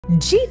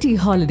GT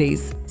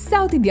Holidays,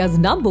 South India's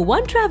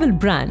 #1 travel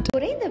brand.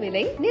 குறைந்த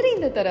விலை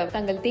நிறைந்த தரம்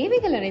தங்கள்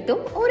தேவைகள்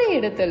அனைத்தும் ஒரே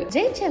இடத்தில்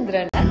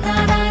ஜெயச்சந்திரன்.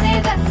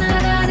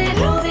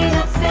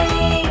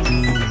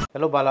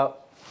 Hello Bala.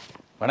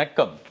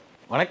 வணக்கம்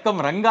வணக்கம்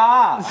Ranga.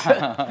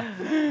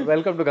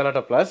 Welcome to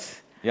Galattaplus.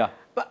 Yeah.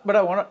 But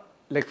I want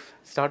to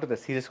start with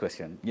a serious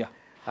question. Yeah.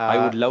 I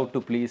would love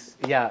to please.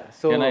 Yeah.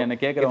 So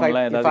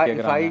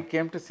if I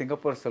came to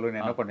Singapore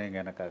saloon என்ன பண்ணுவீங்க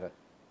எனக்காக?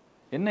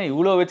 என்ன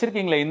இவ்வளோ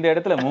வச்சிருக்கீங்களே இந்த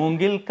இடத்துல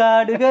மூங்கில்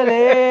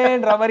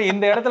காடுகளேன்ற மாதிரி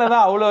இந்த இடத்துல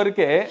தான் அவ்வளோ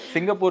இருக்கு.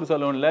 சிங்கப்பூர்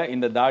சலூன்ல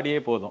இந்த தாடியே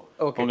போதும்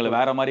உங்களை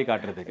வேற மாதிரி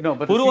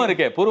காட்டுறதுக்கு. புருவம்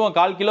இருக்கு, புருவம்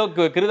 1/4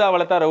 கிலோக்கு கிருதா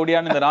வளர்த்தா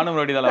ரவுடியான்னு இந்த நானும்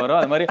ரவுடி தான் வரும்.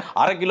 அது மாதிரி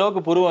 1/2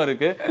 கிலோக்கு புருவம்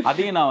இருக்கு.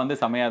 அதையும் நான் வந்து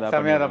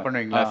சமையாதான்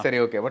பண்ணுவீங்களா?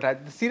 சரி, okay.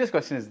 But serious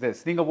question is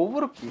this. நீங்க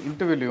ஒவ்வொரு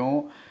இன்டர்வியூலையும்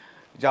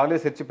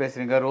ஜாலியாக சிரிச்சு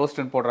பேசுறீங்க,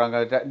 ரோஸ்ட்னு போடுறாங்க.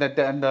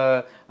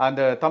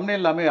 அந்த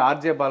தம்ப்நெயில் எல்லாமே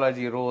ஆர்ஜே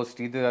பாலாஜி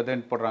ரோஸ்ட் இது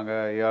அதுன்னு போடுறாங்க.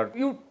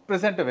 You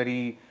present a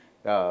very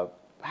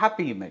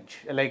happy image.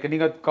 Like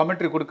நீங்க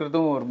commentary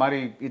கொடுக்கிறதும் ஒரு மாதிரி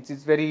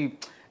it's very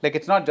like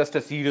it's not just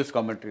a serious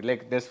commentary,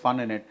 like there's fun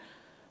in it.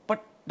 But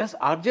does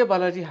RJ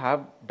Balaji have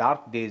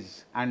dark days,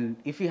 and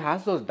if he has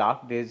those dark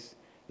days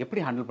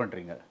எப்படி handle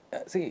பண்றீங்க?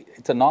 See,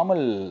 it's a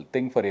normal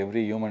thing for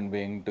every human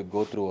being to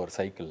go through ஒரு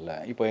cycle.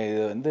 இப்போ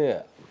இது வந்து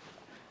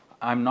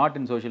I'm not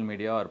in social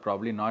media or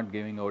probably not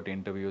giving out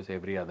interviews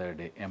every other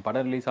day. என்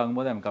படம் release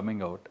ஆகும்போது I'm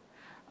coming out.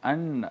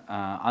 And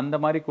அந்த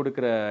மாதிரி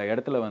கொடுக்குற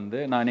இடத்துல வந்து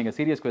நான் நீங்கள்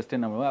serious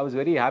question I was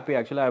very happy.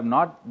 ஆக்சுவலாக I have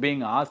not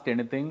being asked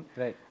any thing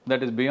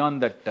that is beyond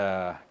that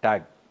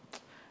take.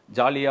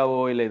 ஜாலியாவோ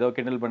இல்லை ஏதோ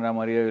கிண்டல் பண்ணுற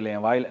மாதிரியோ இல்லை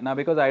என் வாயில் நான்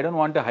because I don't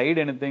want to height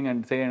any thing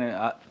and say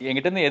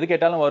என்கிட்டருந்து எது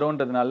கேட்டாலும்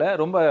வரும்ன்றதுனால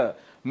ரொம்ப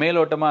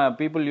மேலோட்டமாக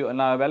பீப்புள்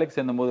நான் வேலைக்கு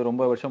சேர்ந்தபோது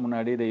ரொம்ப வருஷம்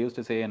முன்னாடி இதை யூஸ்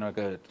டு சே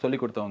எனக்கு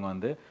சொல்லிக் கொடுத்தவங்க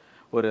வந்து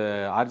ஒரு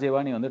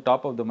ஆர்ஜேவா நீ வந்து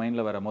டாப் ஆஃப் த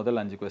மைண்டில் வர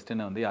முதல் 5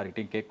 கொஸ்டினை வந்து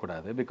யார்கிட்டையும்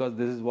கேட்கக்கூடாது. Because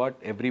this is what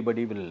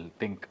everybody will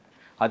think.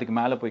 அதுக்கு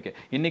மேலே போய்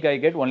இன்னைக்கு I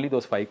get only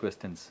those 5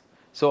 questions.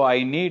 So I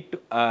need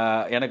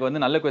எனக்கு வந்து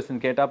நல்ல கொஸ்டின்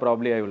கேட்டால்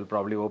probably I will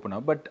probably open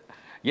up. But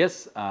S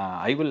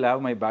I will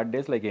have my bad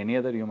days like any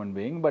other human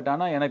being. But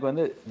ஆனால் எனக்கு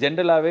வந்து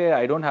ஜென்ரலாகவே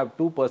I don't have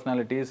 2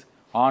 personalities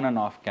on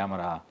and half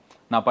camera.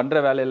 நான்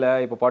பண்ணுற வேலையில்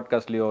இப்போ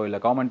பாட்காஸ்ட்லையோ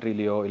இல்லை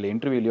காமெண்ட்ரிலையோ இல்லை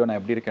இன்டர்வியூலையோ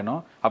நான் எப்படி இருக்கேனோ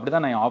அப்படி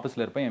தான் நான் என்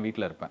ஆஃபீஸில் இருப்பேன், என்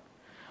வீட்டில் இருப்பேன்.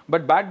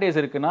 பட் பேட் டேஸ்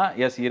இருக்குன்னா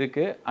எஸ்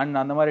இருக்குது.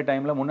 அண்ட் அந்த மாதிரி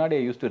டைமில் முன்னாடி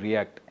ஐ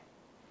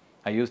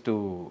யூஸ் டு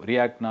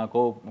ரியாக்ட்னா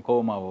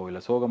கோவமாவோ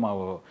இல்லை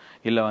சோகமாவோ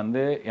இல்லை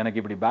வந்து எனக்கு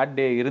இப்படி பேட்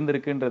டே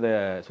இருந்திருக்குன்றத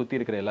சுற்றி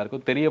இருக்கிற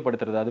எல்லாருக்கும்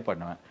தெரியப்படுத்துறதாவது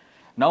பண்ணுவேன்.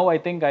 Now I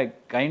think I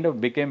kind of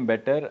became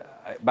better.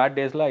 Bad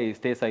டேஸில் ஐ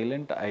stay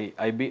silent.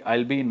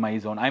 I'll be in my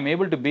zone. I am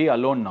able to be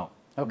alone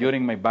now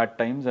during my bad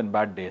times and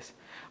bad days.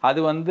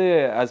 அது வந்து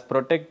has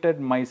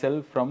protected my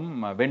self from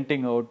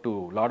venting out to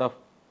lot of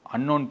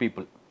unknown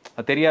people.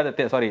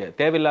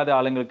 தேவையில்லாத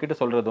ஆளுங்கக்கிட்ட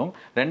சொல்கிறதும்.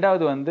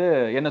 ரெண்டாவது வந்து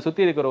என்னை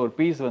சுற்றி இருக்கிற ஒரு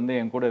பீஸ் வந்து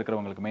என் கூட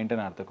இருக்கிறவங்களுக்கு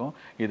மெயின்டைன் ஆகிறதுக்கும்.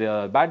 இது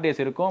பேட்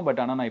டேஸ் இருக்கும். பட்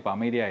ஆனால் நான் இப்போ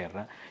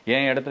அமைதியாகிடுறேன்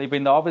என் இடத்துல. இப்போ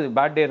இந்த ஆஃபீஸ்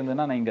பேட் டே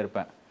இருந்ததுன்னா நான் இங்கே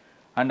இருப்பேன்.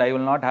 And I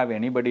will not have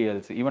anybody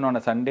else. Even on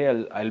a Sunday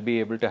I'll be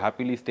able to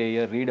happily stay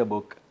here, read a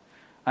book,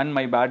 and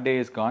my bad day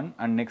is Khan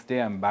and next day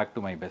I am back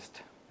to my best.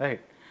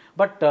 Right.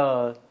 But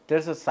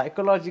there is a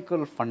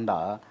psychological ஃபண்டா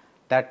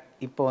that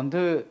இப்போ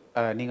வந்து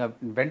நீங்கள்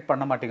went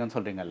பண்ண மாட்டீங்கன்னு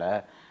சொல்கிறீங்கல்ல,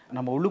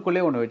 நம்ம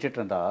உள்ளுக்குள்ளே ஒன்று வச்சுட்டு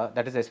இருந்தா,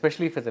 that is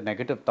especially if it's a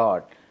negative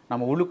thought,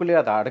 நம்ம உள்ளுக்குள்ளே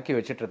அதை அடக்கி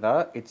வச்சுட்டு இருந்தா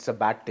it's a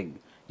bad thing.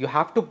 You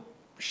have to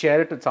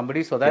share it with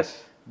somebody so that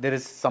there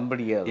is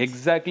somebody else.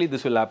 Exactly,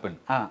 this will happen.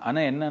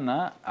 ஆனால் என்னன்னா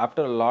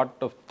after a lot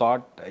of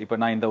thought, இப்போ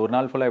நான் இந்த ஒரு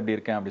நாள் ஃபுல்லாக எப்படி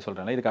இருக்கேன் அப்படி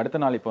சொல்கிறேன். இதுக்கு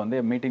அடுத்த நாள் இப்போ வந்து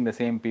meeting the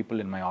same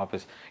people in my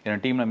office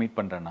என்னோட டீமில் மீட்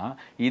பண்ணுறேன்னா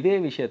இதே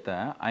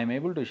விஷயத்த I am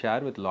able to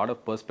share with lot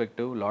of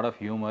perspective, lot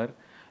of humour,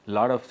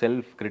 lot of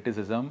self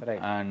criticism,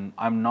 right. And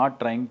I'm not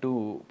trying to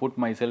put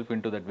myself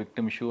into that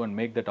victim shoe and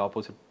make that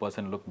opposite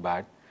person look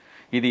bad.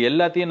 இது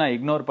எல்லாத்தையும் நான்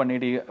ignore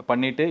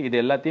பண்ணிட்டு இது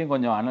எல்லாத்தையும்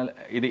கொஞ்சம்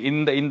இது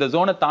இந்த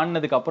ஜோனை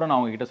தாண்டினதுக்கு அப்புறம்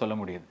நான் உங்ககிட்ட சொல்ல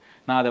முடியுது.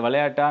 நான் அதை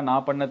விளையாட்டா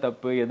நான் பண்ண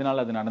தப்பு,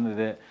 எதனால அது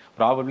நடந்தது,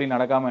 ப்ராபப்ளி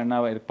நடக்காமல் என்ன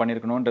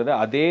பண்ணியிருக்கணுன்றது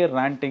அதே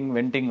ரேண்டிங்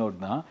வெண்டிங் அவுட்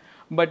தான்.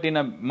 But in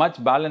a much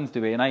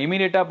balanced வே. நான்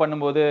இமீடியட்டாக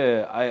பண்ணும்போது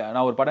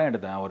நான் ஒரு படம்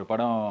எடுத்தேன். ஒரு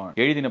படம்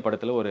எழுதின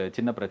படத்தில் ஒரு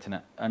சின்ன பிரச்சனை.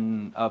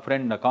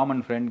 And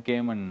common friend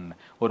game and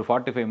ஒரு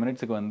 45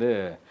 மினிட்ஸுக்கு வந்து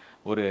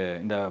ஒரு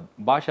இந்த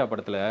பாஷா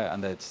படத்தில்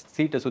அந்த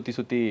சீட்டை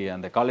சுற்றி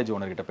அந்த காலேஜ்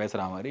ஓனர்கிட்ட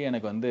பேசுகிற மாதிரி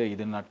எனக்கு வந்து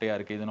இது நட்டையாக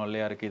இருக்குது, இது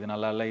நொல்லையாக இருக்குது, இது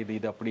நல்லா இல்லை,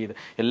 இது அப்படி இது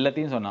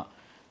எல்லாத்தையும் சொன்னான்.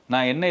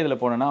 நான் என்ன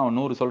இதில் போனேன்னா அவன்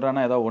 100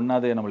 சொல்கிறான்னா ஏதாவது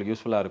ஒன்றாவது நம்மளுக்கு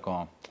யூஸ்ஃபுல்லாக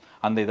இருக்கும்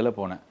அந்த இதில்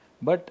போனேன்.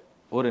 பட்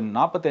ஒரு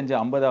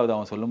 45-50வது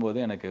அவன் சொல்லும்போது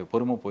எனக்கு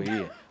பொறுமை போய்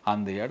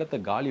அந்த இடத்த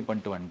காலி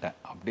பண்ணிட்டு வந்துட்டேன்.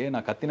 அப்படியே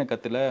நான்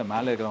கத்தில்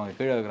மேலே இருக்கிறவங்க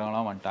கீழே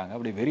இருக்கிறவங்களாம் வந்துட்டாங்க.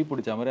 அப்படி வெறி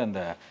பிடிச்ச மாதிரி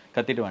அந்த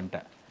கத்திட்டு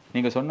வந்துட்டேன்.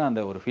 நீங்கள் சொன்ன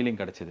அந்த ஒரு ஃபீலிங்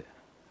கிடச்சிது.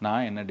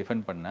 நான் என்ன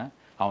டிஃபெண்ட் பண்ணேன்,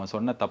 அவன்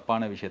சொன்ன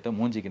தப்பான விஷயத்த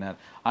மூஞ்சிக்கினார்.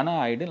 ஆனால்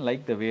ஐ tent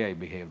like the way I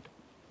behaved.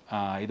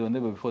 இது வந்து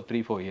பிஃபோர்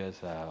 3-4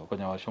 இயர்ஸ்,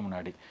 கொஞ்சம் வருஷம்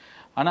முன்னாடி.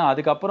 ஆனால்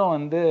அதுக்கப்புறம்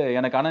வந்து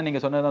எனக்கு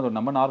நீங்கள் சொன்னது தான்,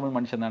 நம்ம நார்மல்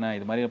மனுஷன் தானே,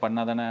 இது மாதிரி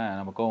பண்ணால் தானே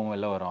நம்ம கோவம்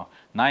வெளில வரும்.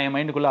 நான் என்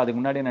மைண்டுக்குள்ளே அதுக்கு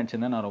முன்னாடியே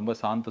நினச்சிருந்தேன் நான் ரொம்ப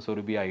சாந்த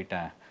சொருபி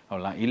ஆகிட்டேன்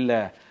அவ்வளோலாம். இல்லை,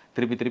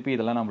 திருப்பி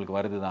இதெல்லாம் நம்மளுக்கு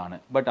வருது தான்.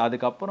 பட்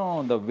அதுக்கப்புறம்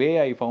த வே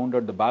I found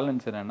out the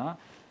balance என்னென்னா,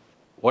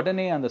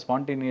 உடனே அந்த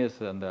ஸ்பான்டேனியஸ்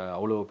அந்த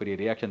அவ்வளோ பெரிய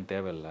ரியாக்ஷன்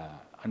தேவையில்லை.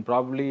 And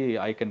probably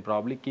I can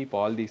probably keep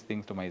all these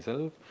things to my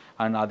self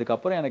and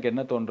அதுக்கப்புறம் எனக்கு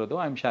என்ன தோன்றதோ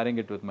I am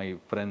sharing it with my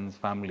friends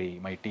family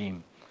my team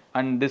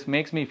and this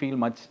makes me feel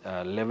much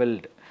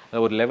levelled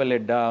ஒரு level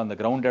ஹெட்டாக அந்த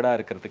கிரவுண்டடாக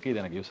இருக்கிறதுக்கு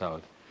இது எனக்கு use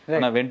ஆகுது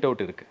ஆனால் வெண்ட்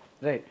அவுட் இருக்கு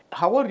right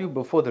how are you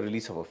before the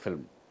release of a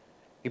film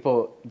இப்போ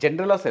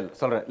ஜென்ரலாக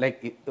சொல்கிறேன்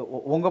லைக்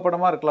உங்கள்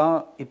படமாக இருக்கலாம்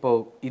இப்போ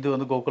இது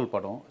வந்து கோகுல்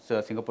படம்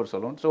சிங்கப்பூர்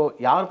சொல்லுவோம் ஸோ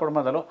யார்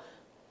படமாக இருந்தாலும்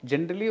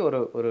ஜென்ரலி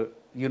ஒரு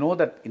யூ நோ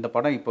தட் இந்த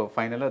படம் இப்போ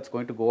ஃபைனலாக it's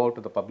going to go out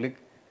to the public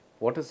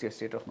what is your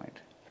state of mind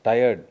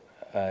tired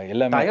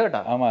எல்லாமே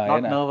டயர்டா ஆமாம்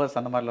நாட் நர்வஸ்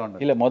அந்த மாதிரிலாம்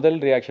ஒன்று இல்லை முதல்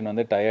ரியாக்ஷன்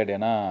வந்து டயர்ட்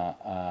ஏன்னா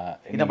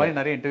இந்த மாதிரி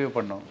நிறைய இன்டர்வியூ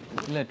பண்ணோம்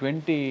இல்லை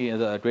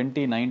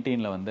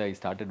 2019 வந்து ஐ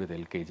ஸ்டார்டட் வித்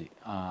எல்கேஜி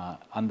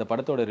அந்த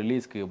படத்தோட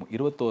ரிலீஸ்க்கு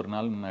 21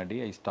 நாள் முன்னாடி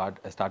I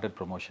started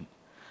promotion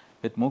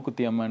with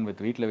Mookuthi Amman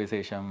with வீட்டில்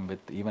விசேஷம்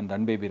with even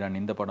run baby run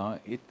இந்த படம்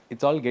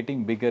இட்ஸ் ஆல்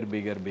கெட்டிங் பிகர்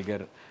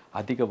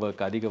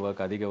அதிக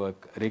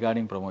work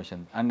regarding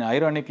promotion and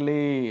ironically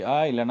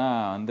இல்லைனா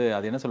வந்து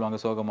அது என்ன சொல்லுவாங்க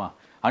சோகமா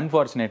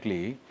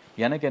அன்ஃபார்ச்சுனேட்லி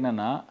எனக்கு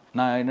என்னென்னா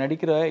நான்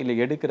நடிக்கிற இல்லை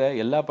எடுக்கிற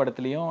எல்லா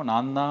படத்துலையும்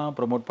நான் தான்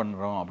ப்ரொமோட்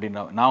பண்ணுறோம்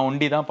அப்படின்ற நான்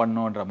ஒண்டி தான்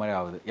பண்ணோன்ற மாதிரி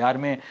ஆகுது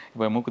யாருமே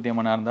இப்போ மூக்குத்தி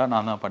அம்மனாக இருந்தால்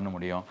நான் தான் பண்ண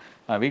முடியும்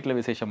வீட்டில்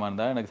விசேஷமாக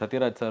இருந்தால் எனக்கு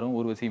சத்யராஜ் சாரும்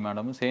ஊர்வசி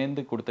மேடமும்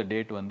சேர்ந்து கொடுத்த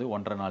டேட் வந்து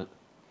 1.5 நாள்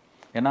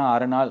ஏன்னா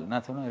 6 நாள்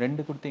நான் சொன்னேன்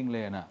 2 கொடுத்தீங்களே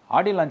என்ன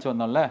ஆடியோ லான்ச்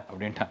வந்தோம்ல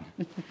அப்படின்ட்டாங்க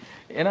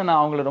ஏன்னா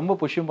நான் அவங்கள ரொம்ப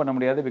புஷ்ஷும் பண்ண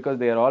முடியாது because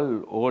there all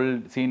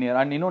volt senior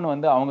and இன்னொன்று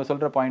வந்து அவங்க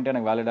சொல்கிற பாயிண்ட்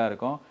எனக்கு வேலிடாக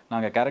இருக்கும்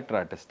நாங்கள் கேரக்டர்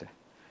ஆர்டிஸ்ட்டு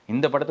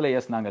இந்த படத்தில்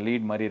எஸ் நாங்கள்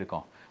லீட் மாதிரி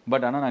இருக்கோம்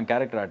பட் ஆனால் நான்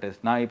கேரக்டர்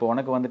ஆர்டிஸ்ட் நான் இப்போ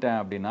உனக்கு வந்துட்டேன்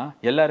அப்படின்னா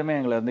எல்லாருமே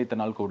எங்களை வந்து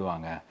இத்தனை நாள்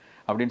கூடுவாங்க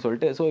அப்படின்னு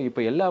சொல்லிட்டு ஸோ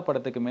இப்போ எல்லா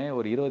படத்துக்குமே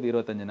ஒரு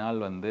 20-25 நாள்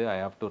வந்து ஐ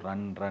ஹாவ் டு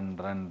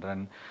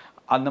ரன்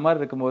அந்த மாதிரி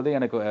இருக்கும்போது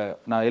எனக்கு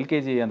நான்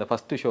எல்கேஜி அந்த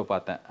ஃபஸ்ட்டு ஷோ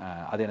பார்த்தேன்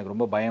அது எனக்கு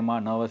ரொம்ப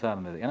பயமாக நர்வஸாக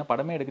இருந்தது ஏன்னா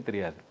படமே எடுக்க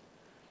தெரியாது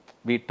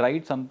we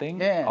tried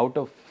something out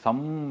of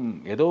some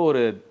ஏதோ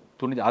ஒரு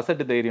துணிஞ்சு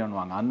அசட்டு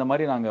தைரியம்னுவாங்க அந்த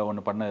மாதிரி நாங்கள்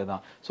ஒன்று பண்ணது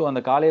தான் ஸோ அந்த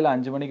காலையில்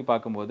 5 மணிக்கு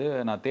பார்க்கும்போது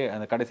நான்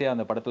அந்த கடைசியாக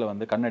அந்த படத்தில்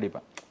வந்து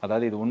கண்ணடிப்பேன்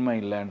அதாவது இது உண்மை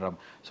இல்லைன்ற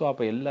ஸோ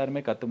அப்போ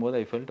எல்லாருமே கத்தும்போது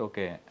ஐ ஃபெல்ட்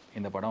ஓகே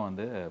இந்த படம்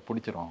வந்து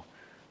பிடிச்சிரும்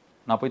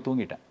நான் போய்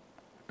தூங்கிட்டேன்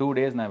 2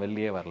 days நான்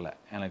வெளியே வரல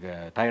எனக்கு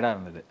டயர்டாக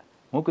இருந்தது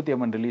மூக்குத்தி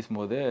அம்மன் ரிலீஸ்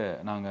போது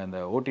நாங்கள் அந்த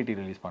ஓடிடி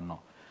ரிலீஸ்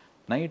பண்ணோம்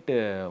நைட்டு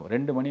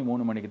 2 மணி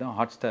 3 மணிக்கு தான்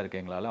ஹாட் ஸ்டாருக்கு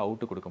எங்களால்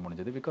அவுட்டு கொடுக்க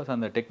முடிஞ்சது பிகாஸ்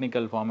அந்த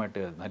டெக்னிக்கல்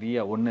ஃபார்மேட்டு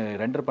நிறைய ஒன்று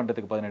ரெண்டர்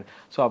பண்ணுறதுக்கு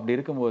 18 ஸோ அப்படி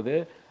இருக்கும்போது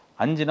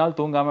 5 நாள்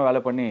தூங்காமல்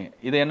வேலை பண்ணி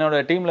இது என்னோட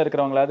டீமில்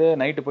இருக்கிறவங்களாவது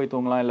நைட்டு போய்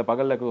தூங்கலாம் இல்லை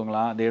பகலில்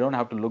தூங்கலாம் they don't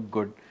have to look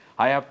good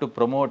I have to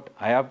promote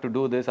I have to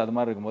do this அது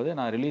மாதிரி இருக்கும்போது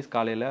நான் ரிலீஸ்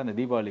காலையில் அந்த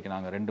தீபாவளிக்கு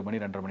நாங்கள் 2 மணி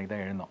 2:30 மணிக்கு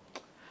தான் எழுந்தோம்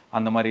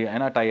அந்த மாதிரி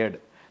ஏன்னா டயர்டு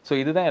ஸோ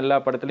இதுதான் எல்லா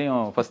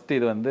படத்துலையும் ஃபஸ்ட்டு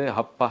இது வந்து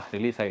அப்பா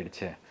ரிலீஸ்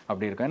ஆகிடுச்சு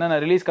அப்படி இருக்கும் ஏன்னா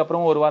நான் ரிலீஸ்க்கு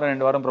அப்புறம் 1 வாரம்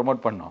 2 வாரம்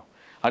ப்ரொமோட் பண்ணோம்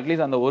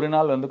அட்லீஸ்ட் அந்த ஒரு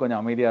நாள் வந்து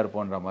கொஞ்சம் அமைதியாக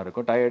இருப்போன்ற மாதிரி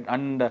இருக்கும் டயர்ட்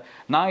அண்ட்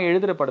நான்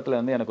எழுதுகிற படத்தில்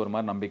வந்து எனக்கு ஒரு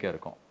மாதிரி நம்பிக்கை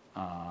இருக்கும்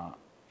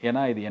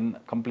ஏன்னா இது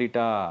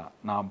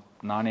கம்ப்ளீட்டாக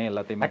நானே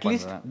எல்லாத்தையுமே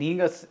பண்ணுறேன்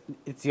நீங்கள்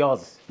it's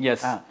yours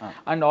yes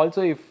and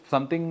also if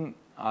something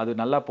அது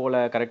நல்லா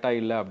போல கரெக்டாக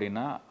இல்லை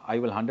அப்படின்னா I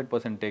will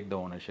 100% take the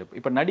ownership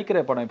இப்போ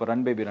நடிக்கிற படம் இப்போ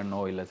ரன் பேபி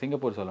ரன்னோ இல்லை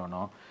சிங்கப்பூர்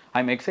சொல்லணும்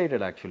ஐ எம்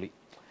எக்ஸைட்டட் ஆக்சுவலி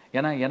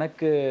ஏன்னா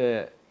எனக்கு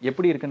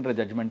எப்படி இருக்குன்ற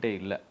ஜட்மெண்ட்டே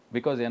இல்லை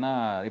பிகாஸ் ஏன்னா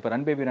இப்போ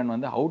ரன் பேபி ரன்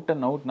வந்து அவுட்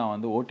அண்ட் அவுட் நான்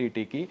வந்து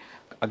ஓடிடிக்கு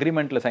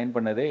அக்ரிமெண்ட்டில் சைன்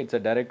பண்ணதே it's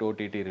a direct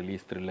OTT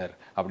release thriller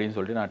அப்படின்னு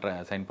சொல்லிட்டு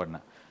நான் சைன்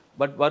பண்ணேன்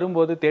பட்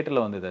வரும்போது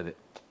தேட்டரில் வந்தது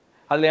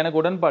அதில் எனக்கு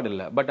உடன்பாடு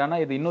இல்லை பட்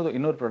ஆனால் இது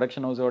இன்னொரு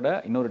ப்ரொடக்ஷன் ஹவுஸோட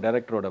இன்னொரு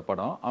டைரக்டரோட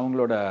படம்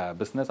அவங்களோட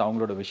பிஸ்னஸ்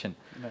அவங்களோட vision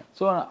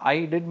so I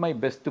did my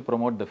best to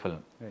promote the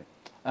film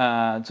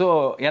so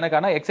எனக்கு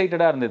ஆனால்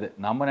எக்ஸைட்டடாக இருந்தது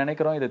நம்ம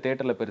நினைக்கிறோம் இது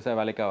தேட்டரில் பெருசாக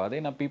வேலைக்காகாது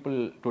ஏன்னா people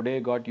today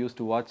God use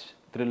to watch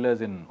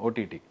thrillers in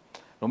OTT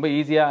ரொம்ப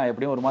ஈஸியாக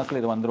எப்படியும் 1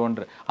 மாதத்தில் இது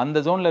வந்துரும்ன்ற அந்த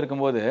ஜோனில்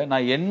இருக்கும்போது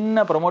நான்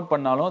என்ன ப்ரொமோட்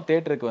பண்ணாலும்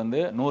தேட்டருக்கு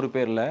வந்து 100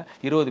 பேரில்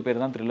 20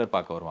 பேர் தான் த்ரில்லர்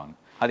பார்க்க வருவாங்க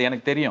அது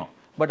எனக்கு தெரியும்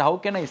but how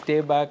can I stay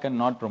back and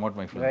not promote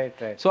my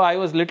film so I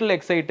was little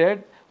excited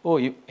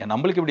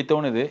நம்மளுக்கு இப்படி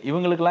தோணுது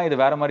இவங்களுக்குலாம் இது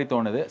வேற மாதிரி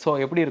தோணுது ஸோ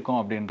எப்படி இருக்கும்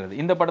அப்படின்றது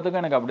இந்த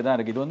படத்துக்கும் எனக்கு அப்படி தான்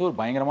இருக்குது இது வந்து ஒரு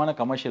பயங்கரமான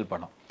கமர்ஷியல்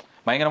படம்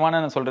பயங்கரமான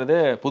நான் சொல்கிறது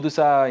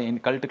புதுசாக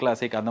கல்ட்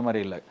கிளாசிக் அந்த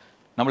மாதிரி இல்லை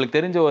நம்மளுக்கு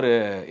தெரிஞ்ச ஒரு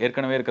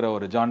ஏற்கனவே இருக்கிற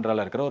ஒரு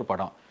ஜான்ரால இருக்கிற ஒரு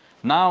படம்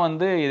நான்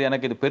வந்து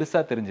எனக்கு இது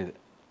பெருசாக தெரிஞ்சுது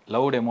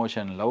லவுட்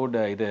எமோஷன் லவுட்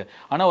இது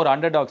ஆனால் ஒரு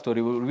அண்டர்டாக்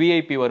ஸ்டோரி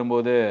விஐபி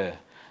வரும்போது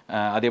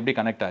அது எப்படி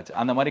கனெக்ட் ஆச்சு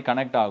அந்த மாதிரி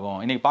கனெக்ட்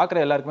ஆகும் இன்னைக்கு பார்க்குற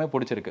எல்லாருக்குமே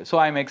பிடிச்சிருக்கு ஸோ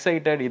ஐ எம்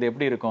எக்ஸைட்டட் இது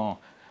எப்படி இருக்கும்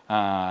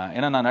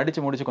ஏன்னா நான்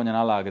நடித்து முடிச்சு கொஞ்ச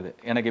நாள் ஆகுது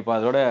எனக்கு இப்போ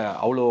அதோட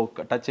அவ்வளோ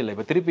டச் இல்லை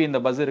இப்போ திருப்பி இந்த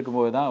பஸ்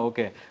இருக்கும்போது தான்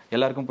ஓகே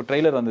எல்லாருக்கும் இப்போ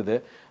ட்ரெய்லர் வந்தது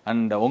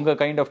அண்ட் உங்கள்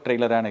கைண்ட் ஆஃப்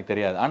ட்ரெய்லராக எனக்கு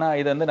தெரியாது ஆனால்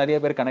இது வந்து நிறைய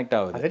பேர் கனெக்ட்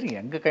ஆகுது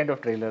எங்கள் கைண்ட்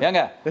ஆஃப் ட்ரெய்லர்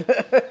ஏங்க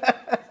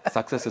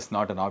success is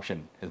not an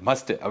option is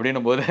must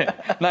அப்படின்னும் போது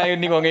நான்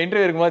இன்னைக்கு உங்கள்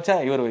இன்டர்வியூ இருக்கும்போச்சா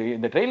இவர்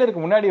இந்த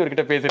ட்ரெய்லருக்கு முன்னாடி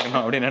இவர்கிட்ட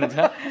பேசிருக்கணும் அப்படின்னு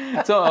நினச்சேன்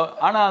ஸோ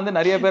ஆனால் வந்து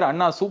நிறைய பேர்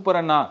அண்ணா சூப்பர்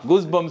அண்ணா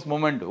கூஸ் பம்ஸ்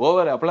மூமெண்ட்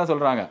ஓவர் அப்படிலாம்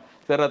சொல்கிறாங்க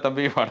சரி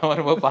தம்பி படம்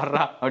வரும்போது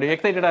பாடுறா அப்படி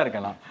எக்ஸைட்டடாக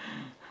இருக்கலாம்.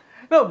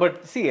 No, but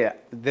see,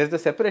 there's a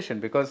separation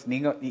because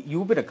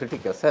you've been a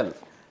critic yourself.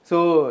 So,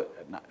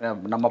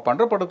 நம்ம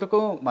பண்ணுற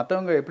படத்துக்கும்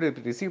மற்றவங்க எப்படி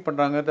ரிசீவ்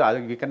பண்ணுறாங்கிறது அது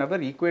we can never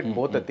equate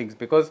both the things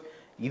because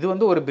இது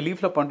வந்து ஒரு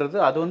பிலீஃபில் பண்ணுறது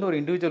அது வந்து ஒரு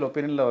இண்டிவிஜுவல்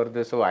ஒப்பீனியனில்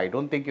வருது. So I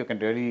don't think you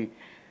can really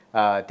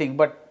think.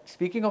 But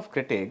speaking of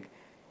critic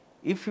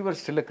if you are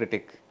still a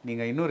critic,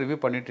 நீங்கள் இன்னும் ரிவ்யூ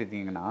பண்ணிட்டு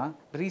இருக்கீங்கன்னா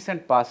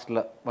ரீசெண்ட்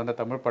பாஸ்டில் வந்த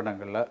தமிழ்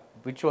படங்களில்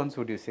which once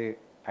would you say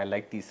I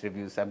like these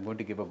reviews, I'm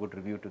going to give a good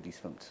review to these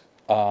films?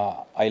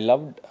 I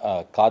loved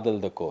Kadal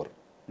the Core.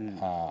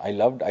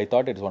 I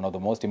thought it's one of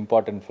the most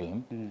important film.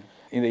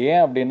 இது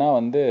ஏன் அப்படின்னா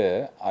வந்து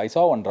ஐ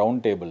saw one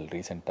round table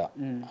ரீசெண்டாக.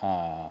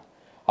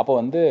 அப்போ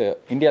வந்து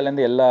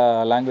இந்தியாவிலேருந்து எல்லா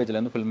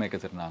லாங்குவேஜ்லேருந்து film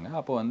makers இருந்தாங்க.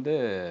 அப்போ வந்து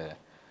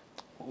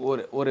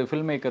ஒரு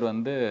ஃபில்ம் மேக்கர்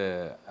வந்து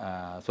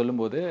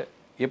சொல்லும்போது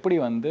எப்படி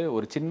வந்து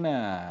ஒரு சின்ன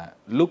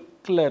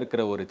லுக்கில்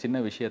இருக்கிற ஒரு சின்ன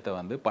விஷயத்தை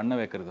வந்து பண்ண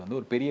வைக்கிறது வந்து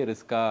ஒரு பெரிய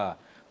ரிஸ்க்காக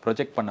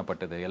ப்ரொஜெக்ட்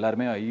பண்ணப்பட்டது.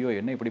 எல்லாருமே ஐயோ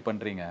என்ன இப்படி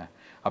பண்ணுறீங்க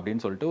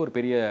அப்படின்னு சொல்லிட்டு ஒரு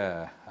பெரிய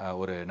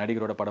ஒரு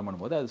நடிகரோட படம்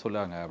பண்ணும்போது அது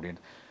சொல்லுவாங்க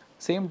அப்படின்னு.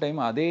 சேம் டைம்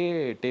அதே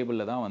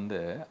டேபிளில் தான் வந்து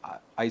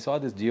ஐ saw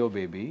this Jio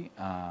baby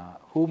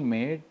who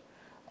made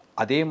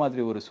அதே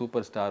மாதிரி ஒரு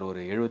சூப்பர் ஸ்டார்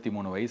ஒரு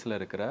 73 வயசில்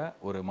இருக்கிற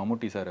ஒரு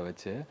மம்முட்டி சாரை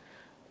வச்சு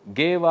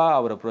கேவா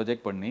அவரை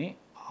ப்ரொஜெக்ட் பண்ணி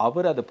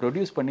அவர் அதை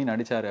ப்ரொடியூஸ் பண்ணி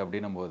நடிச்சாரு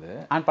அப்படின்னும் போது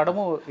அண்ட்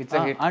படமும்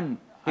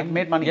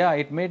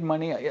it made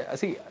money.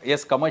 C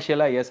S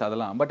கமர்ஷியலாக எஸ்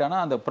அதெல்லாம், பட்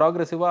ஆனால் அந்த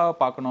ப்ராக்ரெசிவாக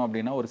பார்க்கணும்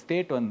அப்படின்னா ஒரு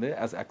ஸ்டேட் வந்து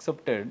as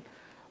accepted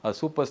a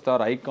superstar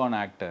icon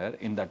actor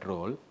in that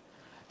role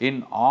in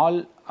all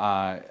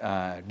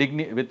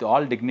with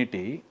all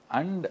dignity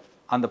and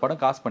அந்த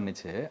படம் காசு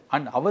பண்ணிச்சு.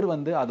 அண்ட் அவர்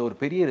வந்து அது ஒரு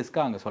பெரிய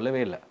ரிஸ்க்காக அங்கே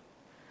சொல்லவே இல்லை.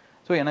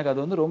 ஸோ எனக்கு அது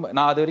வந்து ரொம்ப,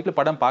 நான் அது வரைக்கும்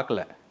படம்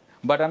பார்க்கல,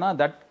 பட் ஆனால்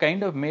that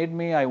kind of made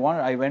me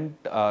I went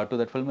to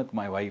that film with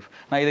my wife.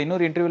 நான் இதை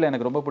இன்னொரு இன்டர்வியூவில்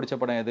எனக்கு ரொம்ப பிடிச்ச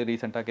படம் எது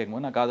ரீசெண்டாக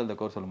கேட்கும்போது நான் காதல் த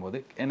கோர் சொல்லும்போது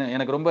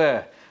எனக்கு ரொம்ப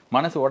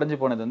மனசு உடஞ்சி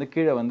போனது வந்து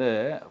கீழே வந்து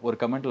ஒரு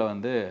கமெண்ட்டில்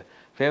வந்து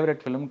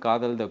ஃபேவரட் ஃபிலிம்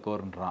காதல் த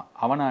கோர்ன்றான்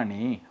அவனா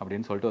நீ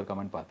அப்படின்னு சொல்லிட்டு ஒரு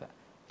கமெண்ட் பார்த்தேன்.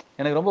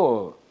 எனக்கு ரொம்ப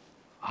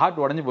ஹார்ட்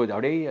உடஞ்சி போச்சு.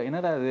 அப்படியே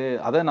என்னடா அது,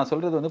 அதை நான்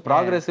சொல்கிறது வந்து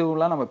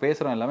ப்ராக்ரெசிவ்லாம் நம்ம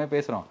பேசுகிறோம், எல்லாமே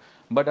பேசுகிறோம்,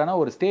 பட் ஆனால்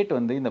ஒரு ஸ்டேட்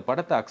வந்து இந்த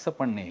படத்தை அக்செப்ட்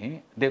பண்ணி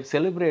Dev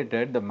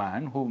celebrated the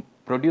man who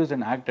produced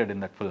and acted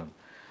in that film.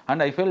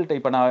 And I felt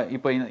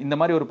இப்போ இந்த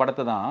மாதிரி ஒரு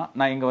படத்தை தான்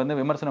நான் இங்கே வந்து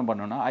விமர்சனம்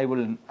பண்ணோன்னா I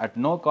will at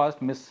no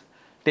cost miss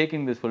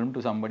taking this film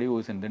to somebody who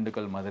is in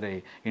Dindigul, Madurai,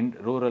 in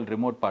rural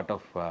remote part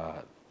of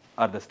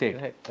R the state.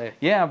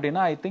 ஏன்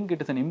அப்படின்னா I think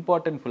it is an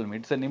important film,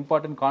 it's an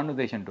important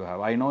conversation to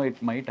have. I know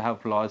it might have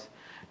flaws.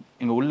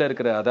 இங்கே உள்ளே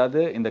இருக்கிற, அதாவது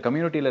இந்த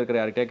கம்யூனிட்டியில் இருக்கிற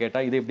யார்கிட்டே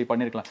கேட்டால் இதை இப்படி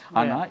பண்ணியிருக்கலாம்,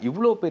 ஆனால்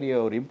இவ்வளோ பெரிய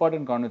ஒரு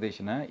இம்பார்ட்டன்ட்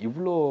கான்வர்சேஷனை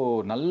இவ்வளோ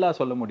நல்லா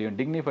சொல்ல முடியும்,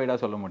 டிக்னிஃபைடாக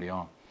சொல்ல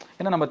முடியும்.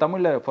 ஏன்னா நம்ம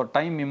தமிழில் ஃபார்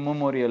டைம்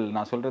இம்மெமோரியல்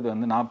நான் சொல்கிறது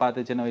வந்து நான்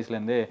பார்த்து சின்ன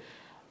வயசுலேருந்தே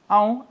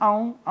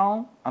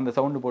அந்த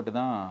சவுண்டு போட்டு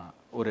தான்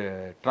ஒரு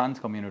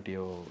டிரான்ஸ்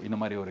கம்யூனிட்டியோ இந்த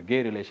மாதிரி ஒரு கே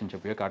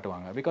ரிலேஷன்ஷிப்பையோ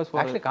காட்டுவாங்க. பிகாஸ்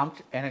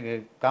எனக்கு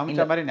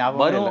காமிச்ச மாதிரி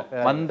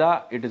ஞாபகம் வந்தா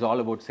it is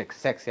all about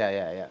sex.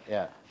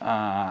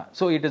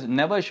 So it is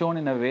never shown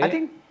in a way.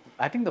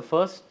 I think the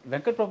first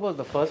Venkat Prabhu was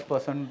the first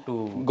person to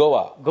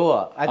Goa.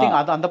 I think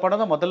அந்த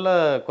படம் தான் முதல்ல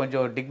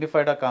கொஞ்சம்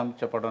டிக்னிஃபைடா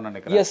காமிச்ச படம்னு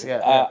நினைக்கிறேன். எஸ்,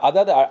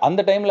 அதாவது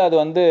அந்த டைம்ல அது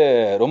வந்து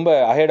ரொம்ப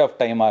அஹெட் ஆஃப்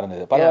டைமா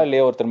இருந்தது.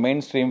 பரவாயில்லையே, ஒருத்தர்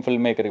மெயின் ஸ்ட்ரீம்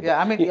ஃபில்ம் மேக்கர்.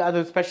 ஐ மீன்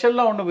அது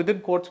ஸ்பெஷலா ஒன்னு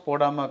வித்இன் கோட்ஸ்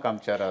போடாம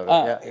காமிச்சாரு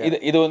அவர்.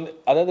 இது வந்து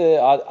அதாவது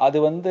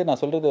அது வந்து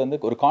நான் சொல்றது வந்து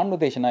ஒரு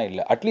கான்வர்சேஷனா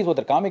இல்ல, அட்லீஸ்ட்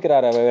ஒருத்தர்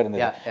காமிக்கிறாராவே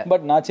இருந்தது.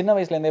 பட் நான் சின்ன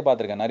வயசுல இருந்தே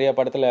பார்த்திருக்கேன் நிறைய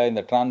படத்துல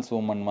இந்த டிரான்ஸ்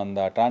உமன்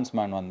வந்தா, டிரான்ஸ்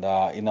மேன் வந்தா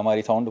இந்த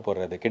மாதிரி சவுண்டு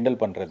போடுறது,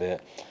 கிண்டல் பண்றது.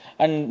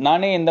 அண்ட்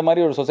நானே இந்த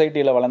மாதிரி ஒரு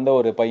சொசைட்டியில் வளர்ந்த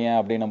ஒரு பையன்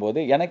அப்படின்னும் போது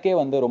எனக்கே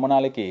வந்து ரொம்ப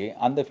நாளைக்கு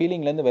அந்த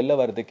ஃபீலிங்லேருந்து வெளில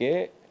வர்றதுக்கே,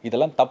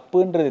 இதெல்லாம்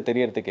தப்புன்றது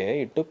தெரியறதுக்கே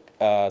it took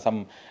some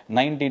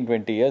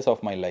 19-20 years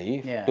of my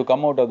life to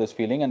come out of this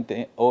feeling and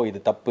ஓ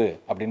இது தப்பு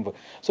அப்படின்னு.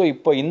 ஸோ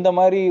இப்போ இந்த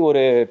மாதிரி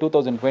ஒரு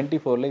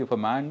 2024 if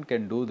a man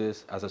can do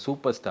this as a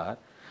super star,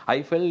 I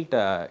felt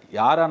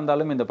யாராக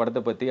இருந்தாலும் இந்த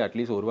படத்தை பற்றி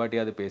அட்லீஸ்ட் ஒரு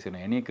வாட்டியாவது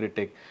பேசணும். Any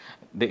critic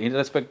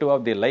irrespective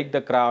of the like the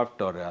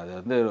craft, ஒரு அது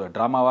வந்து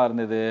ட்ராமாவாக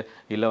இருந்தது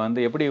இல்லை வந்து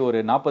எப்படி ஒரு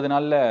 40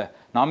 நாளில்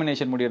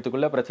நாமினேஷன்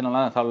முடியறதுக்குள்ளே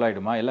பிரச்சனைலாம் சால்வ்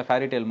ஆகிடுமா, எல்லாம்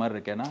ஃபேரி டேல் மாதிரி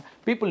இருக்கேன்னா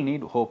people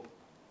need hope.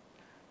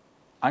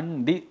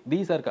 And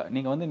these are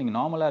நீங்கள்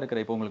நார்மலாக இருக்கிற,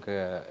 இப்போ உங்களுக்கு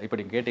இப்போ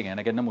நீங்கள் கேட்டீங்க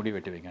எனக்கு என்ன முடி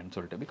வெட்டுவீங்கன்னு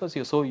சொல்லிட்டு, because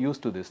you so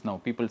use to this now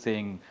people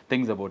saying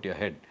things about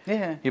your head.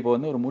 இப்போ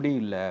வந்து ஒரு முடி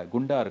இல்லை,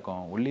 குண்டாக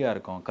இருக்கும், ஒல்லியாக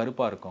இருக்கும்,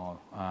 கருப்பாக இருக்கும்,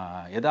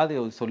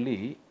 ஏதாவது சொல்லி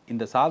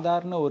இந்த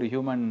சாதாரண ஒரு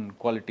ஹியூமன்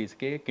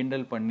குவாலிட்டிஸ்க்கே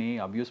கிண்டல் பண்ணி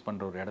அப்யூஸ்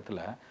பண்ணுற ஒரு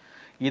இடத்துல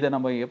இதை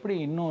நம்ம எப்படி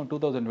இன்னும்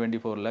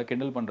 2024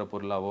 கிண்டல் பண்ணுற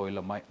பொருளாவோ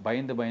இல்லை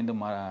பயந்து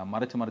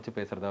மறைச்சு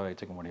பேசுகிறதா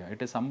வச்சுக்க முடியும்?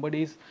 It is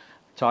somebody's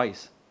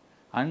choice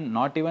and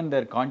not even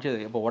there conscious.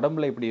 இப்போ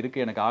உடம்புல இப்படி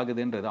இருக்குது எனக்கு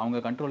ஆகுதுன்றது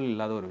அவங்க கண்ட்ரோல்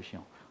இல்லாத ஒரு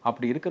விஷயம்.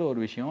 அப்படி இருக்கிற ஒரு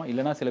விஷயம்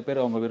இல்லைனா சில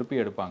பேர் அவங்க விருப்பி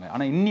எடுப்பாங்க,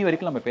 ஆனால் இன்னி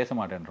வரைக்கும் நம்ம பேச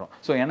மாட்டேன்றோம்.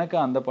 ஸோ எனக்கு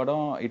அந்த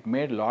படம் it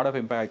made lot of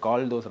impact. I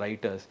call those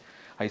writers,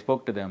 I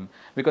spoke to them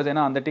because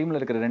ஏன்னா அந்த டீமில்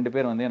இருக்கிற 2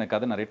 பேர் வந்து எனக்கு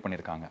கதை நரேட்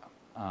பண்ணியிருக்காங்க.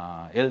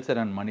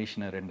 எல்சர் and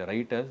மனிஷ்னு 2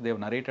 writers,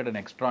 Dev narrated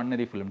an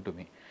extraordinary film to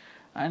me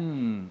and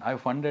I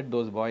funded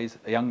those boys,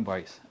 young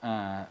boys.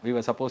 We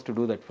were supposed to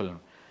do that film.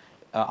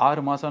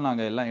 6 மாதம்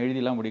நாங்கள் எல்லாம்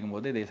எழுதிலாம்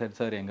முடிக்கும்போது they said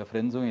சார் எங்கள்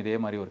ஃப்ரெண்ட்ஸும் இதே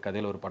மாதிரி ஒரு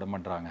கதையில் ஒரு படம்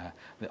பண்ணுறாங்க,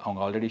 அவங்க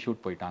ஆல்ரெடி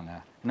ஷூட் போயிட்டாங்க.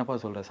 என்னப்பா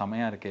சொல்கிற,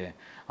 செமையாக இருக்கே.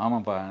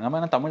 ஆமாப்பா, நம்ம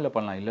என்ன தமிழில்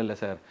பண்ணலாம். இல்லை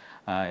சார்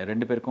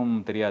 2 பேருக்கும்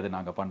தெரியாது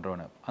நாங்கள்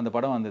பண்ணுறோன்னு. அந்த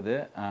படம் வந்தது,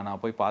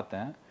 நான் போய்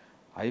பார்த்தேன்.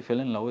 I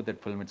fell in love with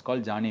that film. It's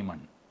called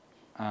ஜானிமன்.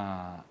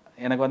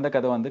 எனக்கு வந்த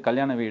கதை வந்து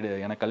கல்யாண வீடு,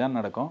 எனக்கு கல்யாணம்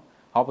நடக்கும்,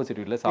 ஆப்போசிட்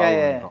வீட்டில்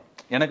சாப்பிடுறோம்.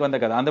 எனக்கு வந்த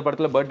கதை அந்த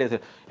படத்தில் பர்த்டேஸ்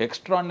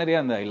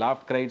எக்ஸ்ட்ரானரியாக அந்த ஐ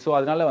லாஃப் கிரைட். ஸோ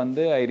அதனால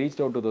வந்து I reach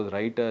out to those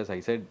writers. I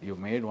set you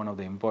mat one of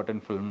the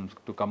important films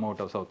to come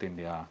out of south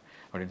India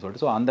அப்படின்னு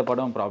சொல்லிட்டு. ஸோ அந்த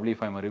படம் probably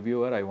if I'm a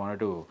reviewer I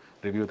want to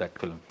review that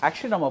film.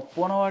 Actually நம்ம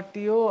போன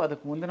வாட்டியோ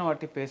அதுக்கு முந்தின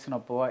வாட்டி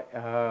பேசினப்போ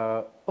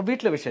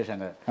வீட்டில்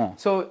விசேஷங்க.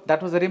 So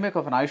that was remake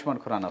of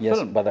Ayushman Khurana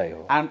film பதாயோ.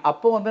 And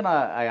அப்போ வந்து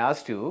நான் ஐ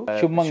ஆஸ்ட் யூ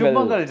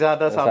சுமங்கல்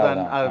ஜாதா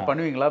சாதான் அது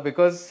பண்ணுவீங்களா?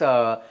 Because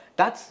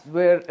that's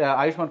where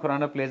Ayushmann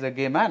Khurrana plays a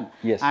gay man.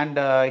 Yes. And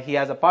he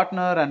has a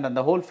partner and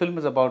the whole film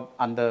is about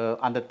and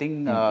the thing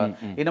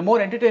in a more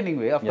entertaining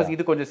way. Of course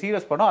idu konja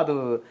serious padam,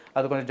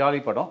 adu konja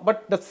jolly padam, but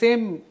the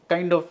same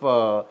kind of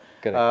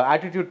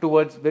attitude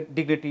towards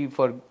dignity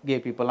for gay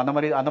people and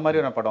அந்த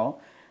மாதிரி ஒரு படம்.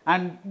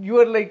 And you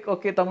are like,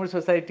 okay, Tamil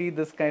society,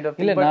 this kind of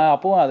thing. இல்ல நான்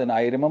அப்போ அது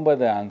I remember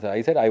the answer.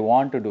 I said I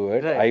want to do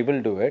it, right. I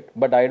will do it,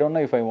 but I don't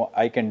know if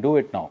I can do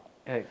it now.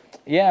 Right.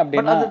 Yeah,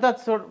 அப்படினா but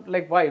that's sort of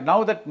like why now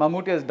that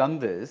Mammootty has done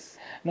this.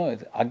 No,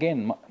 again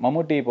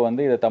Mammootty இப்போ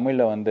வந்து இத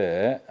தமிழ்ல வந்து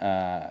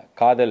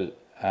காதல்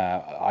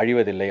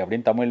அழிவதில்லை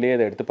அப்படின்னு தமிழ்லயே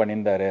அதை எடுத்து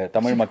பண்ணியிருந்தாரு.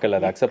 தமிழ் மக்கள்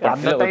அதை அக்செப்ட்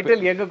பண்ணல. அந்த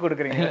டைட்டில் எங்க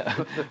கொடுக்குறீங்க?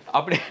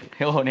 அப்படி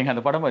நீங்க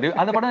அந்த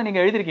படம்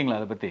நீங்க எழுதிருக்கீங்களா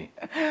அதை பத்தி?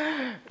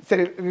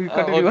 சரி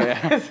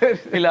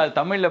இல்ல அது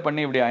தமிழ்ல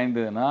பண்ணி இப்படி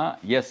ஆயிருந்ததுன்னா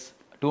எஸ்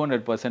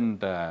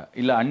 200%.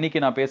 இல்ல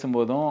அன்னைக்கு நான்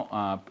பேசும்போதும்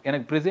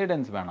எனக்கு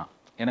ப்ரிசிடென்ஸ் வேணாம்,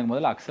 எனக்கு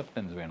முதல்ல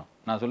அக்செப்டன்ஸ் வேணும்.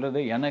 நான்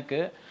சொல்றது எனக்கு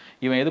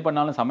இவன் எது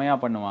பண்ணாலும் செமையா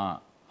பண்ணுவான்,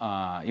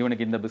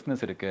 இவனுக்கு இந்த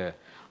பிஸ்னஸ் இருக்கு,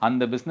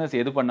 அந்த பிஸ்னஸ்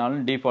எது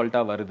பண்ணாலும்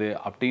டிஃபால்ட்டாக வருது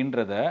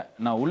அப்படின்றத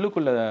நான்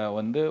உள்ளுக்குள்ளே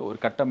வந்து ஒரு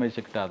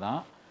கட்டமைச்சுக்கிட்டா தான்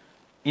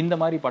இந்த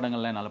மாதிரி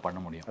படங்கள்லாம் என்னால் பண்ண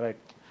முடியும்.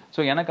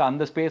 ஸோ எனக்கு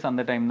அந்த ஸ்பேஸ்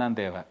அந்த டைம் தான்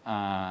தேவை.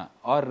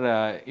 ஆர்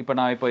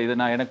இப்போ இது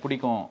எனக்கு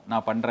பிடிக்கும்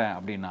நான் பண்ணுறேன்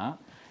அப்படின்னா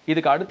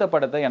இதுக்கு அடுத்த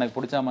படத்தை எனக்கு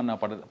பிடிச்ச மாதிரி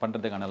நான்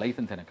பண்ணுறதுக்கான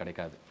லைசன்ஸ் எனக்கு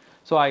கிடைக்காது.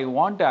 ஸோ ஐ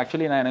வாண்ட்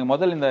ஆக்சுவலி நான் எனக்கு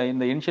முதல்ல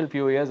இந்த இனிஷியல்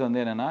ஃபியூ இயர்ஸ்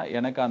வந்து என்னென்னா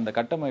எனக்கு அந்த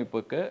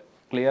கட்டமைப்புக்கு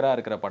கிளியராக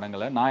இருக்கிற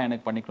படங்களை நான்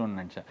எனக்கு பண்ணிக்கணும்னு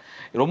நினச்சேன்.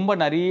 ரொம்ப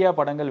நிறைய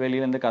படங்கள்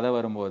வெளியிலேருந்து கதை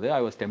வரும்போது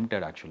I was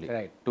tempted actually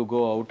to go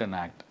out and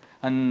act.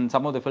 And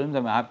some of the films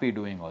I'm happy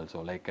doing also.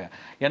 Like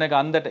எனக்கு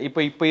அந்த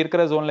இப்போ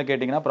இருக்கிற ஜோனில்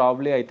கேட்டிங்கன்னா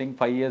probably I think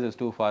 5 years is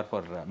two for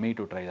for me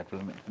to try that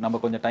film. நம்ம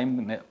கொஞ்சம் time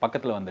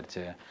பக்கத்தில்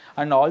வந்துருச்சு.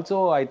 And also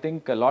I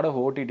think lot of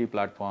OTT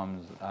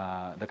platforms,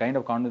 the kind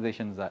of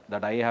conversations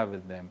that I have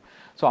with them.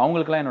 So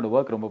அவங்களுக்குலாம் என்னோட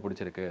work ரொம்ப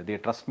பிடிச்சிருக்கு.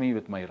 தே trust me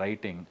with my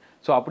writing.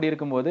 So அப்படி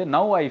இருக்கும்போது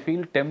now I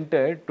feel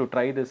tempted to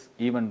try this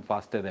even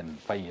faster than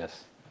 5 years.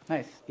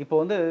 Nice. இப்போ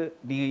வந்து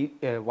நீ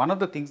one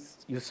of the things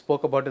you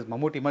spoke about is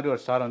Mammootty மாதிரி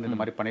ஒரு ஸ்டார் வந்து இந்த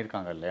மாதிரி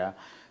பண்ணியிருக்காங்க இல்லையா?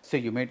 ஸோ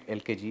யூ மேட்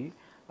எல்கேஜி,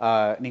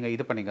 நீங்கள்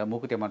இது பண்ணீங்க,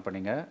 மூக்குத்தி அம்மன்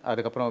பண்ணீங்க,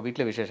 அதுக்கப்புறம்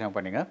வீட்டில் விசேஷம்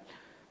பண்ணீங்க.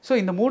 ஸோ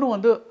இந்த மூணும்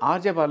வந்து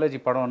ஆர்ஜே பாலாஜி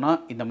படம்னா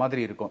இந்த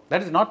மாதிரி இருக்கும்.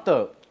 தட் இஸ் நாட் த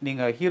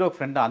நீங்கள் ஹீரோ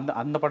ஃப்ரெண்ட்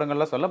அந்த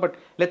படங்கள்லாம் சொல்ல, பட்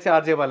லெட்ஸ்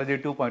ஆர்ஜே பாலாஜி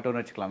 2.0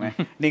 வச்சுக்கலாமே.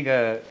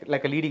 நீங்கள்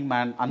லைக் அ லீடிங்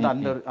மேன்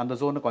அந்த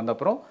ஜோனுக்கு வந்த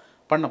அப்புறம்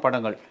பண்ண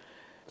படங்கள்.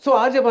 ஸோ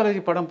ஆர்ஜே பாலாஜி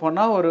படம்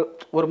போனால்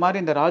ஒரு மாதிரி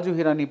இந்த ராஜு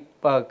ஹிரானி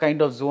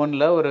கைண்ட் ஆஃப்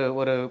ஜோனில்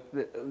ஒரு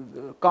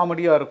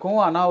காமெடியாக இருக்கும்,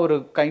 ஆனால் ஒரு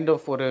கைண்ட்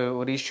ஆஃப்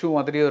ஒரு இஷ்யூ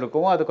மாதிரியும்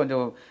இருக்கும். அது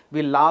கொஞ்சம்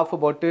will laugh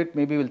about it,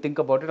 maybe will think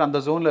about it.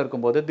 அந்த ஜோனில்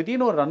இருக்கும்போது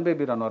திடீர்னு ஒரு ரன்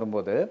பேபி ரன்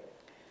வரும்போது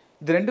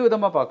இது ரெண்டு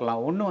விதமாக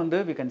பார்க்கலாம். ஒன்று வந்து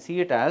we can see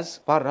it as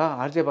para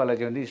RJ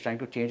Balaji வந்து is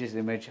trying to change is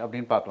image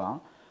அப்படின்னு பார்க்கலாம்.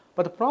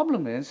 But the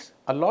problem is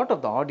a lot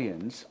of the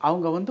audience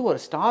அவங்க வந்து ஒரு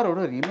ஸ்டாரோட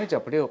ஒரு இமேஜ்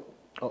அப்படியே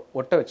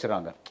ஒட்ட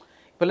வச்சுறாங்க.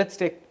 இப்போ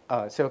let's take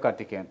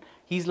Sivakarthikeyan.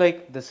 He's like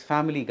this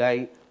family guy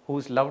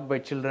whose loved by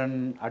children,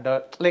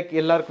 like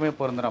எல்லாருக்குமே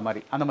பொருந்துற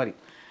மாதிரி அந்த மாதிரி.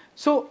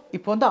 ஸோ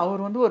இப்போ வந்து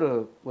அவர் வந்து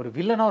ஒரு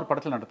வில்லனாக ஒரு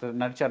படத்தில்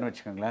நடிச்சாருன்னு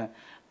வச்சுக்கோங்களேன்,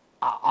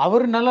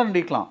 அவர் நல்லா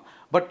நடிக்கலாம்.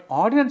 பட்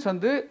ஆடியன்ஸ்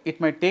வந்து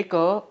it my take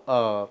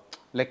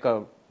like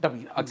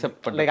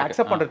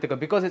accept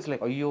பண்றதுக்கு, பிகாஸ் இட்ஸ்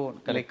லைக் ஐயோ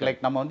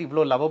லைக் நம்ம வந்து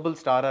இவ்வளோ லவபிள்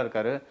ஸ்டாராக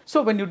இருக்காரு.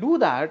 So when you do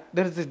that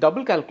there is this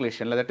double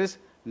calculation. That is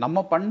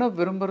நம்ம பண்ண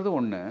விரும்புறது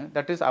ஒன்று,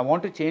 that is I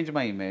want to change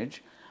my image,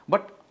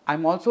 but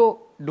I'm also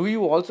do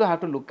you also have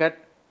to look at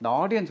the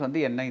audience வந்து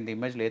என்ன இந்த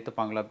இமேஜ்ல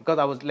ஏத்துப்பாங்களா? because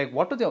I was like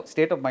what was your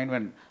state of mind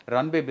when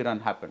Run Baby Run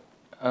happened?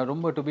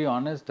 ரொம்ப to be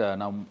honest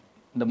நான்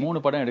இந்த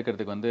 3 படம்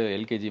எடுக்கிறதுக்கு வந்து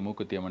எல்கேஜி,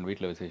 மூக்குத்தி அம்மன்,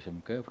 வீட்டில்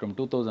விசேஷம்க்கு ஃப்ரம்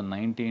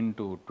 2019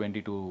 to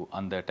 22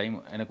 அந்த டைம்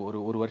எனக்கு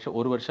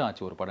ஒரு வருஷம்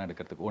ஆச்சு ஒரு படம்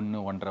எடுக்கிறதுக்கு.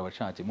 1.5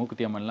 வருஷம் ஆச்சு.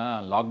 மூக்குத்தி அம்மன்லாம்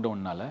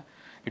லாக்டவுன்னால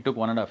இட்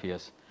டுக் 1.5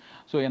 years.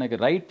 ஸோ எனக்கு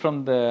ரைட்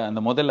ஃப்ரம்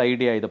அந்த முதல்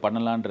ஐடியா இதை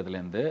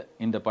பண்ணலான்றதுலேருந்து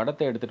இந்த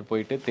படத்தை எடுத்துகிட்டு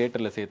போயிட்டு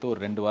தேட்டரில் சேர்த்து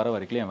ஒரு 2 வாரம்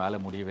வரைக்கும் என் வேலை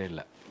முடியவே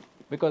இல்லை.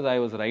 Because I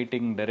was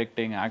writing,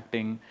 directing,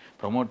 acting,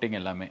 promoting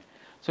எல்லாமே.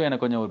 ஸோ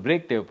எனக்கு கொஞ்சம் ஒரு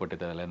பிரேக்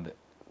தேவைப்பட்டது. அதுலேருந்து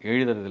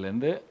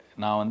எழுதுறதுலேருந்து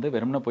நான் வந்து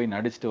வெறும்னா போய்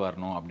நடிச்சுட்டு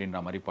வரணும் அப்படின்ற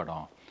மாதிரி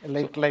படம்.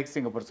 like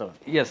Singapore Salon.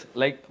 Yes,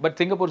 but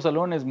Singapore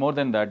Salon is more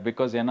than that,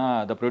 because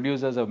the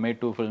producers have made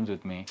 2 films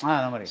with me.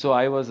 So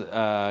I was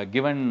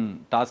given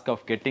task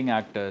of getting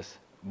actors,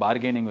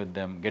 bargaining with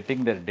them,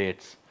 getting their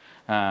dates,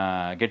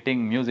 getting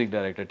music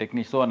director,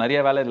 technician. So நிறைய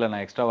வேலை இதில்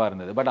நான் எக்ஸ்ட்ராவாக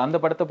இருந்தது. But அந்த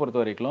படத்தை பொறுத்த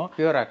வரைக்கும்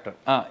பியூர் ஆக்டர்.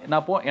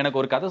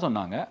 எனக்கு ஒரு கதை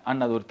சொன்னாங்க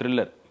அண்ட் அது ஒரு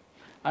த்ரில்லர்.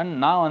 அண்ட்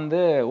நான் வந்து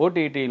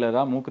ஓடிடியில்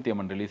தான் மூக்குத்தி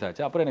அம்மன் ரிலீஸ்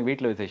ஆச்சு. அப்புறம் எனக்கு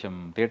வீட்டில் விசேஷம்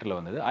தியேட்டரில்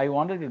வந்தது. I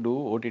wanted to two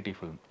OTT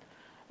film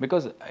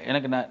because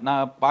எனக்கு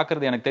நான்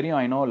பார்க்குறது எனக்கு தெரியும்.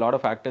 I know lot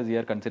of actors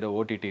here consider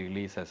OTT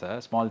release as a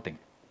small thing,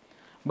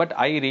 but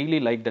I really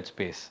like that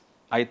space.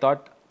 I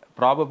thought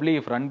Probably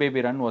if Run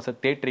Baby Run was a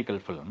theatrical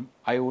film,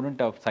 I wouldn't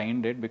have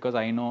signed it because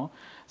I know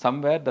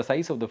somewhere the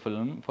size of the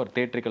film for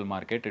theatrical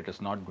market, it is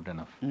not good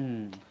enough.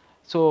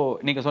 So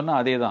நீங்கள் சொன்ன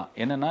அதே தான்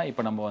என்னென்னா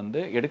இப்போ நம்ம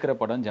வந்து எடுக்கிற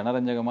படம்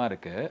ஜனரஞ்சகமாக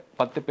இருக்குது.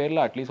 10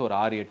 பேரில் அட்லீஸ்ட் ஒரு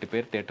 6-8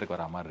 பேர் தேட்டருக்கு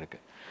வர மாதிரி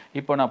இருக்குது.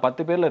 இப்போ நான்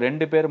 10 பேரில்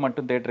 2 பேர்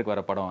மட்டும் தேட்டருக்கு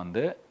வர படம்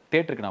வந்து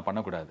தேட்டருக்கு நான்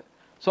பண்ணக்கூடாது.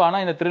 ஸோ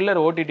ஆனால் இந்த த்ரில்லர்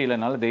ஓடிடியில்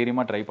என்னால்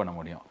தைரியமாக ட்ரை பண்ண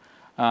முடியும்.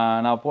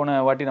 நான் போன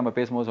வாட்டி நம்ம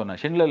பேசும்போது சொன்னேன்,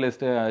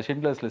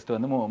 ஷிண்ட்லர்ஸ் லிஸ்ட்டு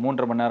வந்து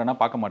 3.5 மணி நேரம்னா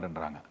பார்க்க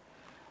மாட்டேன்றாங்க.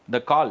 த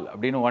கால்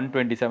அப்படின்னு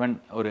 127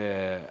 ஒரு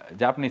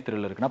ஜாப்பனீஸ்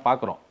த்ரில்லர் இருக்குன்னா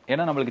பார்க்குறோம்.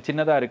 ஏன்னா நம்மளுக்கு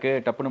சின்னதாக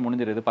இருக்குது, டப்புன்னு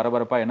முடிஞ்சிருது,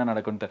 பரபரப்பாக என்ன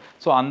நடக்கும்னு.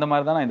 ஸோ அந்த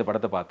மாதிரி தான் நான் இந்த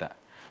படத்தை பார்த்தேன்.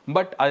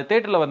 பட் அது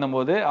தேட்டரில்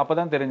வந்தபோது அப்போ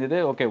தான் தெரிஞ்சது,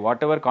 okay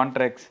what ever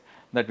contracts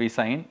that we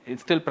sign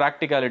it's still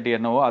practicality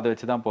என்னவோ அதை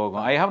வச்சு தான்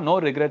போகும். I have no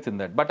regrets in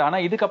that. But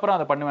ஆனால் இதுக்கப்புறம்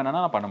அதை பண்ணுவேன்னா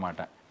நான் பண்ண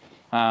மாட்டேன்.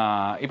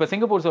 இப்போ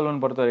சிங்கப்பூர்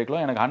செல்வன் பொறுத்த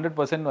வரைக்கும் எனக்கு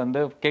 100%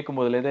 வந்து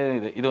கேட்கும்போதுலேயே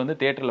இது வந்து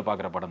தேட்டரில்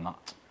பார்க்குற படம் தான்.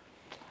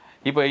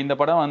 இப்போ இந்த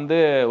படம் வந்து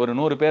ஒரு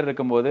 100 பேர்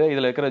இருக்கும்போது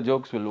இதில் இருக்கிற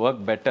jokes will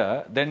work better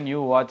then you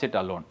watch it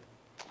alone.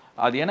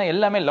 அது ஏன்னா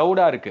எல்லாமே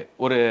லவுடாக இருக்குது,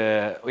 ஒரு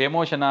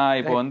எமோஷனாக.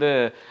 இப்போ வந்து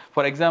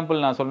ஃபார்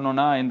எக்ஸாம்பிள் நான்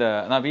சொல்லணுன்னா,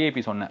 நான்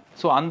விஐபி சொன்னேன்.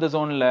 ஸோ அந்த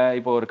ஜோனில்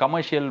இப்போ ஒரு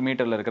கமர்ஷியல்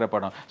மீட்டரில் இருக்கிற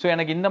படம். ஸோ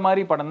எனக்கு இந்த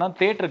மாதிரி படம் தான்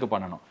தேட்டருக்கு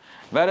பண்ணணும்.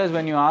 Whereas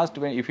when you asked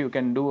if you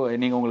can do,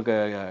 நீங்கள் உங்களுக்கு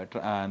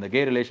அந்த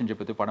கே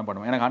ரிலேஷன்ஷிப் பற்றி படம்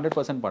பண்ணுவோம், எனக்கு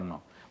 100%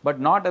 பண்ணணும். But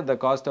not at the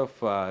cost of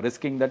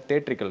risking that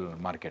theatrical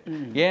market.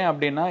 ஏன்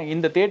அப்படின்னா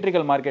இந்த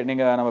தேட்ரிக்கல் மார்க்கெட்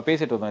நீங்கள் நம்ம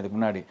பேசிட்டு வந்தோம் இதுக்கு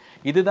முன்னாடி,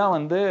 இதுதான்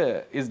வந்து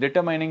is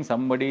determining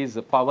somebody's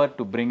power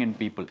to bring in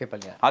people.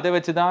 அதை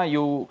வச்சு தான்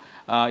you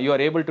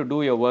are able to two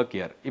your work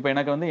year. இப்போ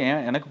எனக்கு வந்து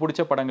எனக்கு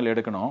பிடிச்ச படங்கள்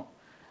எடுக்கணும்,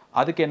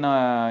 அதுக்கு என்ன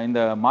இந்த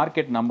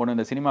மார்க்கெட் நம்பணும்,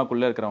 இந்த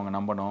சினிமாக்குள்ளே இருக்கிறவங்க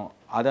நம்பணும்,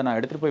 அதை நான்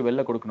எடுத்துகிட்டு போய்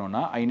வெளில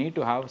கொடுக்கணும்னா I need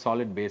to have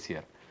solid base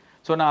year.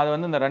 So நான் அதை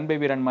வந்து இந்த ரன்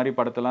பேபி ரன் மாதிரி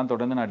படத்தெல்லாம்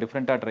தொடர்ந்து நான்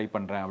டிஃப்ரெண்ட்டாக ட்ரை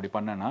பண்ணுறேன். அப்படி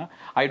பண்ணேன்னா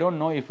I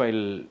don't know if I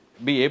will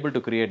be able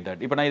to create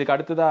that. இப்போ நான் இதுக்கு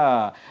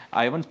அடுத்ததாக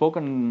I haven't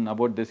spoken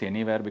about this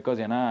anywhere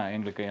because ஏன்னா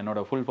எங்களுக்கு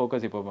என்னோட ஃபுல்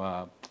ஃபோக்கஸ் இப்போ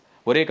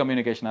ஒரே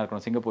கம்யூனிகேஷனாக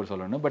இருக்கணும் சிங்கப்பூர்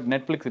சொல்லணும். பட்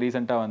நெட்ஃப்ளிக்ஸ்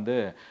ரீசெண்டாக வந்து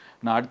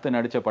நான் அடுத்து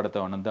நடித்த படத்தை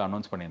வந்து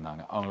அனௌன்ஸ்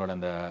பண்ணியிருந்தாங்க அவங்களோட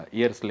அந்த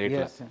இயர்ஸ்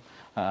லேட்டில்,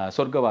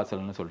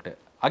 சொர்க்கவாசல்னு சொல்லிட்டு.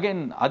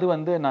 அகைன் அது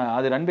வந்து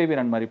அது ரன் பேபி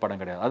ரன் மாதிரி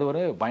படம் கிடையாது, அது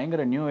ஒரு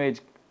பயங்கர நியூ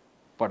ஏஜ்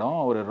படம்,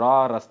 ஒரு ரா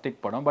ரஸ்டிக்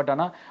படம். பட்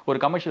ஆனால் ஒரு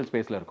கமர்ஷியல்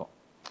ஸ்பேஸில் இருக்கும்.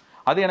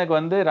 அது எனக்கு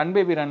வந்து ரன்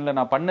பேபி ரனில்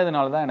நான்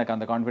பண்ணதுனால தான் எனக்கு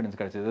அந்த கான்ஃபிடன்ஸ்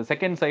கிடச்சிது.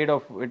 செகண்ட் சைட்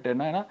ஆஃப் இட்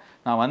என்னன்னா,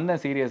 நான்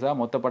வந்தேன் சீரியஸாக,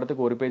 மொத்த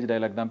படத்துக்கு ஒரு பேஜ்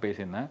டைலாக் தான்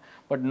பேசியிருந்தேன்.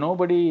 பட்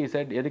நோபடி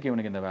செட் எதுக்கு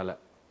இவனுக்கு இந்த வேலை.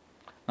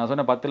 நான்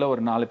சொன்ன 10ல்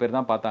ஒரு 4 பேர்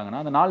தான்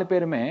பார்த்தாங்கன்னா அந்த 4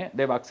 பேருமே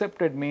Dev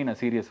accepted me in a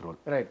serious role.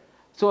 Right.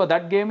 So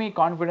that gave me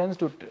confidence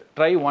to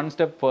try one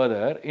step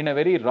further in a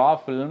very raw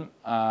film.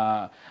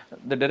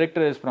 The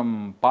director is from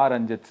Pa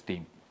Ranjit's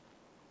team.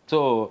 So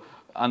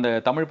and the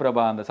Tamil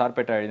Prabha and the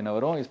Sarpeta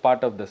எழுதினவரும் is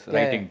part of this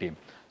writing team.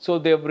 So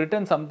they have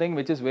written something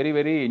which is very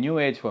very new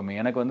age for me.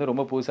 எனக்கு வந்து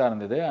ரொம்ப புதுசா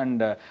இருந்தது.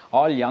 And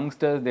all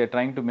youngsters they are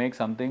trying to make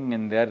something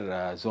in their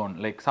zone.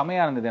 Like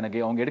செமையா இருந்தது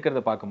எனக்கு அவங்க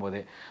எடுக்கிறத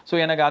பார்க்கும்போது. ஸோ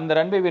எனக்கு அந்த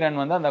ரன் பேபி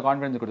ரன் வந்து அந்த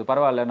கான்ஃபிடன்ஸ் கொடுத்து,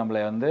 பரவாயில்ல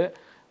நம்மளை வந்து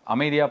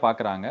அமைதியா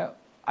பார்க்குறாங்க,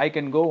 I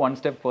can go one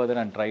step further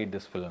and try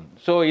this film.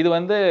 So இது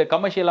வந்து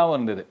கமர்ஷியலாகவும்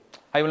இருந்தது.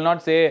 I will not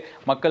say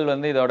மக்கள்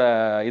வந்து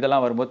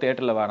இதெல்லாம் வரும்போது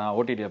தேட்டரில் வேணாம்,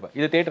 ஓடிடியில்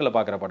இது தேட்டரில்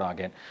பார்க்குற படம்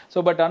அகேன்.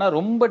 ஸோ பட் ஆனால்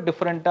ரொம்ப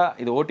டிஃப்ரெண்ட்டாக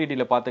இது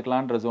ஓடிடியில்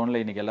பார்த்துக்கலான்ற ஜோனில்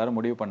இன்றைக்கி எல்லாரும்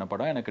முடிவு பண்ண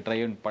படம். எனக்கு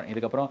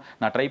இதுக்கப்புறம்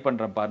நான் ட்ரை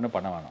பண்ணுறேன் பாருன்னு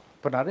பண்ண வேணாம்.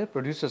 இப்போ நிறைய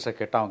ப்ரொடியூசர்ஸை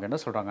கேட்டால் அவங்க என்ன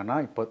சொல்கிறாங்கன்னா,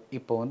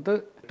 இப்போ வந்து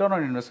ரிட்டர்ன்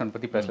ஆன் இன்வெஸ்ட்மெண்ட்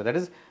பற்றி பேசுகிறது.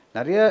 தட் இஸ்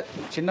நிறைய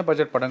சின்ன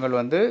பட்ஜெட் படங்கள்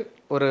வந்து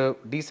ஒரு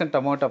டீசென்ட்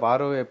அமௌண்ட் ஆஃப்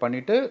ROI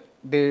பண்ணிவிட்டு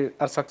தே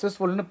ஆர்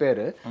சக்ஸஸ்ஃபுல்னு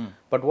பேர்.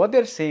 But what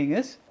they're saying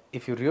is,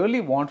 if you really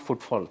want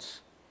footfalls,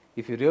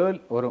 if you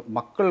ஒரு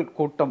மக்கள்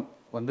கூட்டம்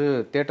வந்து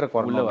தியேட்டருக்கு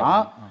வரணும்னா,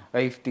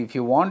 if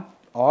you want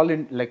all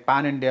in like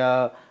pan India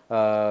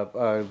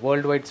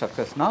world wide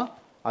successனா,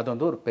 அது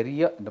வந்து ஒரு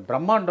பெரிய இந்த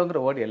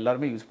பிரம்மாண்டங்கிற வேர்டு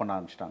எல்லாருமே யூஸ் பண்ண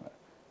ஆரம்பிச்சிட்டாங்க.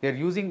 they are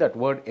using that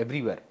word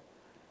everywhere.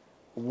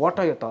 What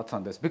are your thoughts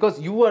on this? Because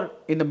you are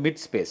in the mid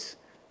space.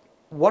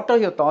 What are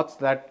your thoughts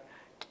that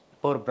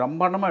ஒரு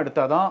பிரம்மாண்டமாக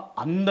எடுத்தால் தான்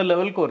அந்த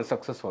லெவலுக்கு ஒரு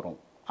சக்ஸஸ் வரும்?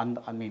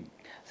 I mean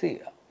see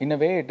in a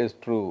way it is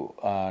true.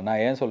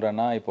 நான் ஏன்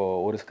சொல்கிறேன்னா,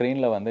 இப்போது ஒரு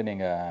ஸ்க்ரீனில் வந்து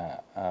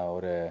நீங்கள்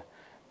ஒரு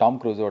டாம்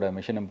க்ரூஸோட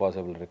மிஷன்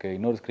இம்பாசிபிள் இருக்குது,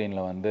 இன்னொரு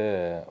ஸ்க்ரீனில் வந்து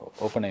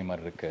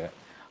ஓப்பன்ஹைமர் இருக்குது.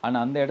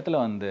 ஆனால் அந்த இடத்துல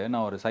வந்து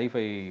நான் ஒரு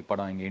சைஃபை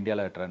படம் இங்கே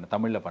இந்தியாவில்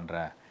தமிழில்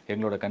பண்ணுறேன்,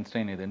 எங்களோட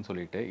கன்ஸ்ட்ரெயின் இதுன்னு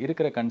சொல்லிட்டு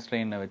இருக்கிற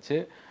கன்ஸ்ட்ரெயினை வச்சு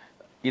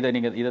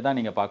இதை தான்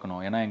நீங்கள்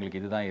பார்க்கணும், ஏன்னா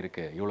எங்களுக்கு இதுதான்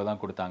இருக்குது, இவ்வளோ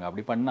தான் கொடுத்தாங்க,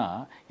 அப்படி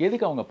பண்ணால்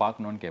எதுக்கு அவங்க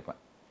பார்க்கணுன்னு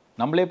கேட்பேன்.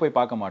 நம்மளே போய்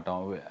பார்க்க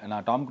மாட்டோம்.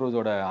 நான் டாம்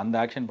க்ரூஸோட அந்த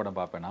ஆக்ஷன் படம்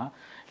பார்ப்பேனா,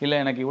 இல்லை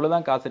எனக்கு இவ்வளோ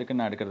தான் காசு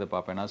இருக்குன்னு நான் எடுக்கிறத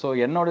பார்ப்பேனா. ஸோ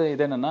என்னோட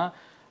இது என்னென்னா,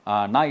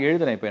 நான்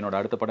எழுதுறேன், இப்போ என்னோட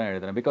அடுத்த படம்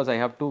எழுதுறேன். Because I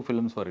have 2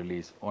 films for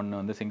release. ஒன்று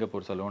வந்து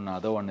Singapore salon,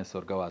 other one is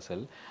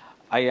சொர்க்கவாசல்.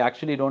 I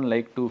actually don't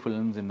like 2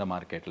 films in the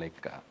market.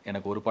 Like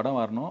எனக்கு ஒரு படம்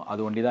வரணும்,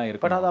 அது ஒண்டி தான்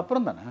இருக்கும். பட் அது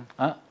அப்புறம் தானே,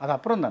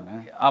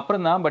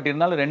 அப்புறம் தான். பட்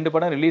இருந்தாலும் 2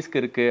 படம்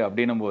ரிலீஸ்க்கு இருக்குது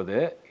அப்படின்னும் போது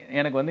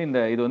எனக்கு வந்து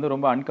இது வந்து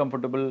ரொம்ப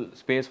uncomfortable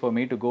space for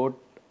me to go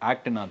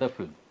act in other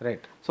film.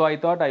 Right. So I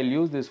thought I'll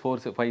use this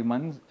 4-5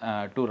 months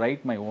to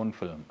write my own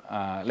film.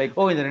 Like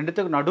இந்த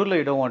ரெண்டுத்துக்கு நடுவுல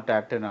you don't want to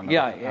act in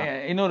another.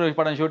 இன்னொரு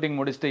படம் shooting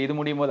முடிச்சுட்டு இது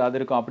முடியும் போது அது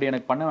இருக்கும், அப்படி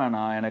எனக்கு பண்ண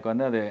வேணாம். எனக்கு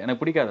வந்து அது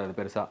எனக்கு பிடிக்காது அது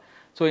பெருசாக.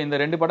 ஸோ இந்த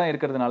 2 படம்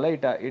இருக்கிறதுனால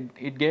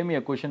it gave me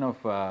a cushion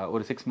of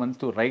ஒரு 6 months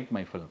to right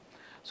my film.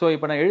 So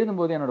இப்போ நான்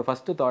எழுதும்போது என்னோட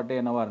ஃபஸ்ட்டு தாட்டே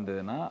என்னவாக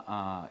இருந்ததுன்னா,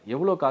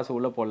 எவ்வளோ காசு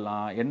உள்ளே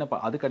போடலாம் என்ன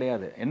அது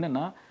கிடையாது.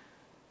 என்னென்னா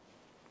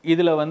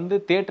இதில் வந்து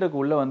தேட்டருக்கு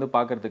உள்ளே வந்து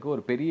பார்க்குறதுக்கு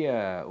ஒரு பெரிய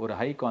ஒரு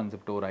ஹை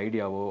கான்செப்ட் ஒரு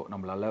ஐடியாவோ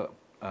நம்மளால்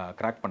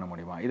கிராக் பண்ண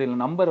முடியுமா?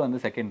 இதில் நம்பர் வந்து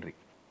செகண்டரி.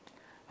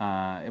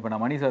 இப்போ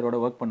நான் மணி சாரோட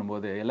ஒர்க்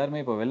பண்ணும்போது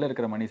எல்லாருமே இப்போ வெளில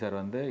இருக்கிற மணி சார்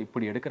வந்து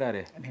இப்படி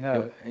எடுக்கிறாரு.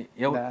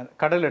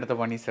 கடல் எடுத்த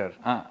மணி சார்,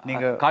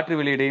 நீங்கள் காற்று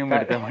வெளியிடையும்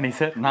எடுத்த மணி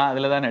சார், நான்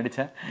அதில் தான்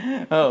நடித்தேன்.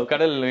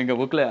 கடல் எங்கள்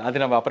புக்கில்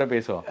அது நம்ம அப்புறம்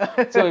பேசுவோம்.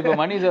 ஸோ இப்போ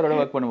மணி சாரோட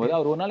ஒர்க் பண்ணும்போது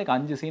அவர் ஒரு நாளைக்கு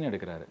 5 சீன்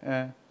எடுக்கிறாரு.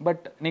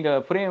 பட்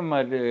நீங்கள் ஃப்ரேம்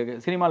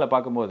சினிமாவில்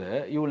பார்க்கும்போது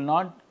you will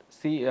not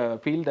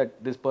feel that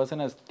this person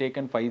has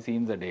taken 5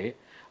 scenes a day,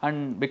 and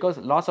because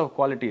loss of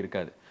quality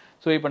இருக்காது.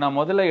 ஸோ இப்போ நான்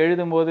முதல்ல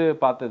எழுதும்போது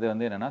பார்த்தது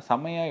வந்து என்னென்னா,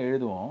 செம்மையாக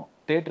எழுதுவோம்,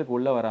 தேட்டருக்கு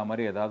உள்ளே வரா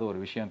மாதிரி ஏதாவது ஒரு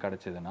விஷயம்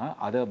கிடச்சிதுன்னா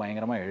அதை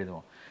பயங்கரமாக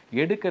எழுதுவோம்.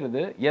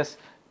 எடுக்கிறது எஸ்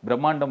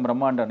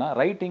பிரம்மாண்டம்னா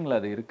ரைட்டிங்கில்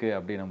அது இருக்குது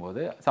அப்படின்னும்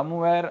போது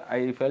சம்வேர்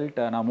ஐ ஃபெல்ட்,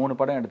 நான் 3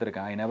 படம்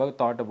எடுத்திருக்கேன். I never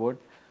thought about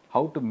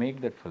how to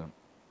make that film.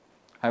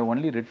 I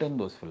only return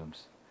those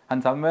films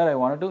and somewhere I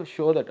want to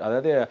show that,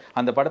 அதாவது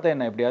அந்த படத்தை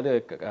என்ன எப்படியாவது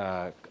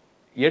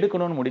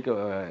எடுக்கணும்னு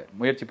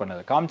முயற்சி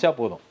பண்ணது காமிச்சா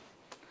போதும்.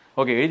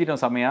 ஓகே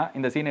எழுதிட்டோம் செம்மையாக,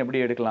 இந்த சீனை எப்படி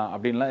எடுக்கலாம்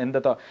அப்படின்லாம்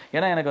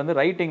ஏன்னா எனக்கு வந்து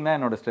ரைட்டிங் தான்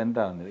என்னோட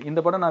ஸ்ட்ரென்த்தாக இருந்தது. இந்த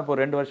படம் நான் இப்போ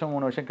 2 வருஷம்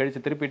 3 வருஷம் கழித்து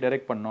திருப்பி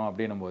டைரக்ட் பண்ணோம்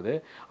அப்படின்னும் போது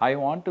I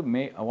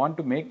want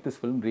to make this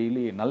film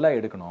really நல்லா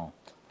எடுக்கணும்.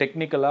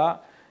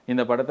 டெக்னிக்கலாக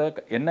இந்த படத்தை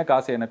என்ன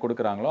காசு எனக்கு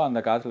கொடுக்குறாங்களோ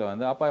அந்த காசில்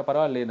வந்து அப்போ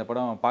பரவாயில்ல இந்த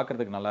படம்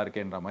பார்க்குறதுக்கு நல்லா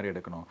இருக்கேன்ற மாதிரி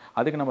எடுக்கணும்.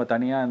 அதுக்கு நம்ம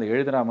தனியாக இந்த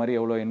எழுதுகிற மாதிரி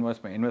எவ்வளோ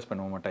இன்வெஸ்ட்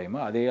பண்ணுவோம் டைமு,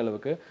 அதே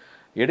அளவுக்கு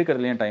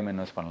எடுக்கிறதுலையும் டைம்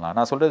இன்வெஸ்ட் பண்ணலாம்.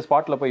 நான் சொல்கிறது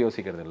ஸ்பாட்டில் போய்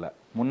யோசிக்கிறது இல்லை,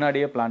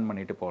 முன்னாடியே பிளான்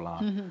பண்ணிட்டு போகலாம்.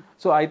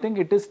 So I think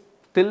it is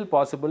still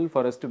possible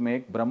for us to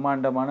make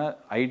பிரம்மாண்டமான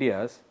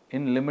ideas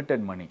in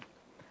limited money.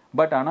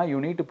 But ஆனால் you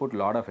need to put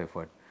lot of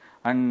effort.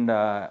 And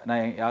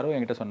நான் யாரோ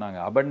என்கிட்ட சொன்னாங்க,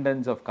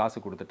 அபண்டன்ஸ் ஆஃப் காசு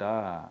கொடுத்துட்டா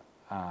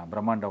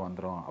பிரம்மாண்டம்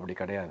வந்துடும். அப்படி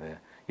கிடையாது,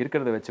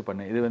 இருக்கிறத வச்சு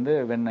பண்ணு. இது வந்து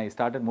when I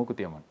started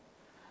Mookuthi Amman,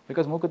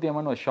 because Mookuthi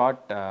Amman was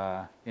shot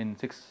in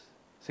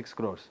 6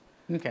 crores.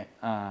 Okay,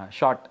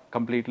 short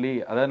completely.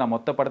 அதாவது நான்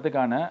மொத்த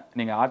படத்துக்கான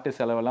நீங்கள் ஆர்டிஸ்ட்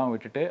செலவெல்லாம்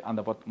விட்டுட்டு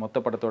அந்த மொத்த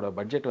படத்தோட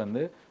பட்ஜெட்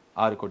வந்து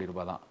 6 கோடி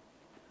ரூபாய் தான்.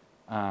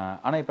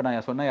 ஆனால் இப்போ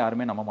நான் சொன்னால்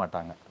யாருமே நம்ப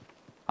மாட்டாங்க.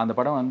 அந்த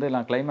படம் வந்து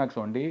நான் கிளைமேக்ஸ்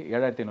ஒண்டி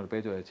 7500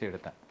 பேஜ் வச்சு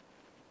எடுத்தேன்.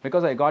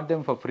 Because I got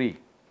them for free.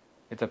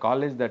 It's a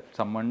college that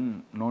summon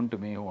known to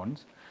me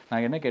once.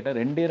 நான் என்ன கேட்டேன்,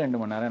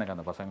 2 மணி நேரம் எனக்கு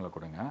அந்த பசங்களை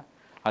கொடுங்க,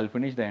 I'll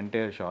finish the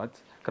entire shots.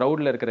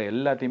 க்ரௌடில் இருக்கிற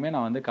எல்லாத்தையுமே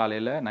நான் வந்து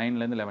காலையில்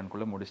 9லேருந்து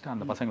 11 முடிச்சுட்டு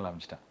அந்த பசங்களை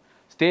அமைச்சிட்டேன்.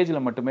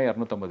 ஸ்டேஜில் மட்டுமே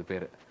 250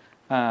 பேர்.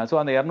 ஸோ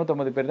அந்த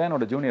 250 பேர் தான்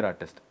என்னோட ஜூனியர்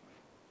ஆர்டிஸ்ட்.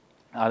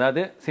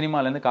 அதாவது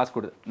சினிமாலேருந்து காசு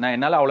கொடு, நான்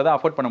என்னால் அவ்வளோதான்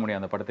அஃபோர்ட் பண்ண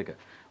முடியும் அந்த படத்துக்கு.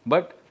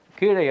 பட்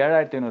கீழே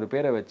 7500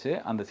 பேரை வச்சு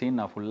அந்த சீன்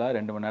நான் ஃபுல்லாக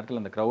 2 மணி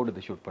நேரத்தில் அந்த க்ரௌடு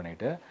இது ஷூட்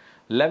பண்ணிவிட்டு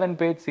 11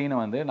 பேஜ் சீனை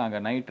வந்து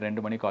நாங்கள் நைட்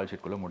 2 மணி கால்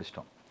ஷீட்குள்ளே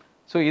முடிச்சிட்டோம்.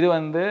 ஸோ இது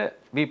வந்து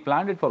we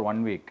plant it for 1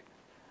 week.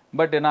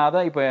 But நான்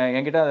அதான் இப்போ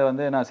என்கிட்ட அதை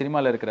வந்து நான்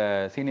சினிமாவில் இருக்கிற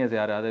சீனியர்ஸ்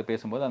யாராவது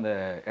பேசும்போது அந்த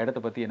இடத்த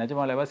பற்றி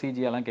நிஜமாலேவா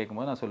சிஜியெல்லாம்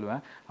கேட்கும்போது நான்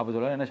சொல்லுவேன். அப்போ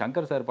சொல்லுவேன், என்ன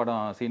சங்கர் சார்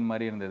படம் சீன்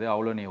மாதிரி இருந்தது,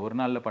 அவ்வளோ நீ ஒரு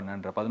நாளில்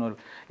பண்ணுன்ற 11.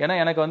 ஏன்னா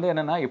எனக்கு வந்து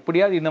என்னென்னா,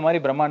 எப்படியாவது இந்த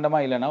மாதிரி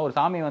பிரம்மாண்டமாக இல்லைன்னா ஒரு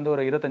சாமி வந்து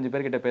ஒரு 25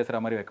 பேர்கிட்ட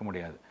பேசுகிற மாதிரி வைக்க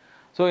முடியாது.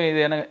 ஸோ இது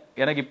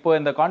எனக்கு இப்போ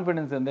இந்த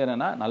கான்ஃபிடென்ஸ் வந்து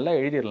என்னென்னா, நல்லா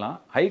எழுதிடலாம்,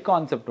 ஹை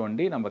கான்செப்ட்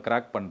ஒண்டி நம்ம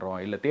கிராக் பண்ணுறோம்,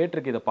 இல்லை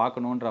தேட்டருக்கு இதை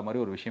பார்க்கணுன்ற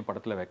மாதிரி ஒரு விஷயம்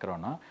படத்தில்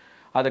வைக்கிறோன்னா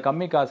அதை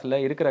கம்மி காசில்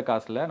இருக்கிற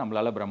காசில்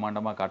நம்மளால்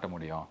பிரம்மாண்டமாக காட்ட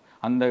முடியும்.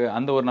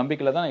 அந்த ஒரு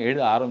நம்பிக்கையில் தான்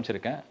எழுத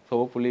ஆரம்பிச்சிருக்கேன். So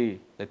hopefully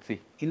let's see.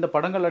 இந்த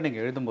படங்களில்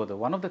நீங்கள் எழுதும்போது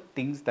one of the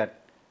things that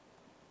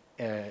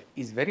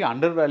is very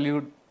under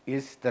valued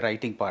is the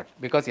writing part.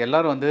 Because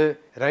எல்லோரும் வந்து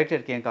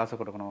ரைட்டருக்கு ஏன்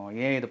காசு கொடுக்கணும்,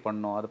 ஏன் இது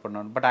பண்ணணும் அது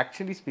பண்ணணும். But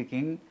actually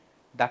speaking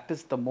that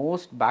is the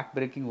most back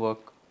braking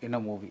work in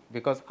a movie.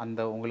 Because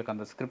உங்களுக்கு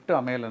அந்த ஸ்கிரிப்ட்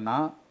அமையலைன்னா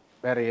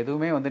வேறு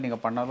எதுவுமே வந்து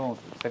நீங்கள் பண்ணாலும்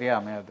சரியாக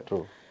அமையாது.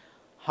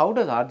 How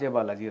does RJ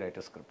Balaji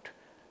right a script?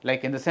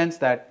 Like in the sense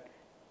that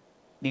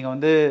நீங்கள்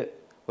வந்து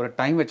ஒரு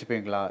டைம்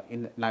வச்சுப்பீங்களா,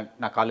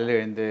 நான் காலையில்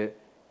எழுந்து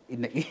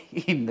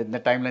இந்த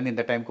டைம்லேருந்து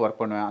இந்த டைமுக்கு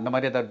ஒர்க் பண்ணுவேன், அந்த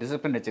மாதிரி ஏதாவது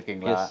டிசிப்ளின்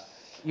வச்சுருக்கீங்களா?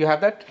 You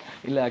have that?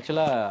 இல்லை,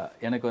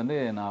 ஆக்சுவலாக எனக்கு வந்து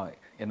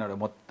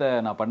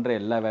நான் பண்ணுற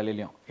எல்லா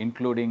வேலையிலையும்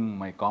including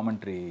my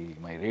commentary,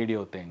 my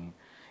radio thing,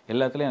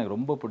 எல்லாத்துலேயும் எனக்கு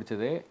ரொம்ப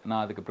பிடிச்சதே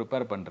நான் அதுக்கு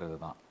ப்ரிப்பேர் பண்ணுறது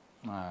தான்.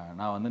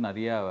 நான் வந்து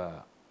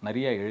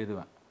நிறையா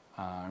எழுதுவேன்.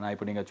 நான்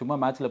இப்போ நீங்கள் சும்மா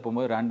மேட்ச்சில்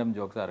போகும்போது ரேண்டம்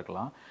ஜோக்ஸாக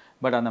இருக்கலாம்,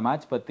 பட் அந்த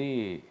மேட்ச் பற்றி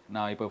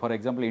நான் இப்போ ஃபார்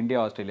எக்ஸாம்பிள் இந்தியா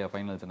ஆஸ்திரேலியா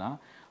ஃபைனல்ஸ்னால்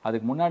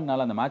அதுக்கு முன்னாடி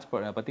நாள் அந்த மேட்ச்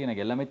பற்றி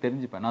எனக்கு எல்லாமே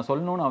தெரிஞ்சுப்பேன். நான்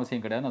சொல்லணும்னு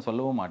அவசியம் கிடையாது, நான்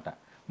சொல்லவும் மாட்டேன்,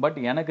 பட்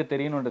எனக்கு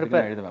தெரியணுன்றதுக்கு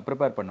நான் எழுதுவேன்,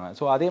 ப்ரிப்பேர் பண்ணுவேன்.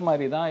 ஸோ அதே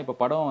மாதிரி தான் இப்போ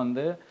படம்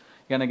வந்து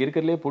எனக்கு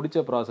இருக்கிறதுலே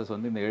பிடிச்ச ப்ராசஸ்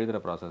வந்து இந்த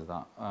எழுதுகிற ப்ராசஸ்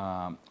தான்.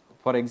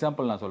 ஃபார்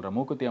எக்ஸாம்பிள் நான் சொல்கிறேன்,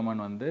 மூக்குத்தி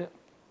அம்மன் வந்து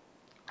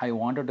I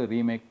wanted to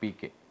remake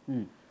PK.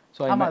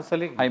 So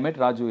I met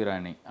Raju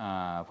Irani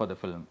for the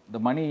film. The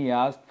money he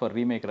asked for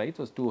remake rights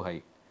was too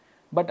high.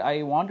 But I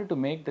wanted to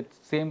make that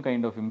same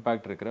kind of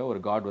impact இருக்கிற ஒரு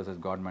God vs.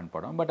 Godman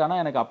படம். But ஆனால்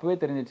எனக்கு அப்போவே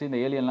தெரிஞ்சிச்சு இந்த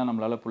ஏலியன்லாம்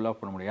நம்மளால் புல் of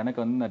பண்ண முடியும்.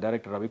 எனக்கு வந்து இந்த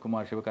டைரக்டர்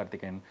ரவிக்குமார்,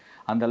 சிவகார்த்திகேயன்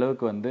அந்த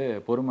அளவுக்கு வந்து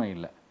பொறுமை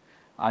இல்லை.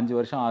 5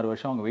 வருஷம் 6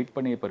 வருஷம் அவங்க வெயிட்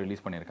பண்ணி இப்போ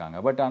ரிலீஸ் பண்ணியிருக்காங்க.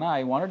 பட் ஆனால்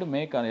I want to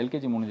make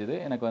LKG முடிஞ்சது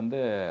எனக்கு வந்து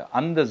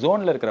அந்த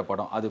ஜோனில் இருக்கிற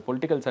படம். அது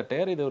பொலிட்டிக்கல்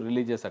சட்டையர், இது ஒரு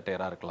ரிலீஜியஸ்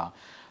சட்டையராக இருக்கலாம்.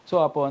 ஸோ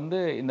அப்போ வந்து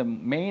இந்த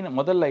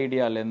முதல்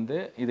ஐடியாலேருந்து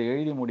இதை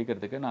எழுதி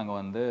முடிக்கிறதுக்கு நாங்கள்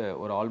வந்து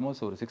ஒரு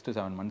ஆல்மோஸ்ட் ஒரு 6 to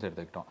 7 months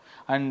எடுத்துக்கிட்டோம்.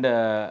 அண்ட்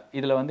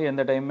இதில் வந்து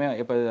எந்த டைமே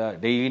இப்போ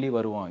டெய்லி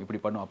வருவோம்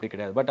இப்படி பண்ணுவோம் அப்படி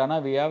கிடையாது. பட்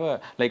ஆனால் we have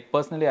like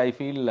personally I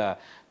feel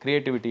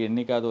creativity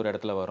என்றைக்காவது ஒரு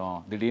இடத்துல வரும்,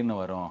 திடீர்னு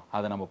வரும்,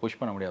 அதை நம்ம புஷ்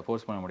பண்ண முடியாது,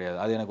 ஃபோர்ஸ் பண்ண முடியாது.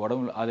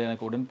 அது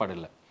எனக்கு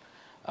உடன்பாடில்லை.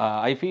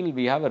 I feel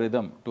we have a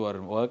rhythm to our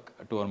work,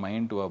 to our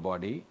mind, to our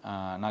body.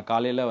 நான்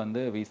காலையில்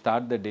வந்து we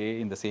start the day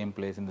in the same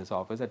place in this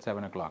office at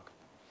 7 o'clock.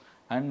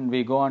 And we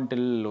go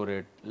until ஒரு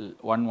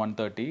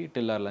 1:30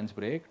 till our lunch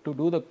break to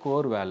do the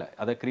core வேலை.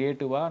 அதை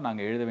க்ரியேட்டிவாக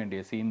நாங்கள் எழுத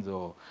வேண்டிய சீன்ஸோ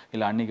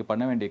இல்லை அன்றைக்கி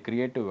பண்ண வேண்டிய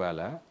க்ரியேட்டிவ்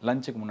வேலை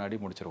லஞ்சுக்கு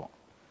முன்னாடி முடிச்சிருவோம்.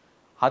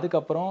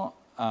 அதுக்கப்புறம்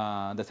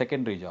the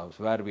secondary jobs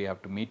where we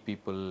have to meet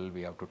people,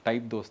 we have to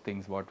type those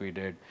things what we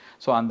did.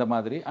 So அந்த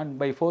மாதிரி and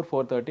by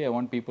 4:30 I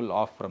want people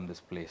off from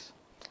this place.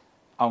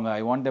 அவங்க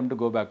I want them to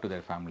go back to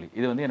their family.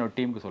 இது வந்து என்னோட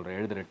டீமுக்கு சொல்கிறேன்,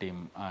 எழுதுகிற team,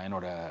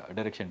 என்னோட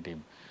டைரக்ஷன் டீம்.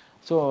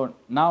 ஸோ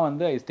நான்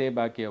வந்து ஐ stay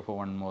back here for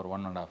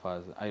 1.5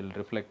 hours. I will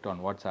reflect on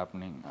what's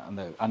happening.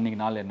 அந்த அன்றைக்கி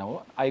நாள் என்னவோ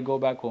ஐ go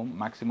back home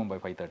maximum by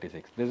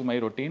 5:36. This is my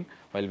routine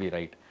while we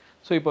write.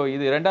 So இப்போ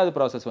இது ரெண்டாவது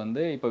ப்ராசஸ்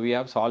வந்து இப்போ வி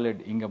ஹேவ்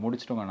சாலிட் இங்கே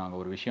முடிச்சிட்டோங்க.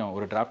 நாங்கள் ஒரு விஷயம்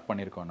ஒரு டிராஃப்ட்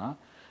பண்ணியிருக்கோன்னா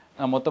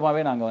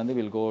மொத்தமாகவே நாங்கள் வந்து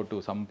will go to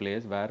some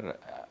place where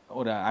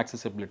ஒரு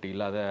ஆக்சசிபிலிட்டி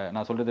இல்லாத,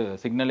 நான் சொல்கிறது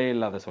சிக்னலே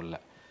இல்லாத சொல்ல,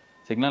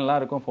 சிக்னல்லாம்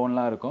இருக்கும்,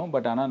 ஃபோன்லாம் இருக்கும்,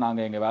 பட் ஆனால்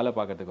நாங்கள் எங்கள் வேலை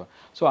பார்க்கறதுக்கும்.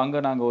 ஸோ அங்கே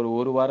நாங்கள்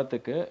ஒரு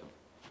வாரத்துக்கு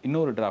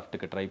இன்னொரு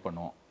டிராஃப்ட்டுக்கு ட்ரை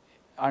பண்ணுவோம்.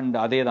 அண்ட்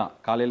அதே தான்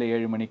காலையில்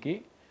 7 மணிக்கு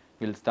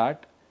வில்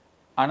ஸ்டார்ட்.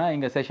 ஆனால்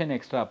இங்கே செஷன்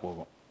எக்ஸ்ட்ரா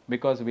போகும்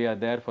because we are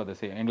there for the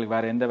same. எங்களுக்கு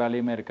வேறு எந்த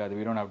வேலையுமே இருக்காது.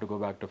 We don't have to go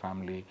back to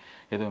family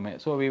எதுவுமே.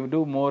 ஸோ வி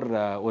டூ மோர்.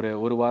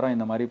 ஒரு வாரம்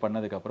இந்த மாதிரி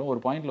பண்ணதுக்கப்புறம்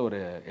ஒரு பாயிண்டில்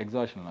ஒரு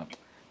எக்ஸாஷன்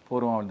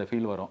போகிறோம், அந்த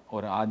ஃபீல் வரும்.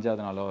 ஒரு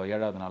 5வது நாளோ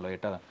 7வது நாளோ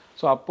 8வது.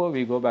 ஸோ அப்போது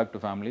we go back to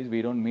families. We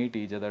don't meet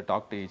each other,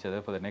 talk to each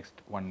other for the next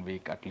 1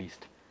 week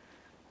at least.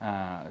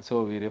 So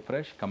we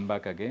refresh, come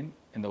back again.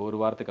 இந்த ஒரு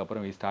வாரத்துக்கு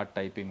அப்புறம் we start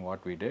typing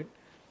what we did.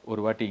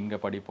 ஒரு வாட்டி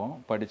இங்கே படிப்போம்,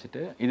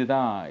 படிச்சுட்டு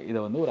இதை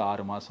வந்து ஒரு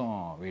 6 மாதம்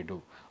வி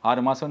டூ.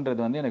 6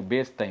 மாதன்றது வந்து எனக்கு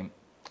பேஸ் டைம்.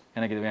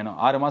 எனக்கு இது வேணும்.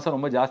 6 மாதம்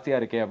ரொம்ப ஜாஸ்தியாக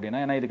இருக்கே அப்படின்னா,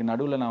 ஏன்னா இதுக்கு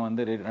நடுவில் நான்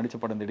வந்து நடிச்ச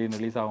படம் திடீர்னு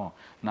ரிலீஸ் ஆகும்,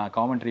 நான்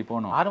காமெண்ட்ரி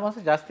போகணும். 6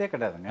 மாதம் ஜாஸ்தியாக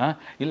கிடையாதுங்க.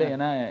 இல்லை,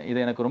 ஏன்னா இது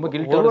எனக்கு ரொம்ப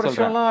கில்ட்டோட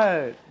சொல்கிறேன்.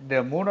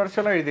 3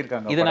 வருஷம்லாம்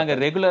எழுதியிருக்காங்க. இதை நாங்கள்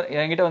ரெகுலர்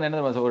என்கிட்ட வந்து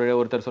என்ன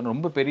ஒருத்தர் சொன்ன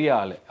ரொம்ப பெரிய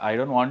ஆள், I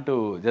don't want to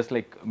just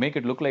like make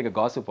it look like a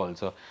gossip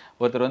also.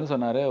 ஒருத்தர் வந்து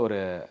சொன்னார்,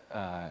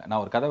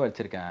 நான் ஒரு கதை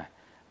வச்சிருக்கேன்,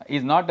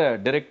 is not a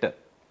director,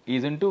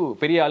 is in to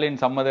பெரிய ஆள்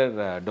in some other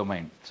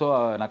domain. So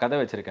நான் கதை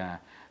வச்சுருக்கேன்,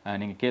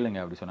 நீங்கள்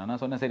கேளுங்க அப்படி சொன்னேன்.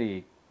 நான் சொன்னேன், சரி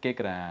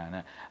கேட்குறேன்,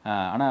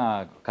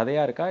 ஆனால்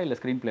கதையாக இருக்கா இல்லை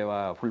ஸ்க்ரீன் பிளேவா,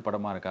 ஃபுல்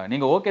படமாக இருக்கா,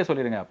 நீங்கள் ஓகே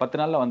சொல்லிடுங்க, 10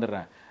 நாளில்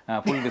வந்துடுறேன்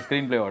ஃபுல்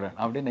ஸ்க்ரீன் பிளேவோட.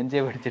 அப்படியே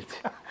நெஞ்சே வெடிச்சிருச்சு.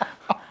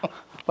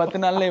 10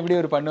 நாளில் எப்படி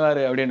ஒரு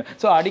பண்ணுவார் அப்படின்னு.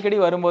 ஸோ அடிக்கடி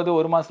வரும்போது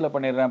 1 மாதத்தில்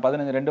பண்ணிடுறேன்,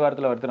 2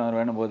 வாரத்தில் ஒருத்தர்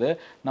வேணும்போது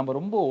நம்ம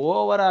ரொம்ப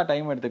ஓவராக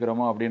டைம்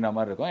எடுத்துக்கிறோமோ அப்படின்ற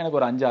மாதிரி இருக்கும். எனக்கு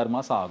ஒரு 5-6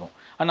 மாதம் ஆகும்.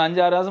 ஆனால்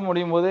 5-6 மாதம்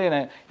முடியும் போது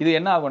இது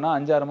என்ன ஆகும்னா,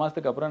 5-6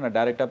 மாதத்துக்கு அப்புறம் நான்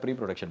டேரெக்டாக ப்ரீ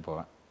ப்ரொடக்ஷன்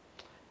போவேன்.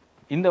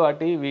 இந்த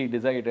வாட்டி வி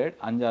டிசைடட்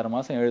 5-6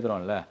 மாதம்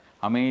எழுதுகிறோம்ல,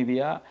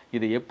 அமைதியாக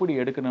இதை எப்படி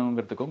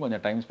எடுக்கணுங்கிறதுக்கும்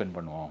கொஞ்சம் டைம் ஸ்பெண்ட்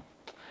பண்ணுவோம்.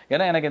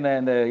 ஏன்னா எனக்கு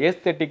இந்த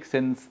ஏஸ்தெட்டிக்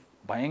சென்ஸ்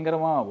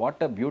பயங்கரமாக,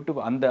 வாட் அ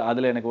பியூட்டிஃபுல்,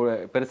 அதில் எனக்கு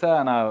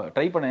பெருசாக நான்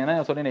ட்ரை பண்ணேன். ஏன்னா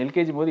சொன்னேன்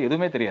எல்கேஜி போது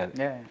எதுவுமே தெரியாது.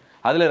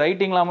 அதில்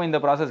ரைட்டிங்லாமும் இந்த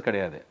ப்ராசஸ்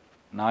கிடையாது.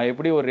 நான்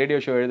எப்படி ஒரு ரேடியோ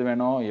ஷோ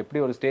எழுதுவேனோ,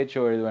 எப்படி ஒரு ஸ்டேஜ்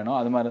ஷோ எழுதுவேனோ,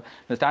 அது மாதிரி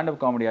இந்த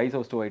stand up comedy ice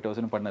house to white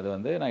ஹவுஸ்னு பண்ணது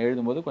வந்து நான்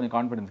எழுதும்போது கொஞ்சம்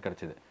கான்ஃபிடன்ஸ்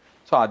கிடச்சிது.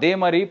 ஸோ அதே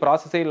மாதிரி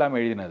ப்ராசஸே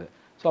இல்லாமல் எழுதினது.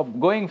 So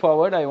going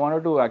forward I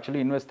want to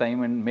actually invest time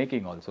in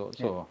making also.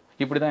 So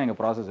இப்படி தான் எங்கள்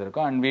ப்ராசஸ்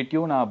இருக்கும். And we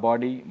tune our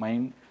body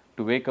mind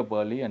to wake up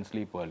early and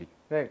sleep early.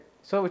 Right.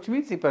 So which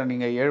means இப்போ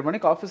நீங்கள் 7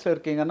 மணிக்கு ஆஃபீஸில்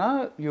இருக்கீங்கன்னா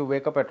you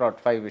wake up at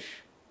 5-ish.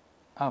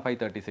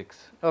 5:36.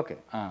 Okay.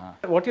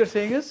 What your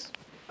saying is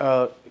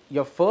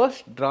your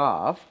first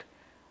draft,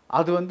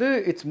 அது வந்து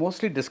it's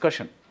mostly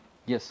discussion.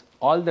 Yes,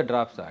 all the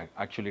drafts are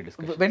actually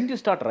discussion. When do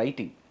you start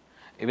writing?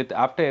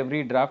 After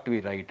every draft we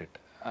write it.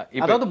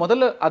 அதாவது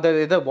முதல்ல அதை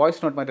எதை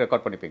voice note மாதிரி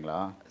record பண்ணிப்பீங்களா?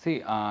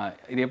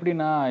 இது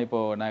எப்படின்னா, இப்போ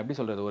நான் எப்படி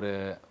சொல்கிறது,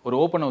 ஒரு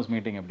ஓப்பன் ஹவுஸ்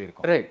மீட்டிங் எப்படி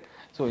இருக்கும். ரைட்.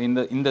 ஸோ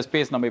இந்த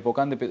ஸ்பேஸ் நம்ம இப்போ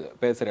உட்காந்து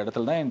பேசுகிற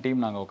இடத்துல தான் என்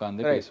டீம் நாங்கள்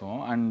உட்காந்து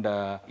பேசுவோம். அண்ட்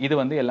இது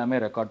வந்து எல்லாமே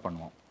ரெக்கார்ட்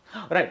பண்ணுவோம்.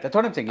 Right, that's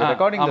what I am saying.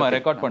 Recording. ஆமாம்,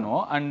 ரெக்கார்ட்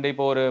பண்ணுவோம். அண்ட்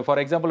இப்போ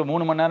ஃபார் எக்ஸாம்பிள்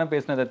 3 மணி நேரம்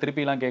பேசினதை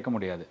திருப்பிலாம் கேட்க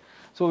முடியாது.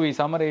 So we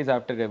summarise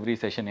after every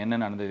session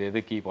என்ன நடந்தது,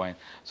 எது கீ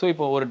பாயிண்ட். ஸோ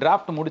இப்போ ஒரு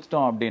டிராஃப்ட்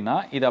முடிச்சிட்டோம் அப்படின்னா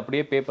இது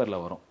அப்படியே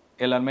பேப்பரில் வரும்.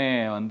 எல்லாருமே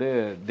வந்து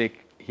தே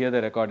here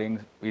the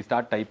recordings, we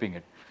start typing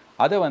it.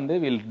 அதை வந்து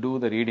will do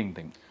the reading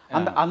thing.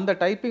 அந்த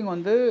டைப்பிங்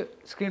வந்து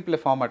ஸ்க்ரீன் பிளே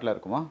ஃபார்மேட்டில்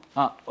இருக்குமா?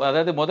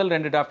 அதாவது முதல்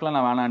 2 டிராஃப்ட்லாம்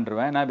நான்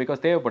வேணான்றுவேன். நான்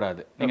பிகாஸ்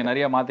தேவைப்படாது, நீங்கள்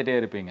நிறையா மாற்றிட்டே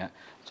இருப்பீங்க.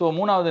 ஸோ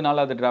 3வது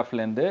 4வது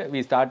டிராஃப்ட்லேருந்து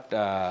we start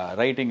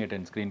writing it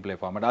in screen play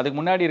format. அதுக்கு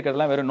முன்னாடி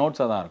இருக்கிறதுலாம் வெறும்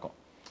நோட்ஸாக தான் இருக்கும்.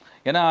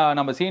 ஏன்னா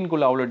நம்ம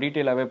சீனுக்குள்ளே அவ்வளோ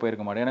டீட்டெயிலாகவே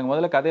போயிருக்க மாட்டோம். எனக்கு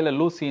முதல்ல கதையில்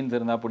லூஸ் சீன்ஸ்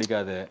இருந்தால்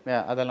பிடிக்காது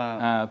அதெல்லாம்.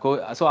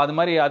 ஸோ அது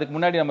மாதிரி அதுக்கு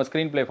முன்னாடி நம்ம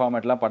ஸ்க்ரீன் பிளே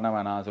ஃபார்மேட்லாம் பண்ண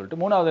வேணாம் சொல்லிட்டு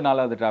 3வது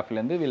 4வது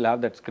டிராஃப்ட்லேருந்து will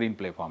have that screen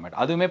play format.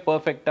 அதுவுமே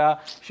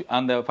பர்ஃபெக்டாக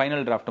அந்த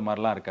ஃபைனல் டிராஃப்ட்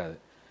மாதிரிலாம் இருக்காது.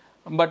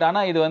 பட்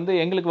ஆனால் இது வந்து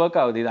எங்களுக்கு ஒர்க்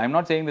ஆகுது. I'm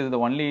not saying this is the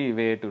only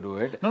way to do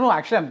it. No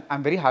actually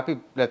I'm very happy.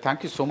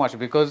 Thank you so much.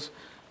 Because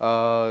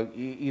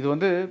இது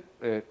வந்து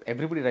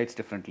எவ்ரிபடி ரைட்ஸ்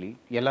டிஃப்ரெண்ட்லி.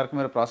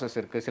 எல்லாருக்குமே ஒரு ப்ராசஸ்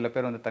இருக்குது. சில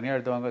பேர் வந்து தனியாக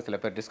எழுதுவாங்க, சில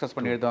பேர் டிஸ்கஸ்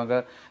பண்ணி எழுதுவாங்க.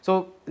 ஸோ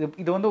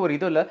இது வந்து ஒரு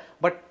இது இல்லை.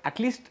 பட்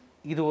அட்லீஸ்ட்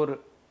இது ஒரு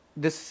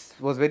this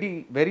was very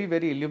very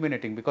very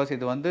இல்யூமினேட்டிங். Because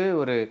இது வந்து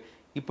ஒரு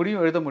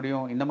இப்படியும் எழுத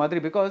முடியும் இந்த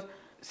மாதிரி. பிகாஸ்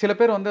சில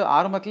பேர் வந்து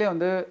ஆரம்பத்திலே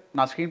வந்து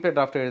நான் ஸ்க்ரீன் பிளே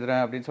டிராஃப்ட்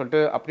எழுதுறேன் அப்படின்னு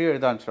சொல்லிட்டு அப்படியே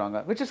எழுத ஆரம்பிச்சிருவாங்க,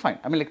 which is fine.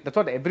 I mean like that's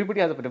what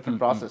everybody has a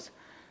different process.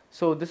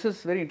 So this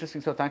is very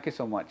interesting. So thank you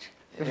so much.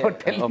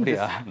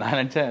 அப்படியா? நான்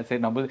நினச்சேன்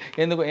சரி நம்ம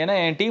எந்த, ஏன்னா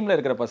என் டீமில்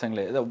இருக்கிற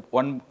பசங்களே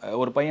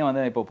ஒரு பையன்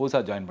வந்து இப்போ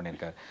புதுசாக ஜாயின்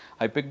பண்ணியிருக்காரு.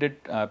 ஐ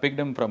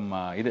பிக்ட் ஃப்ரம்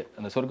இது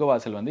அந்த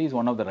சொர்க்கவாசல் வந்து is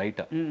one of the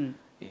writer.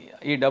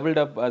 Double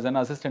dub as an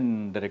assistant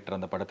director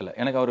அந்த படத்தில்.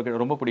 எனக்கு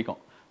அவருக்கு ரொம்ப பிடிக்கும்.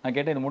 நான்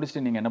கேட்டேன் இது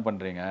முடிச்சுட்டு நீங்கள் என்ன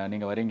பண்ணுறீங்க,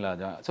 நீங்கள் வரீங்களா?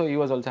 So he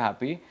was also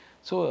happy.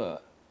 So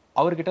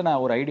அவர்கிட்ட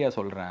நான் ஒரு ஐடியா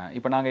சொல்கிறேன்.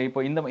 இப்போ நாங்கள்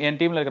இப்போ என்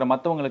டீமில் இருக்கிற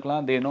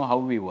மற்றவங்களுக்குலாம் they know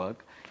how we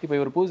work. இப்போ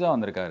இவர் புதுசாக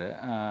வந்திருக்காரு.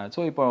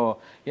 ஸோ இப்போ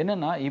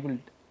என்னென்னா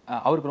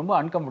அவருக்கு ரொம்ப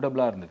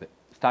அன்கம்ஃபர்டபுளாக இருந்தது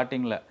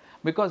ஸ்டார்டிங்கில்.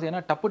 பிகாஸ் ஏன்னா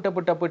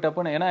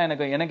டப்புன்னு ஏன்னா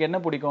எனக்கு என்ன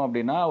பிடிக்கும்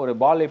அப்படின்னா ஒரு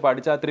பால் இப்போ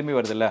அடித்தா திரும்பி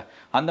வருதுல்ல,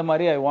 அந்த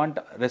மாதிரி ஐ வாண்ட்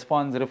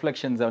ரெஸ்பான்ஸ்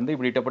ரிஃப்ளெக்ஷன்ஸை வந்து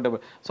இப்படி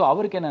டப்பு. ஸோ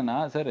அவருக்கு என்னென்னா,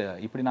 சார்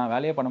இப்படி நான்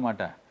வேலையே பண்ண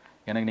மாட்டேன்,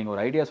 எனக்கு நீங்கள்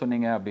ஒரு ஐடியா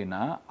சொன்னீங்க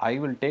அப்படின்னா I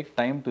will take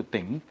time to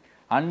think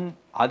and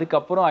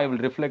அதுக்கப்புறம் I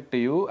will reflect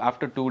you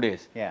after 2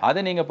 days. அதை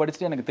நீங்கள்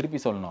படிச்சுட்டு எனக்கு திருப்பி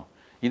சொல்லணும்,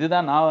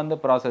 இதுதான் நான் வந்து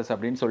ப்ராசஸ்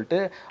அப்படின்னு சொல்லிட்டு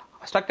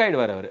ஸ்டக்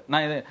ஆகிடுவார் அவர்.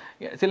 நான் இது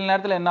சில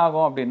நேரத்தில் என்ன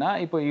ஆகும் அப்படின்னா,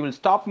 இப்போ you will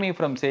stop me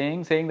from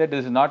saying that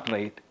is not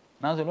right.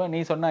 நான் சொல்லுவேன்,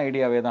 நீ சொன்ன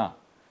ஐடியாவே தான்,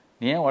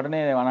 நீ ஏன்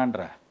உடனே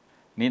வேணான்ற,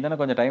 நீ தானே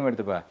கொஞ்சம் டைம்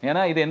எடுத்துப்ப,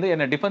 ஏன்னா இது வந்து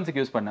என்ன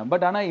டிஃபென்ஸுக்கு யூஸ் பண்ணேன்.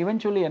 பட் ஆனால்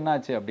இவென்ச்சுவலி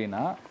என்னாச்சு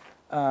அப்படின்னா,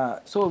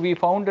 so we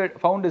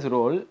found is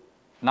role.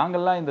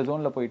 நாங்கள்லாம் இந்த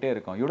ஜோனில் போயிட்டே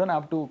இருக்கோம். You don't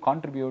have to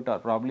contribute R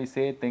probably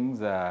say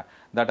things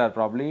that R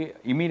probably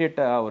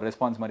இமீடியட்டாக ஒரு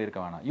ரெஸ்பான்ஸ் மாதிரி இருக்க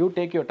வேணாம். You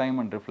take your time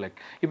and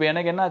reflect. இப்போ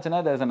எனக்கு என்ன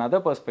ஆச்சுன்னா, there is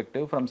another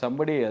perspective from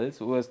somebody else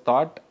who has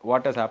thought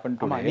what has happened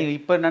to me. நீங்கள்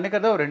இப்போ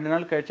நினைக்கிறத ஒரு 2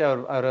 நாள் கழிச்சு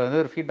அவர்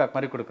வந்து ஒரு ஃபீட்பேக்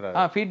மாதிரி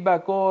கொடுக்குறாரு.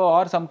 ஃபீட்பேக்கோ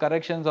R some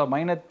corrections R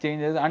minor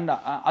changes. And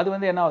அது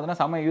வந்து என்ன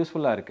ஆகுதுன்னா செம்ம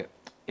யூஸ்ஃபுல்லாக இருக்குது.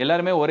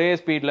 எல்லாருமே ஒரே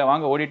ஸ்பீடில்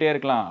வாங்க ஓடிட்டே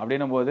இருக்கலாம்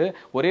அப்படின்னும் போது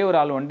ஒரே ஒரு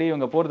ஆள் வண்டி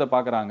இவங்க போகிறத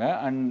பார்க்குறாங்க.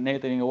 அண்ட்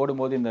நேற்று நீங்கள்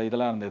ஓடும்போது இந்த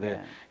இதெல்லாம் இருந்தது,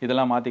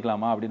 இதெல்லாம்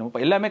மாற்றிக்கலாமா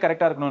அப்படின்னு எல்லாமே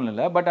கரெக்டாக இருக்கணும்னு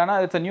இல்லை. பட் ஆனால்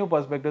it's a new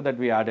perspective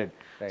that we added.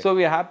 So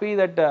we happy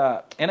that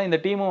ஏன்னா இந்த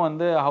டீமும்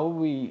வந்து how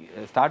we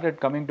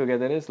started coming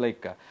together is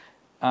like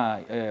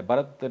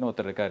பரத்னு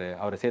ஒருத்தர் இருக்காரு,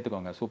 அவரை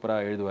சேர்த்துக்கோங்க,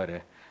 சூப்பராக எழுதுவார்.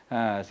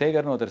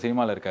 சேகர்னு ஒருத்தர்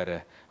சினிமாவில் இருக்காரு,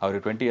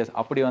 அவர் 20 years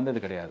அப்படி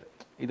வந்தது கிடையாது.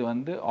 இது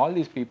வந்து all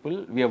these people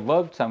we have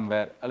worked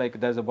somewhere.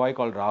 Like there is a bye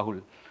called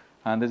ராகுல்.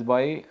 And this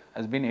boy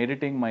has been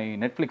editing my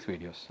Netflix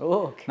videos.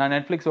 நான்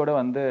நெட்ஃப்ளிக்ஸோட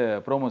வந்து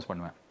ப்ரோமோஸ்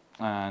பண்ணுவேன்.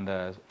 அந்த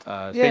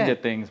Stranger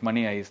Things,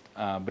 Money Heist,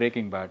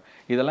 Breaking Bad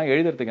இதெல்லாம்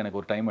எழுதுறதுக்கு எனக்கு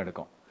ஒரு டைம்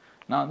எடுக்கும்.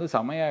 நான் வந்து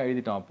செமையாக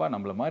எழுதிட்டோம், அப்பா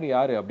நம்மள மாதிரி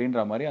யார்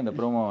அப்படின்ற மாதிரி அந்த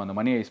ப்ரோமோ அந்த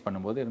மணி ஹைஸ்ட்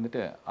பண்ணும்போது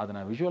இருந்துட்டு அதை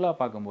நான் விஷுவலாக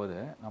பார்க்கும்போது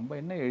நம்ம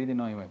என்ன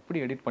எழுதினோம், இவன்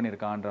எப்படி எடிட்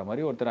பண்ணியிருக்கான்ற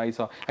மாதிரி ஒருத்தர்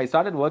I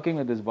started working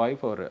with this boy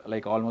for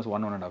like almost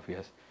 1.5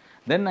 years.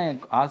 Then I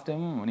asked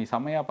him, நீ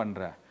செமையாக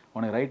பண்ணுற,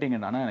 உனக்கு ரைட்டிங்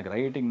என்ன? ஆனால் எனக்கு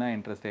ரைட்டிங் தான்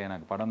இன்ட்ரெஸ்ட்டே,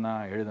 எனக்கு படம்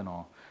தான்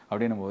எழுதணும்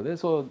அப்படின்னும் போது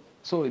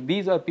so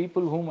these are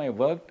people whom I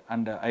work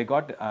and I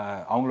got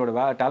அவங்களோட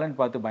டேலண்ட்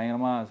பார்த்து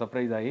பயங்கரமாக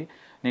சர்ப்ரைஸ் ஆகி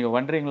நீங்கள்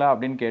பண்ணுறீங்களா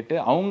அப்படின்னு கேட்டு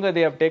அவங்க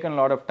they have taken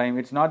lot of time.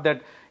 It's not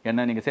that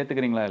என்ன நீங்கள்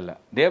சேர்த்துக்கிறீங்களா இல்லை,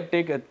 தே ஹவ்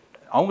டேக்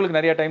அவங்களுக்கு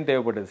நிறைய டைம்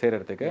தேவைப்படுது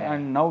செய்கிறதுக்கு.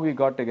 And now we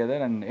got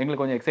together and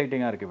எங்களுக்கு கொஞ்சம்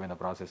எக்ஸைட்டிங்காக இருக்குது இப்போ இந்த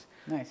process.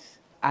 Nice.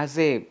 As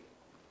a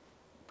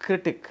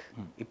critic,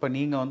 இப்போ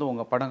நீங்கள் வந்து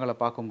உங்கள் படங்களை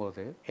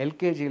பார்க்கும்போது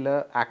எல்கேஜியில்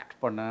ஆக்ட்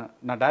பண்ண,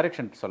 நான்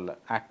டைரக்ஷன் சொல்ல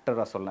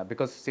ஆக்டராக சொல்லலாம்,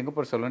 பிகாஸ்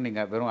சிங்கப்பூர் சொல்ல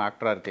நீங்கள் வெறும்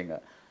ஆக்டராக இருக்கீங்க.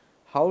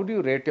 How do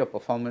you rate your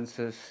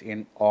performances in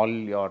all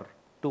your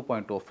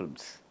 2.0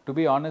 films? To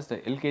be honest,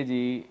 LKG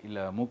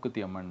இல்லை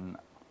மூக்குத்தி அம்மன்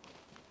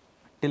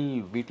டில்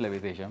வீட்டில்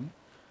விசேஷம்,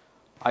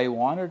 ஐ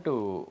வாண்டட் டு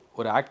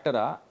ஒரு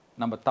ஆக்டராக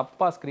நம்ம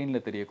தப்பாக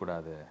ஸ்க்ரீனில்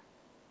தெரியக்கூடாது.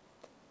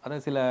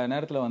 அதாவது சில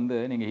நேரத்தில் வந்து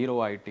நீங்கள்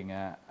ஹீரோவாக ஆகிட்டீங்க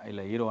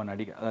இல்லை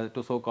ஹீரோவாக அதாவது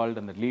டு ஸோ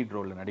கால்டு அந்த லீட்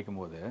ரோலில்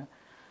நடிக்கும்போது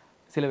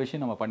சில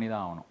விஷயம் நம்ம பண்ணி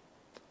தான் ஆகணும்.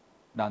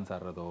 டான்ஸ்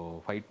ஆடுறதோ,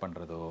 ஃபைட்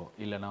பண்ணுறதோ,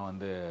 இல்லைனா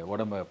வந்து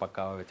உடம்பை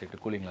பக்காவாக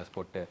வச்சுக்கிட்டு கூலிங் கிளாஸ்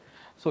போட்டு,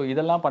 ஸோ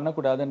இதெல்லாம்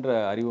பண்ணக்கூடாதுன்ற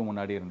அறிவு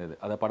முன்னாடி இருந்தது.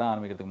 அதை படம்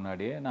ஆரம்பிக்கிறதுக்கு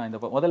முன்னாடியே நான் இந்த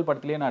முதல்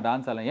படத்துலேயே நான்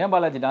டான்ஸ் ஆடலாம், ஏன்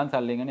பாலாஜி டான்ஸ்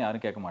ஆடலைங்கன்னு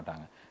யாரும் கேட்க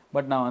மாட்டாங்க.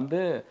 பட் நான் வந்து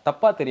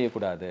தப்பாக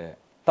தெரியக்கூடாது,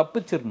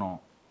 தப்பிச்சிடணும்.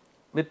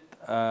 With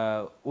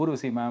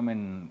Urvashi ma'am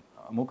in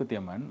Mookuthi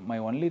Amman, my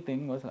only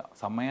thing was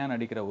செம்மையாக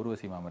நடிக்கிற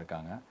ஊர்வசி மேம்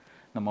இருக்காங்க,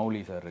 இந்த மௌலி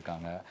சார்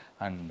இருக்காங்க,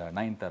 அண்ட்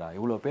நயன்தாரா,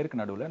 இவ்வளோ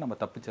பேருக்கு நடுவில் நம்ம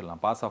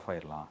தப்பிச்சிடலாம், பாஸ் ஆஃப்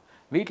ஆயிடலாம்.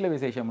 வீட்டில்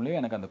விசேஷம்லேயும்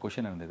எனக்கு அந்த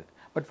கொஷின் இருந்தது.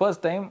 பட்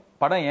ஃபர்ஸ்ட் டைம்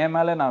படம் என்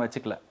மேலே நான்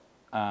வச்சுக்கல.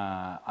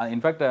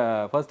 இன்ஃபேக்ட்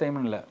ஃபர்ஸ்ட் டைம்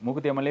இல்லை,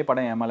 மூக்குத்தி அம்மன்லேயே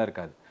படம் என் மேலே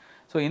இருக்காது.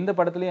 ஸோ இந்த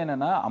படத்துலேயே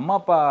என்னென்னா அம்மா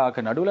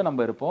அப்பாவுக்கு நடுவில்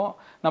நம்ம இருப்போம்.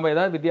 நம்ம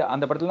ஏதாவது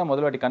அந்த படத்தில் நான்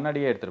முதல் வாட்டி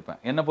கண்ணாடியே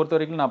எடுத்திருப்பேன். என்னை பொறுத்த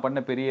வரைக்கும் நான்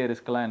பண்ண பெரிய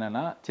ரிஸ்க்லாம்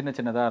என்னென்னா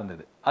சின்னதாக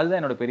இருந்தது. அதுதான்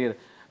என்னோட பெரிய.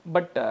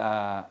 பட்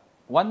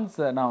ஒன்ஸ்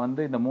நான்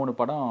வந்து இந்த 3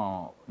 படம்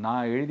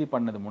நான் எழுதி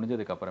பண்ணது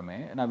முடிஞ்சதுக்கப்புறமே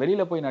நான்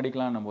வெளியில் போய்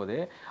நடிக்கலான்னும் போதே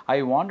I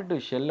wanted to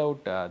shell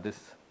out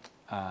this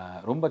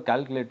ரொம்ப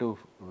calculative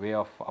way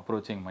of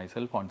approaching my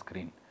self on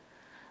screen.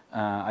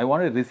 I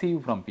want to receive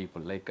from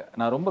people. Like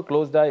நான் ரொம்ப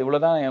க்ளோஸ்டாக இவ்வளோ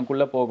தான்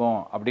எனக்குள்ளே போகும்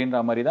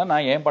அப்படின்ற மாதிரி தான்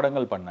நான் என்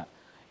படங்கள் பண்ணேன்.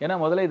 ஏன்னா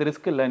முதல்ல இது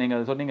ரிஸ்க் இல்லை.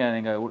 நீங்கள் சொன்னீங்க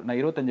நான்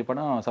 25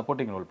 படம்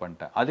சப்போர்ட்டிங் ரோல்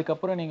பண்ணிட்டேன்.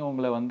 அதுக்கப்புறம் நீங்கள்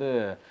உங்களை வந்து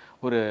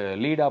ஒரு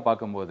லீடாக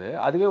பார்க்கும்போது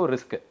அதுவே ஒரு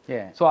ரிஸ்க்கு.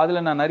 ஸோ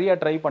அதில் நான் நிறையா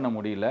ட்ரை பண்ண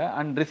முடியல.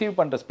 அண்ட் ரிசீவ்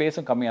பண்ணுற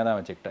ஸ்பேஸும் கம்மியாக தான்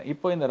வச்சுக்கிட்டேன்.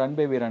 இப்போ இந்த ரன்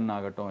பேபி ரன்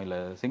ஆகட்டும், இல்லை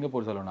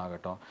சிங்கப்பூர் சலூன்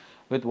ஆகட்டும்,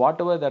 with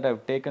what ever that have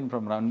taken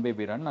from run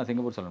baby run, நான்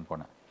சிங்கப்பூர் சலூன்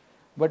போனேன்.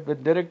 But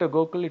with director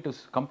Gokul it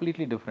is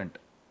completely different.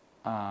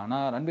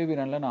 நான் ரன் பேபி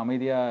ரனில் நான்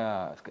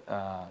அமைதியாக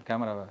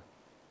கேமராவை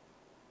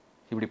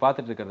இப்படி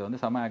பார்த்துட்டு இருக்கிறது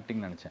வந்து செம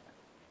ஆக்டிங் நினச்சேன்.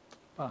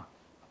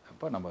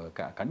 அப்போ நம்ம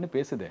கண்ணு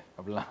பேசுதே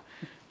அப்படிலாம்.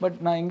 பட்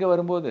நான் இங்கே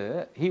வரும்போது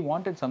he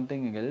wanted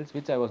something else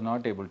which I was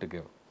not able to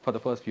give for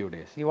the first few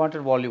days. He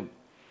wanted volume.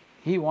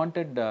 He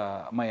wanted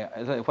my,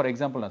 for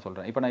example நான்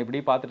சொல்கிறேன், இப்போ நான்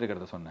இப்படி பார்த்துட்டு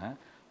இருக்கிறத சொன்னேன்.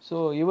 ஸோ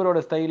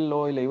இவரோட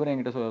ஸ்டைலோ இல்லை இவர்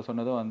என்கிட்ட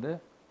சொன்னதோ வந்து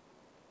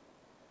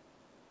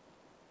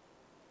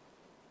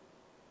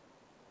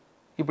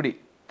இப்படி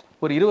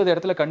ஒரு 20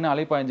 இடத்துல கண்ணு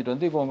அலைப்பாய்ஞ்சிட்டு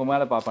வந்து இப்போ உங்கள்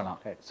மேலே பார்ப்பேனா.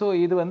 ஸோ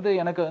இது வந்து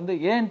எனக்கு வந்து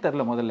ஏன்னு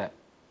தெரில,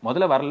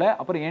 முதல்ல வரல,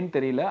 அப்புறம் ஏன்னு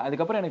தெரியல,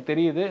 அதுக்கப்புறம் எனக்கு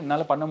தெரியுது,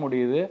 என்னால் பண்ண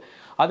முடியுது.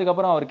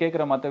 அதுக்கப்புறம் அவர்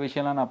கேட்குற மற்ற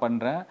விஷயம்லாம் நான்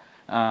பண்ணுறேன்.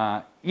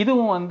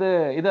 இதுவும் வந்து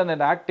இது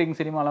அந்த ஆக்டிங்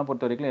சினிமாலாம்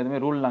பொறுத்த வரைக்கும்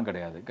எதுவுமே ரூல்லாம்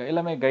கிடையாது,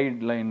 எல்லாமே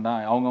கைட்லைன்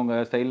தான், அவங்கவுங்க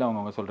ஸ்டைலில்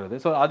அவங்கவுங்க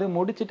சொல்கிறது. ஸோ அது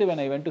முடிச்சுட்டு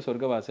when I went to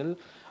சொர்க்கவாசல்,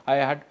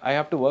 I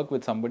have to work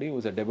with somebody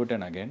who's a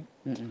debutant again.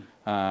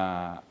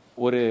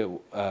 ஒரு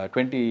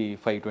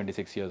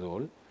 25-26 years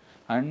old.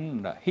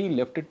 And he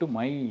left it to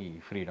my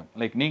freedom.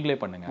 Like நீங்களே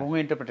பண்ணுங்க, உங்க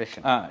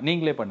இன்டர்பிரேஷன்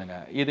நீங்களே பண்ணுங்க,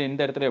 இது இந்த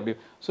இடத்துல எப்படி.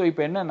 ஸோ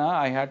இப்போ என்னன்னா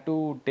I had to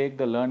take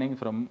the learning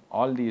from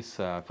all these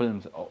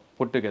films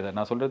put together.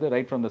 நான் சொல்றது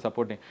right from the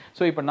supporting.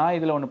 So இப்போ நான்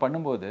இதில் ஒன்று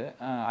பண்ணும்போது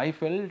I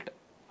felt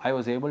I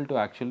was able to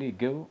actually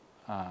give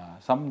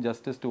some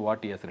justice to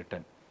what he has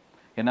written.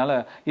 என்னால்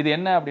இது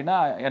என்ன அப்படின்னா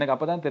எனக்கு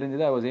அப்போ தான்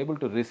தெரிஞ்சது I was able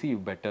to receive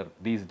better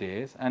these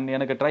days. And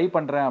எனக்கு ட்ரை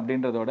பண்ணுறேன்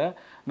அப்படின்றதோட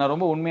நான்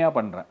ரொம்ப உண்மையாக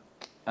பண்ணுறேன்.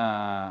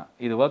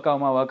 இது ஒர்க்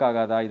ஆகுமா ஒர்க்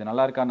ஆகாதா, இது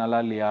நல்லா இருக்கா நல்லா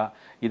இல்லையா,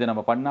 இதை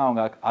நம்ம பண்ணால்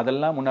அவங்க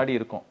அதெல்லாம் முன்னாடி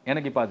இருக்கும்.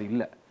 எனக்கு இப்போ அது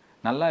இல்லை,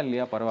 நல்லா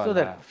இல்லையா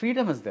பரவாயில்ல.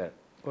 ஃப்ரீடம் இஸ் தேர்,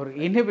 ஒரு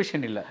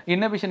இன்ஹிபிஷன்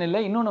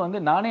இல்லை. இன்னொன்று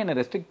வந்து நானே என்னை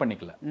ரெஸ்ட்ரிக்ட்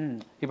பண்ணிக்கல.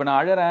 இப்போ நான்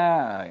அழறேன்,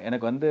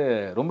 எனக்கு வந்து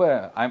ரொம்ப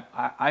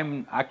ஐம்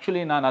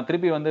ஆக்சுவலி நான்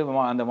திருப்பி வந்து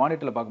அந்த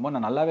மானிட்டரில் பார்க்கும்போது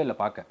நான் நல்லாவே இல்லை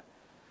பார்க்க.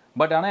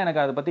 பட் ஆனால்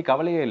எனக்கு அதை பற்றி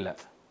கவலையே இல்லை.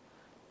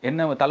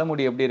 என்ன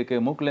தலைமுடி எப்படி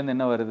இருக்குது, மூக்குலேருந்து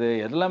என்ன வருது,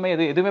 எல்லாமே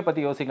எதுவுமே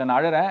பற்றி யோசிக்கல. நான்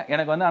அழறேன்,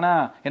 எனக்கு வந்து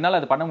ஆனால் என்னால்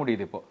அது பண்ண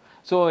முடியுது இப்போது.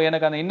 ஸோ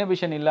எனக்கு அந்த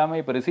இன்னபிஷன் இல்லாமல்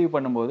இப்போ ரிசீவ்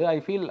பண்ணும்போது I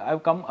feel I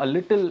come a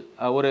little,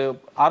 ஒரு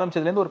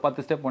ஆரம்பிச்சதுலேருந்து ஒரு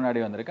 10 ஸ்டெப் முன்னாடி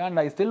வந்திருக்கேன்.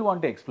 And I still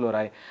want to explore.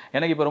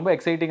 எனக்கு இப்போ ரொம்ப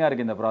எக்ஸைட்டிங்காக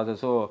இருக்குது இந்த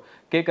ப்ராசஸ். ஸோ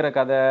கேட்குற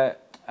கதை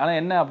ஆனால்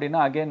என்ன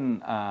அப்படின்னா அகெயின்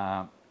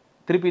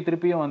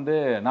திருப்பியும் வந்து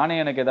நானே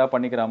எனக்கு எதாவது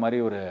பண்ணிக்கிற மாதிரி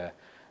ஒரு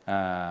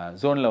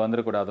ஜோனில்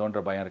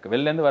வந்துடக்கூடாதோன்ற பயம் இருக்குது.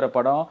 வெளிலேருந்து வர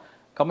படம்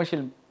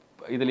கமர்ஷியல்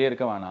இதுலேயே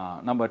இருக்க வேணாம்,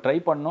 நம்ம ட்ரை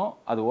பண்ணோம்,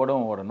 அது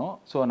ஓடணும்.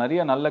 ஸோ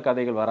நிறைய நல்ல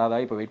கதைகள் வராதா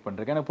இப்போ வெயிட்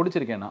பண்ணிருக்கேன். எனக்கு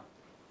பிடிச்சிருக்கேன் நான்.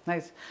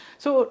 நைஸ்.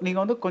 ஸோ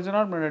நீங்கள் வந்து கொஞ்ச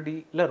நாள் முன்னாடி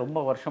இல்லை ரொம்ப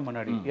வருஷம்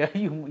முன்னாடி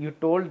you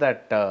told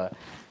that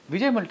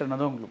Vijay Milton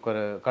வந்து உங்களுக்கு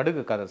ஒரு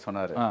கடுகு கதை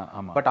சொன்னார்.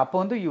 பட் அப்போ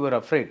வந்து யூஆர்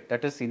அஃப்ரைட்,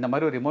 தட் இஸ் இந்த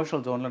மாதிரி ஒரு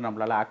இமோஷனல் ஜோனில்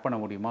நம்மளால் ஆக்ட் பண்ண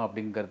முடியுமா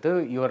அப்படிங்கிறது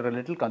you are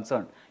little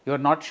concern,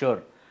 you're not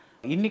sure.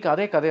 இன்னைக்கு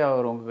அதே கதையை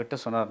அவர் உங்ககிட்ட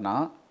சொன்னார்னா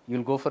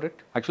you'll go for it.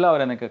 ஆக்சுவலாக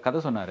அவர் எனக்கு கதை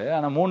சொன்னார்,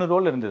 ஆனால் 3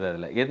 ரோல் இருந்தது,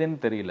 அதில் எதுன்னு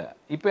தெரியல.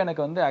 இப்போ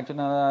எனக்கு வந்து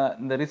ஆக்சுவலாக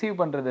இந்த ரிசீவ்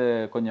பண்ணுறது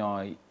கொஞ்சம்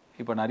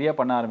இப்போ நிறைய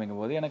பண்ண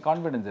ஆரம்பிக்கும் போது எனக்கு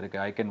கான்ஃபிடன்ஸ்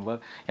இருக்குது, ஐ கேன்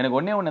ஒர்க். எனக்கு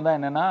ஒன்று தான்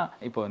என்னென்னா,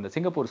 இப்போ இந்த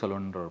சிங்கப்பூர்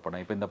சலூன்ற ஒரு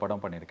படம், இப்போ இந்த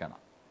படம் பண்ணியிருக்கேன்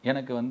நான்.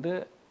 எனக்கு வந்து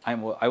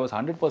I was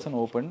 100%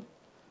 open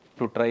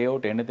to try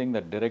out anything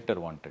that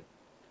director wanted.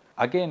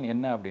 Again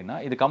என்ன அப்படின்னா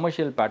இது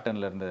கமர்ஷியல்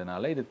பேட்டர்னில்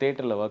இருந்ததுனால இது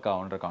தேட்டரில் ஒர்க்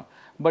ஆகுன்றிருக்கான்.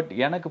 பட்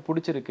எனக்கு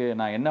பிடிச்சிருக்கு,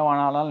 நான் என்ன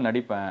வேணாலும்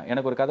நடிப்பேன்.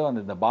 எனக்கு ஒரு கதை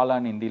வந்தது, இந்த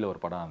பாலான்னு ஹிந்தியில் ஒரு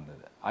படம்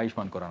வந்தது,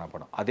 ஆயுஷ்மான் குரானா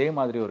படம், அதே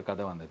மாதிரி ஒரு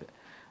கதை வந்தது.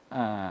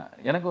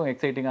 எனக்கும்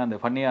எக்ஸைட்டிங்காக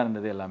இருந்தது, ஃபன்னியாக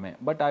இருந்தது எல்லாமே.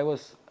 But I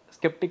was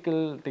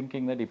sceptical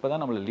thinking that இப்போ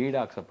தான் நம்மளை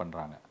லீடாக அக்செப்ட்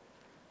பண்ணுறாங்க.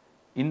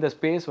 இந்த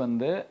ஸ்பேஸ்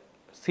வந்து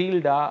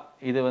சீல்டாக,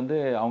 இது வந்து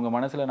அவங்க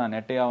மனசில் நான்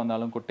நெட்டையாக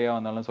வந்தாலும் குட்டையாக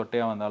வந்தாலும்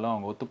சொட்டையாக வந்தாலும்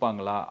அவங்க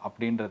ஒத்துப்பாங்களா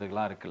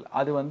அப்படின்றதுக்கெலாம் இருக்குல்ல,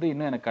 அது வந்து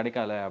இன்னும் எனக்கு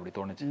கிடைக்கல அப்படி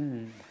தோணுச்சு.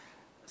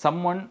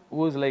 someone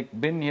who is like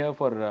been here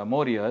for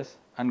more years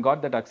and got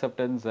that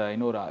acceptance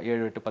இன்னொரு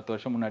 7-8-10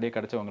 வருஷம் முன்னாடியே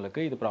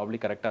கிடைச்சவங்களுக்கு இது ப்ராப்ளி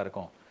கரெக்டாக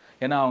இருக்கும்,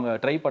 ஏன்னா அவங்க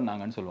ட்ரை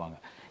பண்ணாங்கன்னு சொல்லுவாங்க.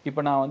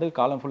 இப்போ நான் வந்து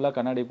காலம் ஃபுல்லாக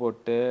கண்ணாடி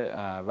போட்டு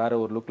வேற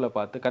ஒரு லுக்கில்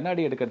பார்த்து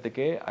கண்ணாடி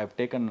எடுக்கிறதுக்கே I have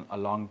taken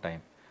a long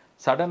time.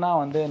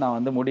 சடனாக வந்து நான்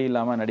வந்து முடி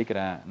இல்லாமல்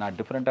நடிக்கிறேன், நான்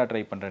டிஃப்ரெண்ட்டாக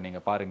ட்ரை பண்ணுறேன்,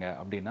 நீங்கள் பாருங்கள்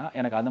அப்படின்னா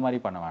எனக்கு அந்த மாதிரி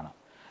பண்ண வேணாம்.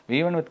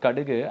 ஈவன் வித்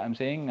கடுகு ஐம்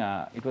சேயிங்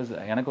இட் வாஸ்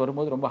எனக்கு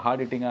வரும்போது ரொம்ப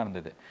ஹார்ட் ஹிட்டிங்காக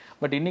இருந்தது.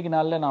 பட் இன்றைக்கி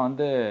நாளில் நான்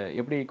வந்து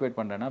எப்படி ஈக்குவேட்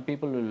பண்ணுறேன்னா,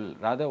 people will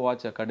rather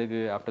watch a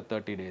கடுகு after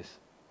 30 days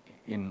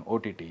in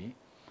OTT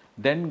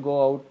then go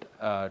out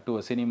to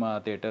a cinema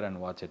theatre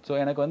and watch it. So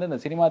எனக்கு வந்து இந்த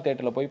சினிமா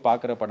தியேட்டரில் போய்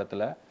பார்க்குற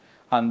படத்தில்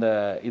அந்த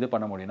இது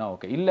பண்ண முடியும்னா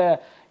ஓகே. இல்லை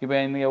இப்போ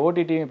இந்த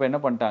OTT இப்போ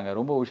என்ன பண்ணிட்டாங்க,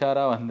 ரொம்ப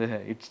உஷாராக வந்து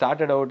it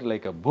started out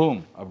like a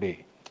boom அப்படி.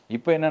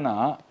 இப்போ என்னென்னா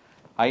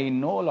I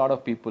know a lot of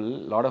people,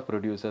 lot of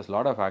producers,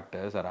 lot of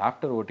actors are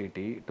after OTT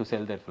to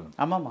sell their film.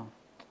 ஆமாமா,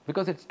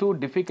 because it's too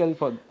difficult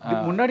for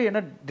முன்னாடி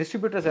என்ன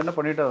டிஸ்ட்ரிபியூட்டர்ஸ் என்ன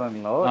பண்ணிட்டு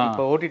வராங்களோ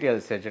இப்போ OTT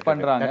அது செட்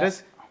பண்றாங்க. That is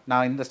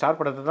நான் இந்த ஸ்டார்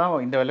படத்தை தான்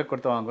இந்த விலைக்கு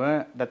கொடுத்து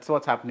வாங்குவேன், தட்ஸ்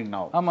வாட்ஸ் ஹேப்பனிங்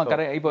நவ். ஆமாம்,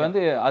 கரெக்ட். இப்போ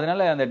வந்து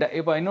அதனால அந்த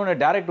இப்போ இன்னொன்று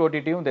டேரக்ட்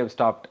ஓடிடியும் தேவ்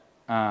ஸ்டாப்ட்.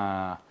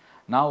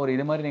 நான் ஒரு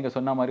இது மாதிரி நீங்கள்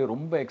சொன்ன மாதிரி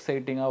ரொம்ப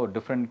எக்ஸைட்டிங்காக ஒரு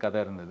டிஃப்ரெண்ட்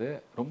கதை இருந்தது,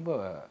 ரொம்ப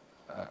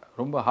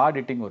ரொம்ப ஹார்ட்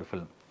ஹிட்டிங் ஒரு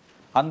ஃபிலிம்.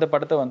 அந்த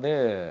படத்தை வந்து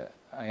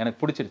எனக்கு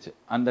பிடிச்சிருச்சு.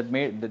 அந்த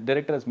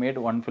director has made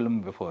one film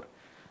before.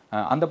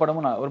 அந்த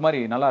படமும் ஒரு மாதிரி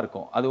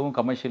நல்லாயிருக்கும், அதுவும்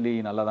கமர்ஷியலி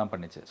நல்லா தான்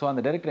பண்ணிச்சு. ஸோ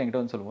அந்த டைரக்டர்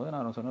என்கிட்ட வந்து சொல்லும்போது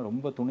நான் சொன்னேன்,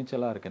 ரொம்ப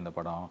துணிச்சலாக இருக்குது இந்த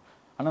படம்,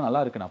 ஆனால்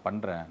நல்லா இருக்குது, நான்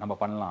பண்ணுறேன், நம்ம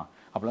பண்ணலாம்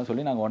அப்படிலாம்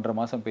சொல்லி நாங்கள் 1.5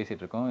 மாதம்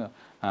பேசிகிட்டு இருக்கோம்.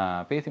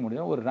 பேசி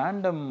முடிஞ்சோம் ஒரு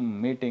random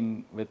meeting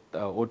with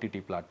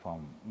OTT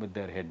platform with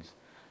their heads.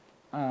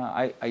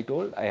 I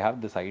told I have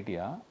this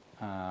idea,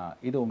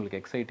 இது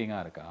உங்களுக்கு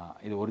எக்ஸைட்டிங்காக இருக்கா,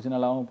 இது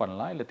ஒரிஜினலாகவும்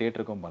பண்ணலாம் இல்லை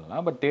தேட்டருக்கும்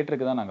பண்ணலாம், பட்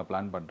தேட்டருக்கு தான் நாங்கள்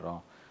பிளான்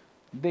பண்ணுறோம்.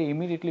 They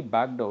immediately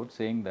backed out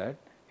saying that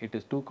it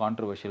is too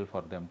controversial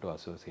for them to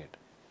associate.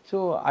 So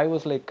I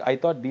was like, I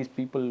thought these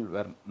people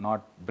were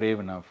not brave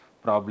enough.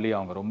 Probably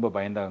அவங்க ரொம்ப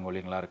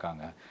பயந்தாங்கோலிங்களா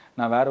இருக்காங்க.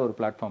 நான் வேற ஒரு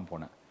பிளாட்ஃபார்ம்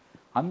போனேன்.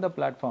 அந்த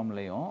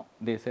பிளாட்ஃபார்ம்லேயும்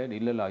they said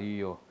இல்லை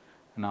ஐயோ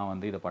நான்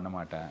வந்து இதை பண்ண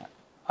மாட்டேன்.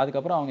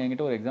 அதுக்கப்புறம் அவங்க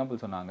என்கிட்ட ஒரு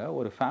எக்ஸாம்பிள் சொன்னாங்க.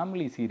 ஒரு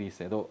ஃபேமிலி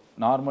சீரீஸ், ஏதோ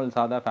நார்மல்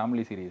சாதா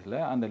ஃபேமிலி சீரீஸில்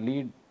அந்த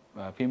லீட்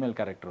ஃபீமேல்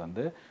கேரக்டர்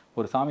வந்து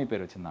ஒரு சாமி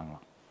பேர்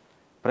வச்சுருந்தாங்களாம்.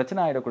 பிரச்சனை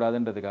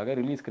ஆகிடக்கூடாதுன்றதுக்காக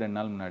ரிலீஸ்க்கு 2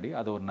 நாள் முன்னாடி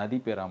அதை ஒரு நதி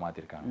பேராக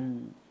மாற்றிருக்காங்க.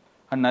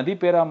 அந்த நதி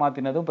பேராக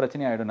மாற்றினதும்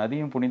பிரச்சனை ஆகிடும்,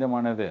 நதியும்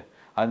புனிதமானது,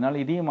 அதனால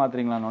இதையும்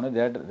மாற்றுறீங்களான்னு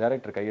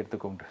டேரக்டர் கையெடுத்து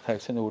கும்பிட்டு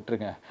தயவுசெய்து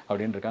விட்டுருங்க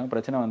அப்படின்னு இருக்காங்க.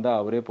 பிரச்சனை வந்து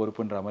அவரே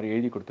பொறுப்புன்ற மாதிரி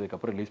எழுதி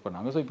கொடுத்ததுக்கப்புறம் ரிலீஸ்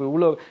பண்ணாங்க. ஸோ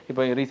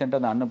இப்போ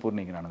ரீசெண்டாக அந்த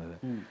அன்னபூர்ணிக்கு நடந்தது.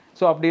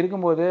 ஸோ அப்படி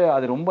இருக்கும்போது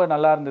அது ரொம்ப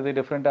நல்லா இருந்தது,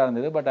 டிஃப்ரெண்ட்டாக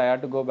இருந்தது. But I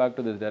had to go back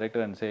to this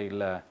director and say,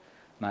 இல்லை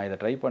நான் இதை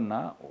ட்ரை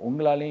பண்ணால்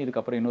உங்களாலேயும்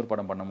இதுக்கப்புறம் இன்னொரு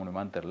படம் பண்ண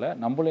முடியுமான்னு தெரியல,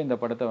 நம்மளும் இந்த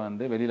படத்தை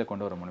வந்து வெளியில்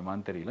கொண்டு வர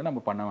முடியுமான்னு தெரியல,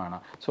 நம்ம பண்ண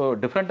வேணாம். ஸோ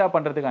டிஃப்ரெண்ட்டாக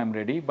பண்ணுறதுக்கு ஐ எம்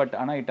ரெடி, பட்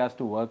ஆனால் it has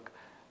to work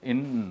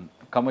in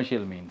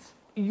commercial means.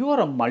 You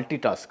are a multi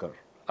tasker.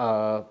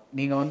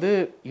 நீங்கள் வந்து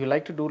you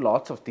like to two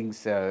lots of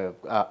things.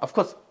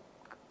 Of course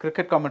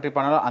cricket commentary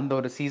பண்ணாலும் அந்த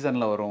ஒரு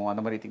சீசனில் வரும்,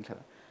 அந்த மாதிரி திங்ஸ்.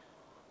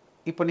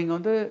 இப்போ நீங்கள்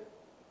வந்து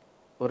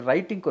ஒரு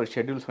ரைட்டிங்க்கு ஒரு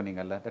ஷெட்யூல்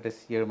சொன்னீங்கல்ல, தட்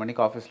இஸ் 7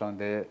 மணிக்கு ஆஃபீஸில்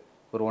வந்து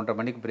ஒரு 1:30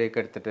 மணிக்கு பிரேக்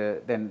எடுத்துகிட்டு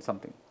தென்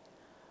something.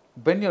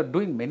 When you're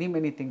doing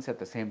many things at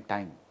the same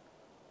time,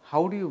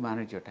 how do you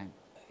manage your time?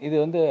 இது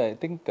வந்து ஐ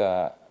திங்க்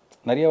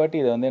நிறைய வாட்டி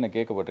இதை வந்து எனக்கு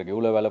கேட்கப்பட்டிருக்கு,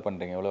 இவ்வளோ வேலை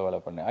பண்ணுறீங்க இவ்வளோ வேலை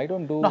பண்ணேன். I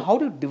don't do. How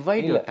do you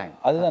divide your time?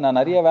 அதுதான், நான்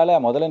நிறைய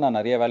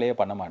வேலையே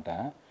பண்ண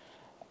மாட்டேன்.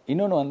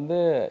 இன்னொன்று வந்து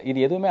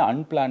இது எதுவுமே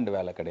அன்பிளான்டு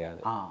வேலை கிடையாது.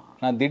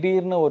 நான்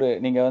திடீர்னு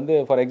நீங்கள் வந்து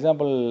ஃபார்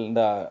எக்ஸாம்பிள்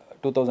இந்த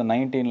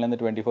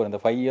 2019லேருந்து 24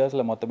 இந்த 5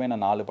 இயர்ஸில் மொத்தமே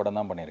நான் 4 படம்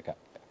தான் பண்ணியிருக்கேன்.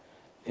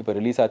 இப்போ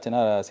ரிலீஸ்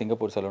ஆச்சுன்னா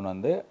சிங்கப்பூர் செலூன்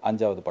வந்து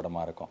 5வது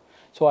படமாக இருக்கும்.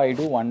 So I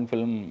two 1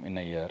 film in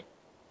a year.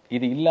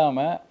 இது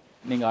இல்லாமல்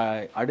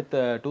நீங்கள் அடுத்த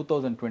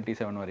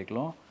 2027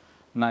 வரைக்கும்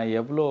நான்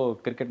எவ்வளோ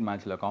கிரிக்கெட்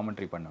மேட்ச்சில்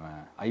காமெண்ட்ரி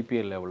பண்ணுவேன்,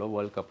 ஐபிஎல் எவ்வளோ,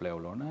 வேர்ல்ட் கப்பில்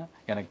எவ்வளோன்னு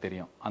எனக்கு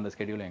தெரியும். அந்த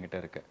ஸ்கெடியூல் என்கிட்ட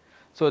இருக்குது.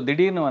 ஸோ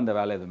திடீர்னு வந்த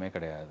வேலை எதுவுமே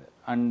கிடையாது.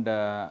 அண்ட்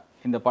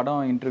இந்த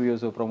படம்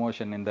இன்டர்வியூஸு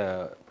ப்ரொமோஷன் இந்த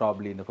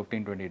ப்ராப்ளி இந்த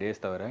 15-20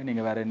 டேஸ் தவிர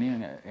நீங்கள் வேறு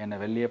இன்னும் என்னை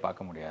வெளியே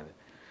பார்க்க முடியாது.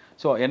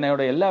 ஸோ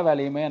என்னோட எல்லா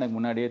வேலையுமே எனக்கு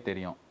முன்னாடியே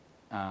தெரியும்.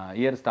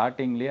 இயர்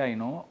ஸ்டார்டிங்லேயே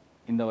ஐநோ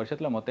இந்த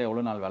வருஷத்தில் மொத்தம்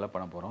எவ்வளோ நாள் வேலை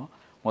பண்ண போகிறோம்,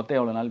 மொத்தம்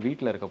எவ்வளோ நாள்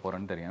வீட்டில் இருக்க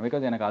போகிறேன்னு தெரியும்.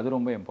 பிகாஸ் எனக்கு அது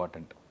ரொம்ப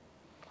important.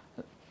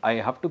 I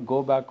have to go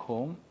back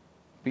home,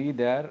 be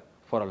there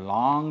for a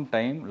long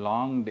time,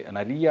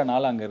 நிறைய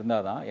நாள் அங்கே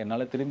இருந்தால் தான்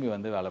என்னால் திரும்பி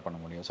வந்து வேலை பண்ண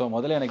முடியும். ஸோ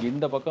முதல்ல எனக்கு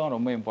இந்த பக்கம்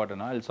ரொம்ப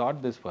important. I'll sort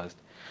this first.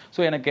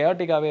 So எனக்கு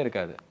கேட்டிக்காகவே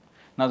இருக்காது.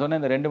 நான்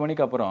சொன்னேன் இந்த 2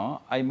 மணிக்கு அப்புறம்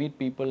ஐ மீட்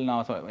பீப்புள்.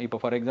 நான் இப்போ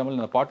ஃபார் எக்ஸாம்பிள்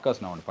இந்த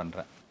பாட்காஸ்ட் நான் ஒன்று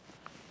பண்ணுறேன்.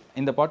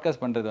 இந்த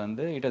பாட்காஸ்ட் பண்ணுறது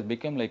வந்து it has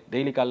become like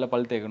daily காலைல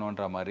பல்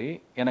தேய்க்கணுன்ற மாதிரி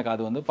எனக்கு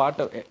அது வந்து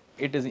part of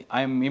it is.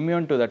 I am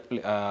immune to that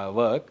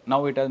work.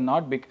 Now it has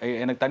not big.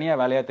 எனக்கு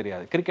தனியாக வேலையாக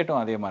தெரியாது.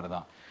 கிரிக்கெட்டும் அதே மாதிரி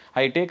தான்.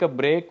 I take a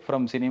break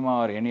from cinema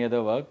or any other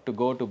work to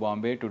go to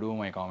Bombay to do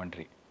my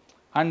commentary.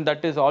 And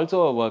that is also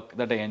a work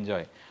that I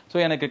enjoy. So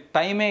எனக்கு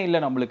டைமே இல்லை,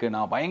 நம்மளுக்கு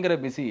நான் பயங்கர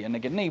பிஸி,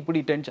 எனக்கு என்ன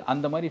இப்படி டென்ஷன்,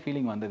 அந்த மாதிரி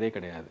ஃபீலிங் வந்ததே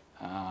கிடையாது.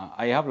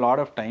 I have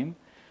lot of time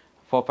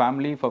for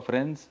family, for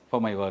friends,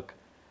 for my work.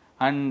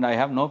 And I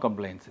have no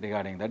complaints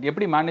regarding that.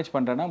 எப்படி மேனேஜ்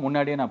பண்ணுறேன்னா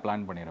முன்னாடியே நான்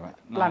பிளான் பண்ணிடுவேன்.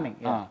 பிளானிங்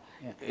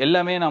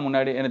எல்லாமே நான்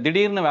முன்னாடி. எனக்கு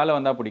திடீர்னு வேலை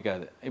வந்தால்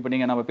பிடிக்காது. இப்போ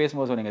நீங்கள் நம்ம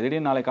பேசும்போது சொன்னீங்க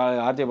திடீர்னு நாளைக்கு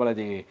ஆர்ஜே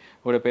பாலாஜி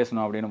கூட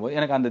பேசணும் அப்படின்னும் போது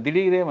எனக்கு அந்த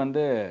திடீரே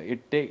வந்து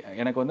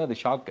எனக்கு வந்து அது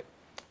ஷாக்கு.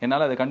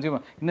 என்னால் அதை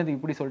கன்சியூமர் இன்னது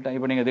இப்படி சொல்லிட்டேன்.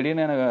 இப்போ நீங்கள்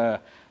திடீர்னு எனக்கு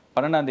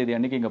 12ஆம் தேதி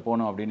அன்றைக்கி இங்கே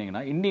போகணும்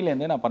அப்படின்னீங்கன்னா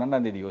இன்னிலேருந்தே நான்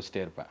 12ஆம் தேதி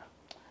யோசிச்சிட்டே இருப்பேன்.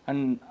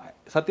 அண்ட்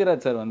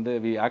சத்யராஜ் சார் வந்து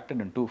we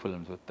acted in 2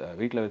 films with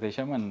வீட்டில் வித்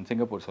விஷம் and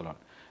Singapore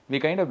saloon. We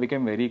kind of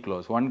became very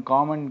close. One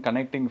common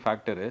connecting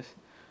factor is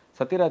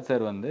Sathyaraj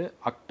sir வந்து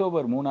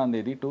அக்டோபர் 3ஆம்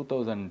தேதி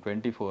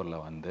 2024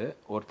 வந்து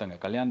ஒருத்தங்க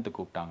கல்யாணத்துக்கு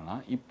கூப்பிட்டாங்கன்னா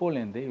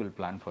இப்போலேருந்தே வில்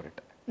பிளான் ஃபார்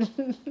இட்.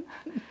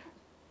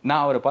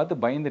 நான் அவரை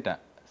பார்த்து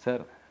பயந்துட்டேன்.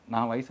 சார்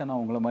நான் வயசானா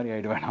உங்களை மாதிரி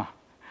ஆகிடுவேனா,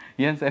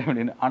 ஏன் சார்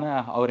அப்படின்னு.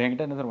 ஆனால் அவர்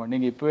என்கிட்ட என்ன சொல்லுவாங்க,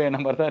 நீங்கள் இப்போவே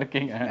என்ன மாதிரி தான்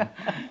இருக்கீங்க.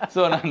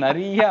 ஸோ நான்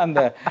நிறைய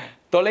அந்த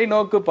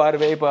தொலைநோக்கு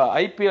பார்வை. இப்போ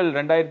ஐபிஎல்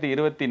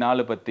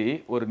 2024 பற்றி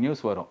ஒரு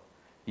நியூஸ் வரும்.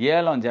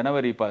 ஏலம்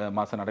ஜனவரி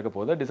மாதம் நடக்க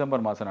போகுது,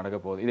 டிசம்பர் மாதம் நடக்க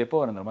போகுது. இது எப்போ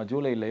வரும் தெரியுமா?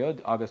 ஜூலைலையோ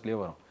ஆகஸ்ட்லேயோ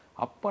வரும்.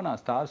 அப்போ நான்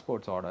ஸ்டார்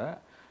ஸ்போர்ட்ஸோட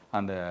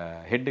அந்த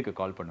ஹெட்டுக்கு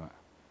கால் பண்ணுவேன்.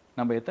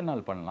 நம்ம எத்தனை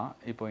நாள் பண்ணலாம்,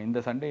 இப்போ இந்த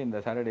சண்டே இந்த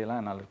சாட்டர்டேலாம்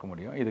என்னால் இருக்க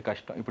முடியும், இது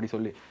கஷ்டம் இப்படி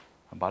சொல்லி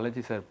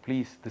Balaji sir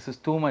please this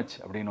is too much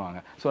அப்படின்னுவாங்க.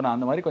 ஸோ நான்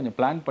அந்த மாதிரி கொஞ்சம்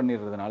பிளான்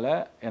பண்ணிடுறதுனால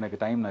எனக்கு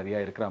டைம் நிறையா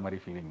இருக்கிற மாதிரி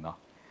ஃபீலிங் தான்.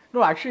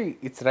 No actually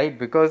it's right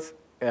because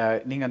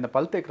நீங்கள் அந்த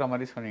பல் தேய்க்கிற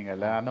மாதிரி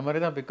சொன்னீங்கல்ல, அந்த மாதிரி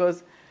தான். பிகாஸ்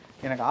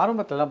எனக்கு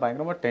ஆரம்பத்துலலாம்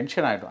பயங்கரமாக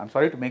டென்ஷன் ஆகிடும். I'm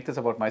sorry to make this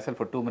about my self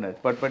for 2 minutes,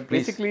 but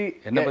basically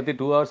என்னை பற்றி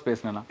 2 hours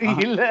பேசினேன்னா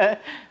இல்லை,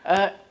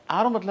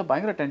 ஆரம்பத்தில்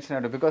பயங்கர டென்ஷன்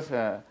ஆகிடும். பிகாஸ்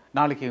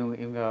நாளைக்கு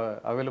இவங்க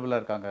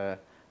அவைலபிளாக இருக்காங்க,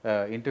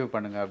 இன்டர்வியூ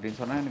பண்ணுங்க அப்படின்னு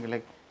சொன்னால் எனக்கு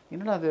லைக்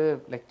என்னடா அது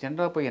லைக்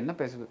ஜென்ரலாக போய் என்ன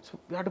பேசுது. So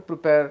you have to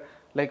prepare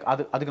like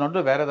அதுக்கு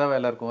நடுவில் வேறு ஏதாவது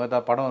வேலை இருக்கும்,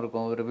 ஏதாவது படம்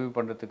இருக்கும், ரிவ்யூ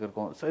பண்ணுறதுக்கு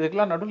இருக்கும். ஸோ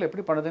இதுக்கெல்லாம் நடுவில்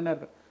எப்படி பண்ணுறதுன்னு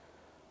இருக்கு.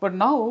 But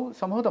now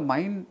somehow the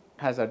mind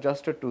has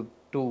adjusted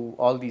to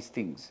all these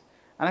things,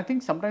 and I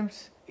think sometimes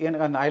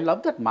and I love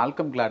that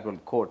Malcolm Gladwell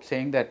quote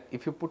saying that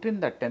if you put in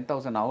that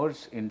 10,000 hours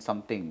in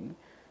something,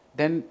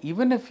 then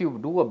even if you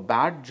do a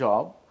bad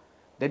job,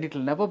 then it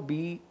will never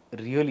be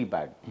really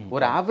bad.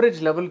 ஒரு average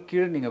level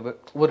கீழே நீங்கள்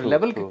ஒரு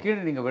லெவலுக்கு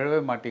கீழே நீங்கள் விழவே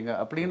மாட்டீங்க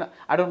அப்படின்னு.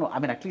 I don't know,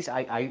 I mean at least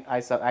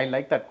I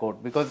like that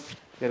quote because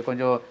they're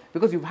கொஞ்சம்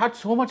because you've had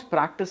so much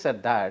practice at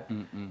that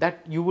that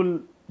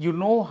you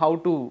know how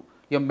to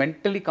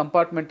mentally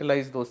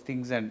compartmentalize those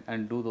things and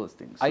do those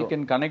things. I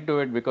can connect to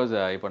it because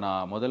இப்போ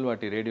நான் முதல்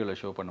வாட்டி ரேடியோவில்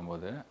show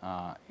பண்ணும்போது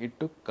it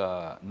took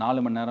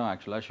 4 மணி நேரம்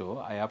ஆக்சுவலாக show.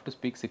 I have to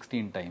speak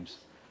 16 times.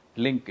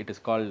 Link, it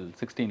is called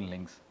 16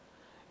 links.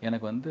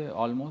 எனக்கு வந்து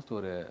ஆல்மோஸ்ட்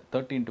ஒரு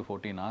 13 to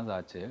 14 hours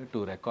ஆச்சு டு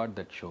ரெக்கார்ட்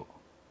தட் ஷோ.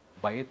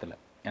 பயத்தில்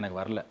எனக்கு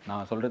வரல.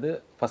 நான் சொல்கிறது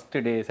first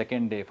day,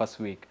 second day,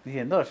 first week.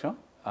 இது எந்த வருஷம்?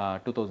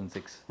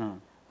 2006.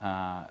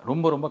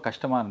 ரொம்ப ரொம்ப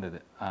கஷ்டமாக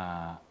இருந்தது.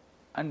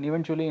 அண்ட்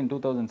இவென்ச்சுவலி இன்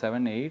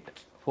 2007-8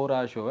 4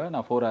 hours ஷோவை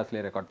நான் 4 hours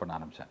ரெக்கார்ட் பண்ண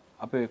ஆரம்பித்தேன்.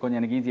 அப்போ கொஞ்சம்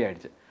எனக்கு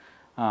ஈஸியாகிடுச்சு.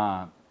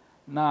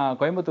 நான்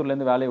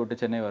கோயம்புத்தூர்லேருந்து வேலையை விட்டு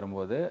சென்னை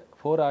வரும்போது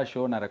 4 hours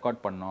ஷோ நான்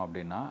ரெக்கார்ட் பண்ணோம்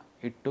அப்படின்னா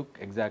it took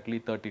exactly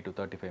 30 to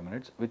 35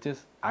 minutes, which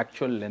is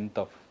actual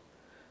length of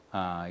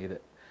இது.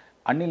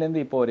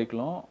 அன்னிலேருந்து இப்போ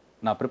வரைக்கும்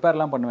நான்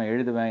ப்ரிப்பேர்லாம் பண்ணுவேன்,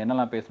 எழுதுவேன்,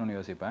 என்னெல்லாம் பேசணும்னு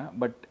யோசிப்பேன்.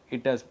 But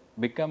it has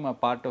become a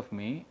part of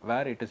me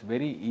where it is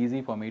very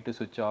easy for me to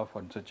switch off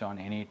and switch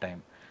on any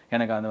time.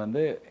 எனக்கு அது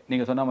வந்து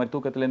நீங்கள் சொன்ன மாதிரி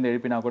தூக்கத்துலேருந்து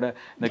எழுப்பினா கூட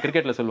இந்த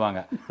கிரிக்கெட்டில் சொல்லுவாங்க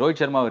ரோஹித்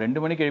சர்மா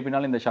 2 மணிக்கு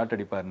எழுப்பினாலும் இந்த ஷாட்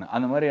அடிப்பார்னு.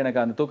 அந்த மாதிரி எனக்கு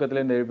அந்த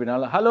தூக்கத்துலேருந்து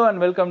எழுப்பினாலும் ஹலோ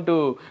அண்ட் வெல்கம் டு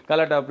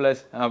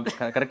கலாட்டாப்ளஸ்,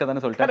 கரெக்டாக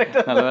தானே சொல்லிட்டேன்,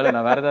 நல்ல வேலை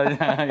நான் வேறு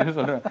ஏதாவது இது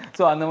சொல்கிறேன்.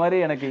 ஸோ அந்த மாதிரி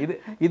எனக்கு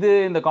இது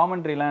இந்த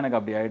காமெண்ட்ரிலாம் எனக்கு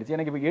அப்படி ஆயிடுச்சு.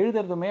 எனக்கு இப்போ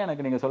எழுதுறதுமே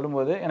எனக்கு நீங்கள்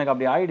சொல்லும்போது எனக்கு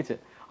அப்படி ஆயிடுச்சு.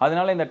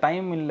 அதனால இந்த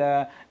டைம் இல்லை,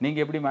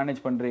 நீங்கள் எப்படி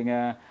மேனேஜ் பண்ணுறீங்க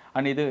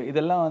அண்ட்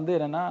இதெல்லாம் வந்து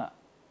என்னென்னா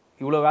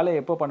இவ்வளோ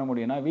வேலையை எப்போ பண்ண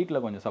முடியும்னா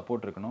வீட்டில் கொஞ்சம்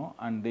சப்போர்ட் இருக்கணும்.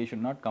 And they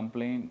should not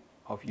complaint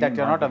of that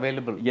you're not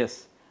available. Yes.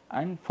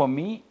 And for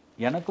me,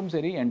 எனக்கும்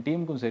சரி என்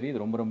டீமுக்கும் சரி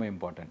இது ரொம்ப ரொம்ப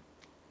important.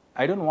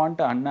 I don't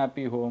want an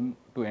unhappy home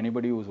to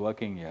anybody who's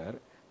working here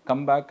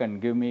come back and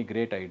give me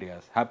great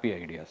ideas, happy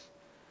ideas.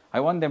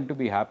 I want them to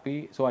be happy,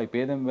 so I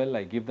pay them well,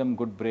 I give them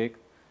good break.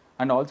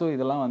 And also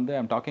இதெல்லாம் வந்து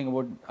I'm talking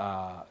about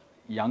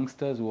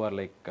youngsters who are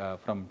like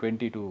from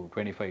 20 to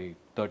 25,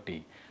 30.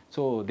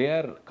 So they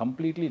are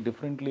completely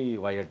differently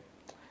wired.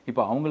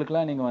 இப்போ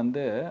அவங்களுக்குலாம் நீங்கள்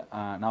வந்து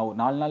நான்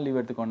 4 நாள்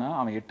leave எடுத்துக்கோன்னா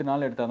அவன் 8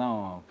 நாள் எடுத்தால் தான்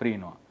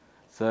ஃப்ரீனுவான்.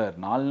 சார்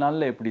 4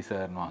 நாளில் எப்படி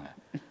சார்னுவாங்க.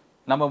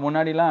 நம்ம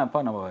முன்னாடிலாம் அப்பா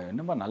நம்ம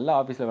என்னப்பா நல்ல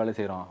ஆஃபீஸில் வேலை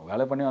செய்கிறோம்,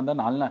 வேலை பண்ணி வந்தால்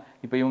 4 நாள்.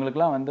 இப்போ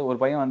இவங்களுக்குலாம் வந்து ஒரு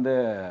பையன் வந்து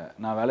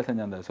நான் வேலை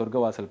செஞ்ச அந்த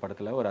சொர்க்கவாசல்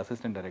படத்தில் ஒரு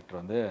அசிஸ்டன்ட் டைரக்டர்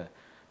வந்து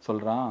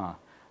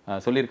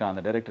சொல்லியிருக்கான்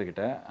அந்த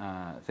டைரக்டர்கிட்ட,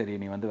 சரி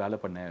நீ வந்து வேலை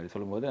பண்ணு அப்படி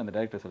சொல்லும்போது அந்த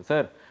டைரக்டர்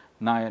சார்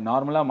நான்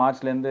நார்மலாக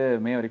மார்ச்லேருந்து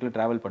மே வரைக்கும்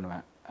ட்ராவல்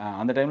பண்ணுவேன்,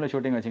 அந்த டைமில்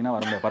ஷூட்டிங் வச்சிங்கன்னா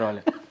வர முடியாது,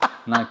 பரவாயில்ல.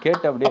 நான்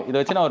கேட்டு அப்படியே இதை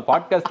வச்சு நான் ஒரு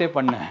பாட்காஸ்டே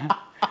பண்ணேன்.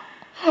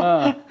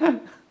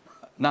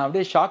 நான்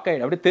அப்படியே ஷாக்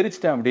ஆகிடு, அப்படியே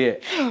தெரிச்சிட்டேன் அப்படியே.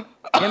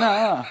 ஏன்னா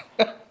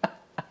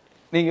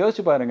நீங்கள்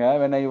யோசிச்சு பாருங்க,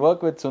 when I work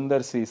with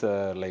Sundar C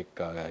sir, like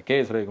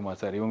KS Ravikumar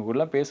sir, இவங்க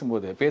கூடலாம்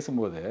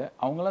பேசும்போது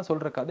அவங்கெல்லாம்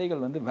சொல்கிற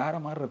கதைகள் வந்து வேற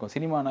மாதிரி இருக்கும்.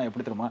 சினிமானா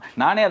எப்படி தெரியுமா,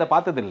 நானே அதை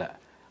பார்த்ததில்லை.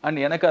 அண்ட்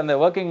எனக்கு அந்த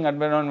ஒர்க்கிங்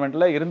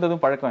என்விரான்மெண்ட்டில்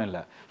இருந்ததும் பழக்கம்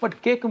இல்லை. பட்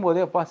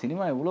கேட்கும்போதே அப்பா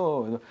சினிமா எவ்வளோ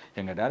இது.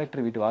 எங்கள்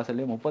டேரக்டர் வீட்டு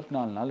வாசல்லே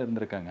 34 நாள்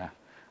இருந்திருக்காங்க.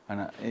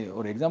 ஆனால்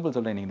ஒரு எக்ஸாம்பிள்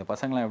சொல்கிறேன், நீங்கள் இந்த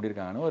பசங்களாம் எப்படி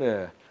இருக்காங்கன்னு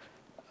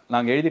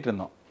நாங்கள் எழுதிட்டு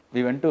இருந்தோம்.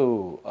 We went to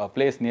a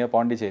place near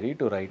Pondicherry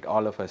to write,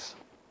 all of us.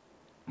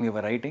 We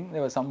were writing,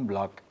 there was some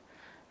block.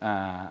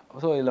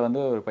 So இதில்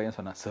வந்து ஒரு பையன்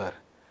சொன்னான், சார்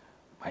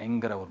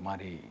பயங்கர ஒரு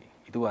மாதிரி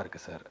இதுவாக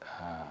இருக்குது சார்,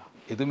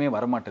 எதுவுமே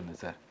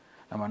வரமாட்டேங்குது சார்,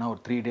 நம்ம வேணால்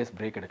ஒரு 3 days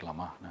பிரேக்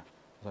எடுக்கலாமா? நான்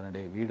சொன்னேன்,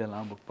 டே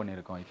வீடெல்லாம் புக்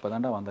பண்ணியிருக்கோம், இப்போ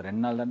தாண்டா வந்த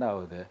 2 நாள் தாண்டா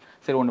ஆகுது,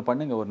 சரி ஒன்று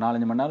பண்ணுங்கள், ஒரு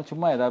 4-5 மணி நேரம்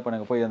சும்மா எதாவது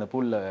பண்ணுங்கள், போய் அந்த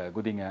பூலில்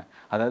குதிங்க,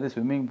 அதாவது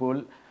ஸ்விம்மிங்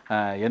பூல்,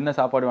 என்ன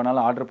சாப்பாடு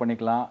வேணாலும் ஆர்டர்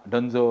பண்ணிக்கலாம்,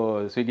 டொன்ஸோ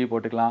ஸ்விக்கி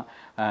போட்டுக்கலாம்,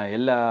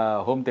 எல்லா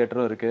ஹோம்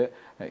தியேட்டரும் இருக்குது,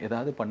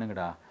 ஏதாவது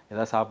பண்ணுங்கடா,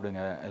 எதாவது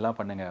சாப்பிடுங்க, எல்லாம்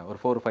பண்ணுங்கள், ஒரு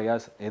 4-5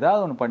 hours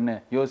ஏதாவது ஒன்று பண்ணு,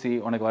 யோசி,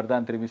 உனக்கு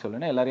வருதான்னு திரும்பி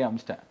சொல்லுன்னு எல்லாரையும்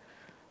அனுப்பிச்சிட்டேன்.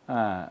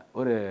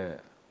 ஒரு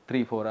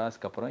 3-4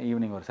 ஹவர்ஸ்க்கு அப்புறம்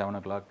ஈவினிங் ஒரு 7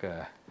 o'clock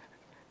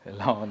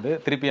எல்லாம் வந்து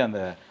திருப்பி அந்த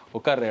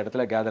உட்கார்ற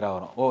இடத்துல கேதர்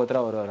ஆகிறோம்.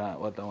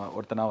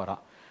 ஒருத்தனா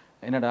வரான்,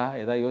 என்னடா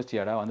எதாவது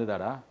யோசிச்சியாடா,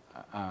 வந்துதாடா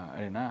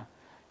அப்படின்னா,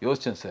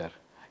 யோசித்தேன் சார்.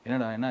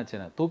 என்னடா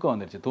என்னாச்சு? தூக்கம்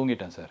வந்துடுச்சு,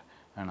 தூங்கிட்டேன் சார்.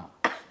 வேணா,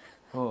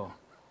 ஓ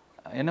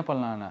என்ன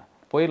பண்ணலாண்ணா?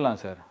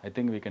 போயிடலாம் sir, I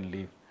think we can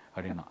leave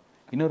அப்படின்னா.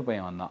 இன்னொரு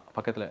பையன் வந்தான்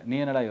பக்கத்தில், நீ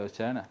என்னடா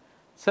யோசிச்சேன்னு,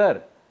 சார்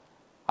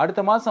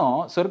அடுத்த மாதம்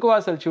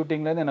சொர்க்கவாசல்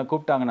ஷூட்டிங்லேருந்து என்னை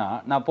கூப்பிட்டாங்கன்னா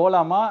நான்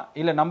போகலாமா,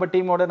 இல்லை நம்ம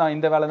டீமோட நான்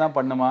இந்த வேலை தான்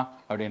பண்ணுமா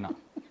அப்படின்னா.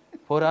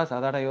 4 hours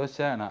அதாடா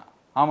யோசிச்சேன் நான்.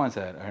 ஆமாம்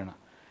சார் வேணும்.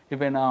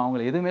 இப்போ நான்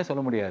அவங்களை எதுவுமே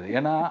சொல்ல முடியாது.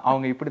 ஏன்னா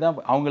அவங்க இப்படி தான்,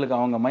 அவங்களுக்கு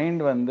அவங்க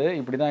மைண்ட் வந்து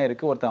இப்படி தான்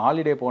இருக்குது. ஒருத்தன்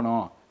ஹாலிடே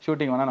போகணும்,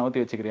 ஷூட்டிங் வேணால்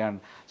நவுத்தி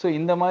வச்சுக்கிறியான்னு. ஸோ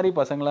இந்த மாதிரி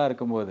பசங்களாக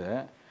இருக்கும்போது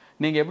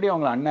நீங்கள் எப்படி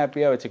அவங்கள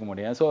அன்ஹாப்பியாக வச்சுக்க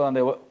முடியும்? ஸோ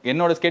அந்த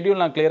என்னோட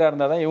ஸ்கெட்யூல் நான் கிளியராக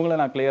இருந்தால் தான் இவங்கள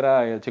நான்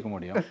கிளியராக வச்சுக்க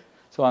முடியும்.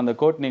 ஸோ அந்த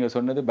கோட் நீங்கள்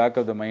சொன்னது பேக்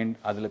ஆஃப் த மைண்ட்,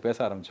 அதில் பேச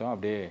ஆரம்பித்தோம்.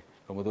 அப்படியே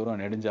ரொம்ப தூரம்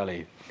நெடுஞ்சாலை.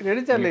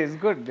 நெடுஞ்சாலை is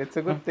good. It's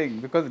a good thing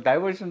because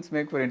diversions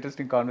make for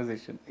interesting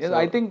conversation. Yes,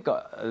 I think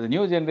the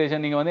new generation,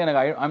 நீங்க வந்து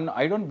எனக்கு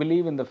I don't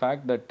believe in the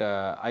fact that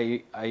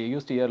I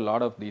used to hear a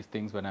lot of these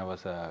things when I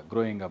was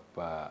growing up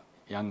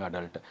young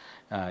adult.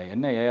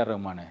 என்ன AR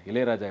Rahman,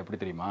 Ilaiyaraaja எப்படி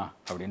தெரியுமா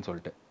அப்படின்னு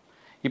சொல்லிட்டு.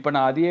 இப்போ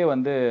நான் அதையே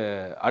வந்து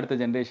அடுத்த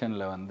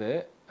ஜென்ரேஷனில் வந்து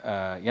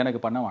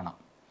எனக்கு பண்ண வேணாம்.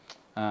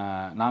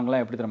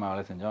 நாங்களாம் எப்படி தெரியுமா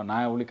வேலை செஞ்சோம்,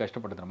 நான் எவ்வளோ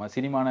கஷ்டப்பட்டு தெரியுமா,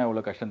 சினிமானா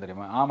எவ்வளோ கஷ்டம்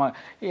தெரியுமா. ஆமாம்,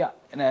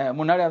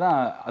 முன்னாடி அதான்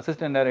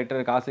அசிஸ்டன்ட்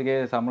டைரக்டர் காசுக்கே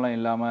சம்பளம்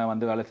இல்லாமல்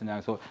வந்து வேலை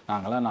செஞ்சாங்க. ஸோ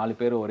நாங்களாம் 4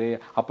 பேர் ஒரே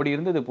அப்படி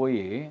இருந்தது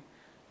போய்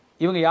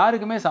இவங்க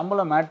யாருக்குமே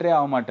சம்பளம் மேட்ரே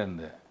ஆக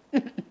மாட்டேங்குது.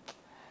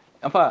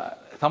 அப்பா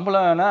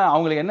சம்பளம்னா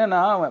அவங்களுக்கு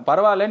என்னென்னா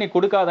பரவாயில்ல நீ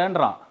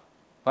கொடுக்காதன்றான்,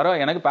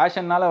 பரவாயில்ல எனக்கு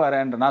பேஷன்னால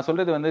வரேன்ற. நான்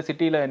சொல்கிறது வந்து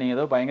சிட்டியில் நீங்கள்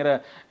ஏதோ பயங்கர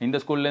இந்த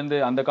ஸ்கூல்லேருந்து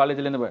அந்த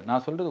காலேஜ்லேருந்து,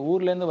 நான் சொல்கிறது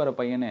ஊர்லேருந்து வர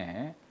பையனே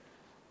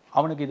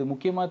அவனுக்கு இது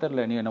முக்கியமாக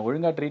தெரில. நீ என்னை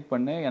ஒழுங்காக ட்ரீட்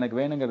பண்ணு, எனக்கு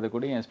வேணுங்கிறது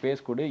கூட, என் ஸ்பேஸ்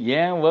கூட,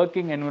 ஏன்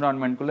ஒர்க்கிங்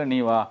என்விரான்மெண்ட்குள்ளே நீ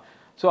வா.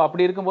 ஸோ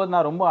அப்படி இருக்கும்போது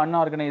நான் ரொம்ப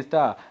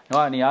அன்ஆர்கனைஸ்டாக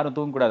வா, நீ யாரும்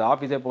தூங்கக்கூடாது,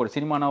 ஆஃபீஸே போடு,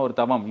 சினிமானா ஒரு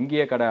தவம்,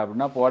 இங்கேயே கடை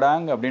அப்படின்னா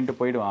போடாங்க அப்படின்ட்டு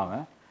போயிடுவான்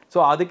அவன். ஸோ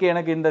அதுக்கு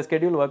எனக்கு இந்த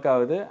ஸ்கெடியூல் ஒர்க்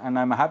ஆகுது and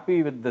I am happy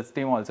with this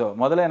team also.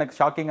 முதல்ல எனக்கு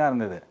ஷாக்கிங்காக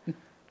இருந்தது,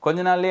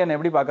 கொஞ்ச நாள்லேயே என்னை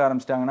எப்படி பார்க்க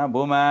ஆரம்பிச்சிட்டாங்கன்னா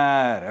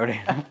பூமர்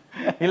அப்படின்னு.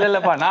 இல்லை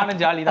இல்லைப்பா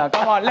நானும் ஜாலி தான்,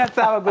 come on let's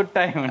have a good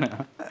time.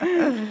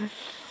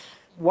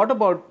 What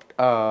about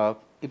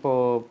இப்போ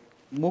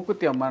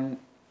Mookuthi Amman,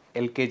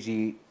 LKG,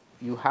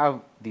 you have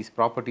these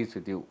properties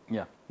with you.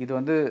 இது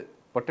வந்து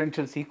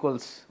பொட்டென்ஷியல்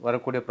சீக்வல்ஸ்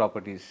வரக்கூடிய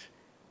properties.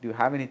 To you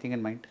have anything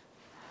in mind?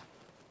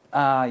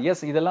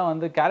 S, இதெல்லாம்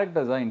வந்து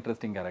கேரக்டர்ஸ் தான்,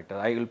 interesting character.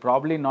 I will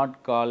probably not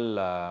call.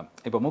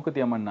 இப்போ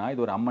மூக்குத்தி அம்மன்னா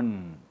இது ஒரு அம்மன்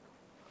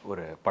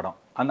ஒரு படம்.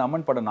 அந்த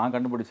அம்மன் படம் நான்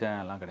கண்டுபிடிச்சேன்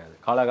எல்லாம் கிடையாது,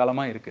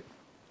 காலகாலமாக இருக்குது.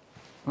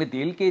 With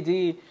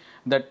LKG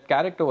that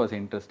character was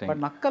interesting.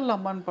 But நக்கல்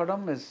அம்மன்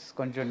படம் இஸ்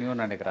கொஞ்சம் நியூ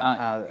நினைக்கிறேன்.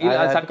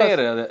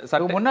 சட்டையர்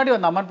அது முன்னாடி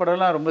வந்த அம்மன்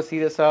படம்லாம் ரொம்ப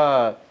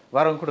சீரியஸாக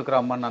வரம் கொடுக்குற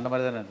அம்மன் அந்த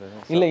மாதிரி தானே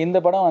இருந்தது. இல்லை இந்த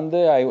படம் வந்து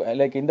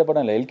லைக் இந்த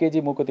படம் இல்லை,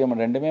 எல்கேஜி மூக்குத்தி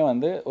அம்மன் ரெண்டுமே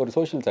வந்து ஒரு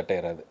சோஷியல்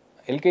சட்டையர். அது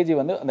எல்கேஜி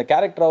வந்து அந்த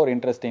கேரக்டராக ஒரு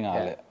இன்ட்ரெஸ்டிங்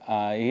ஆள்.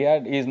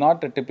 Is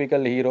not a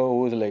typical hero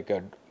whose like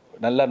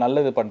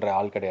நல்லது பண்ணுற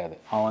ஆள் கிடையாது.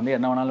 அவன் வந்து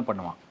என்ன வேணாலும்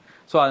பண்ணுவான்.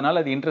 ஸோ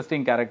அதனால் அது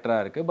இன்ட்ரெஸ்டிங்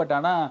கேரக்டராக இருக்குது. பட்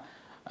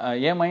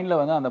ஆனால் என்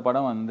மைண்டில் வந்து அந்த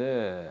படம் வந்து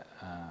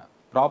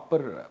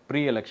ப்ராப்பர்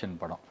ப்ரீ எலெக்ஷன்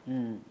படம்.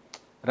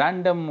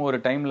 ரேண்டம் ஒரு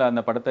டைமில்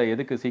அந்த படத்தை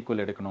எதுக்கு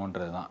சீக்குவல்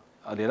எடுக்கணுன்றது தான்.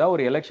 அது ஏதாவது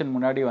ஒரு எலெக்ஷன்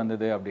முன்னாடி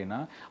வந்தது அப்படின்னா,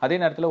 அதே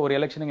நேரத்தில் ஒரு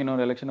எலெக்ஷனுக்கு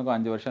இன்னொரு எலெக்ஷனுக்கும்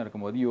 5 வருஷம்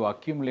இருக்கும்போது you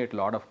accumulate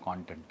lot of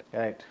content.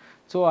 Right.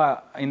 So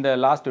இந்த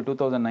லாஸ்ட்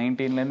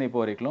 2019லேருந்து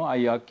இப்போ வரைக்கும் ஐ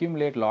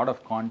accumulate lot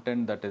of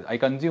content, that is I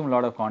consume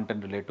lot of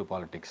content relate to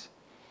politics.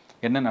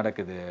 என்ன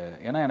நடக்குது,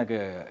 ஏன்னா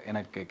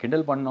எனக்கு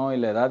கிண்டல் பண்ணணும்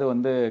இல்லை ஏதாவது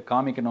வந்து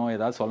காமிக்கணும்,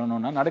 ஏதாவது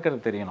சொல்லணும்னா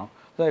நடக்கிறது தெரியணும்.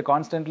 So I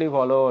constantly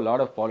follow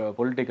lot of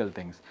political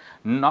things,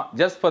 not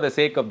just for the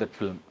sake of that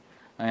film.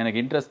 எனக்கு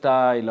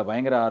இன்ட்ரெஸ்ட்டாக இல்லை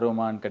பயங்கர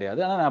ஆர்வமானு கிடையாது.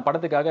 ஆனால் நான்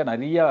படத்துக்காக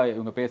நிறையா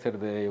இவங்க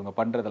பேசுறது இவங்க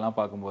பண்ணுறதெல்லாம்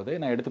பார்க்கும்போது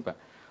நான் எடுத்துப்பேன்.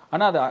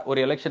 ஆனால் அது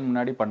ஒரு எலெக்ஷன்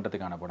முன்னாடி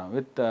பண்ணுறதுக்கான படம்.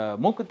 With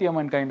Mookuthi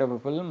Amman kind of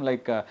film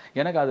like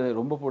எனக்கு அது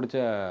ரொம்ப பிடிச்ச,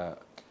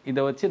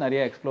 இதை வச்சு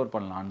நிறைய எக்ஸ்ப்ளோர்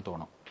பண்ணலான்னு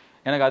தோணும்.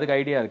 எனக்கு அதுக்கு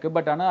ஐடியா இருக்குது.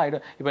 பட் ஆனால்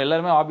இப்போ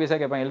எல்லாருமே ஆப்வியஸாக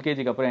கேட்பேன்,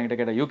 எல்கேஜிக்கு அப்புறம் என்கிட்ட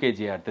கேட்டால்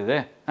யூகேஜி அடுத்தது,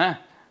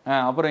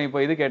 அப்புறம் இப்போ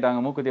இது கேட்டாங்க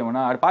மூக்குத்தி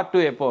அம்மனா பார்ட்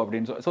 2 எப்போ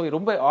அப்படின்னு ஸோ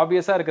ரொம்ப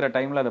ஆப்வியஸாக இருக்கிற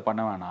டைமில் அதை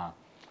பண்ண வேணாம்,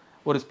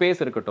 ஒரு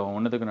ஸ்பேஸ் இருக்கட்டும்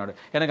ஒன்றுத்துக்கு நாடு.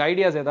 எனக்கு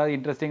ஐடியாஸ் ஏதாவது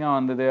இன்ட்ரெஸ்டிங்காக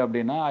வந்தது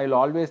அப்படின்னா I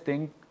will always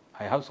think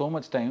I have so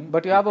much time.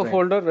 But you have a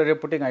folder where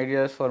you're putting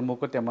ideas for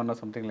Mookuthi Amman or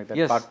something like that.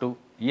 Yes. Part 2.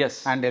 Yes.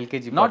 And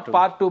LKG Not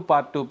part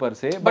 2 per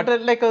se. But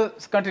like a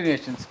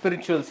continuation,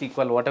 spiritual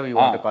sequel, whatever you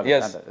want to call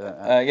yes. it.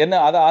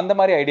 என்ன அது அந்த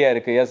மாதிரி idea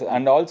இருக்குது. S.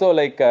 And also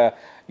like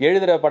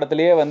எழுதுகிற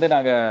படத்துலேயே வந்து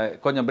நாங்கள்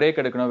கொஞ்சம் பிரேக்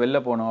எடுக்கணும், வெளில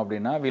போனோம்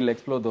அப்படின்னா வில்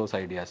எக்ஸ்ப்ளோர் தோஸ்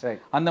ஐடியாஸ்.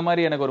 அந்த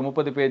மாதிரி எனக்கு ஒரு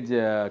 30 பேஜ்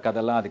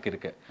கதெல்லாம் அதுக்கு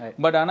இருக்குது.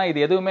 பட் ஆனால் இது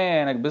எதுவுமே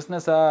எனக்கு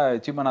பிஸ்னஸாக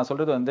சும்மா நான்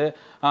சொல்கிறது வந்து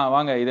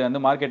வாங்க இது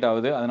வந்து மார்க்கெட்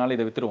ஆகுது அதனால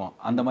இதை விற்றுருவோம்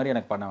அந்த மாதிரி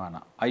எனக்கு பண்ண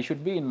வேணாம். I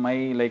should be in my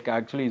like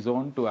actually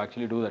zone to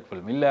actually do that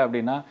film. இல்லை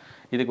அப்படின்னா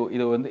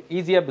இது வந்து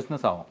ஈஸியாக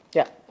பிஸ்னஸ் ஆகும்.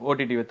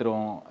 ஓடிடி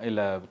விற்றுருவோம்,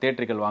 இல்லை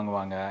தேட்டரிக்கல்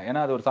வாங்குவாங்க, ஏன்னா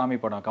அது ஒரு சாமி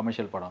படம்,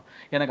 கமர்ஷியல் படம்.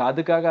 எனக்கு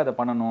அதுக்காக அதை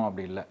பண்ணணும்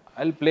அப்படி இல்லை.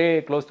 ஐ play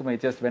close to my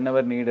chest when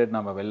ever needed,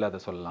 நம்ம வெளில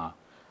அதை சொல்லலாம்.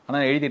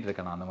 ஆனால் எழுதிட்டு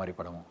இருக்கேன் நான் அந்த மாதிரி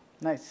படமும்.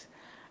 Nice.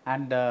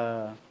 And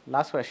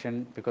last question,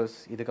 because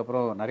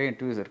இதுக்கப்புறம் நிறைய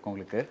இன்டர்வியூஸ் இருக்குது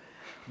உங்களுக்கு,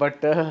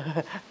 பட்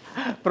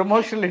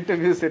ப்ரொமோஷனல்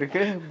இன்டர்வியூஸ்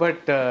இருக்குது.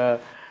 But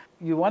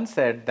you once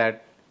set that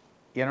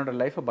என்னோட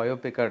லைஃப்பை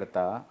பயோபிக்காக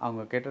எடுத்தா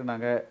அவங்க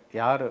கேட்டிருந்தாங்க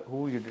யார் who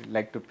you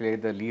like to play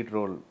the lead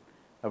role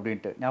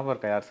அப்படின்ட்டு. ஞாபகம்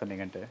இருக்கா யார்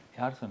சொன்னீங்கன்ட்டு?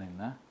 யார்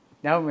சொன்னீங்கன்னா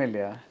ஞாபகமே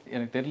இல்லையா?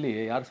 எனக்கு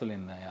தெரியலையே யார்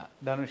சொல்லியிருந்தேன்.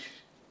 தனுஷ்.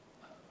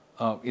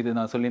 இது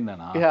நான்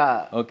சொல்லியிருந்தேனா?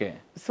 Okay.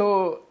 So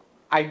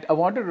I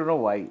wanted to know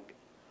why.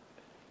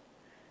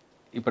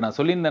 இப்போ நான்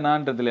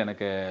சொல்லியிருந்தேனான்றதுல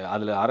எனக்கு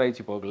அதில்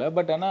ஆராய்ச்சி போகல.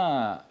 பட்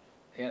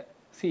ஆனால்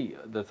see,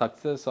 the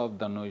success of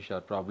Dhanush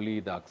or probably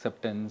the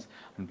acceptance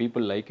and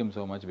people like him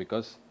so much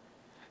because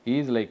he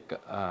is like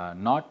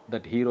not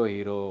that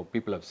hero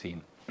people have seen.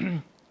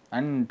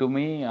 And to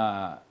me,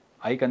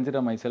 I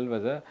consider myself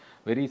as a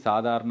very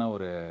சாதாரண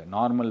ஒரு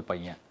normal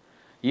பையன்.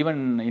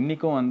 Even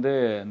இன்றைக்கும் வந்து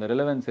இந்த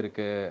relevance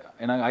இருக்குது.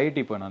 எனக்கு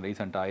IIT போனேன்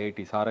ரீசெண்டாக,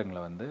 ஐஐடி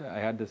சாரங்கில் வந்து ஐ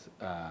ஹேட் திஸ்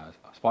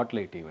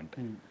ஸ்பாட்லைட் ஈவெண்ட்.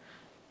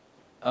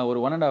 ஒரு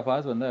 1.5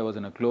 hours வந்து I was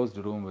in a closed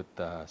room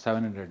with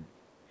 700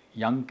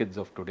 young kids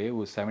of today who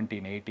is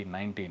 17, 18,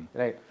 19.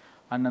 Right.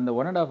 And அந்த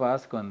 1.5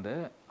 hours வந்து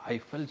I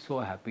felt so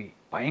happy.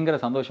 பயங்கர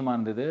சந்தோஷமாக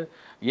இருந்தது.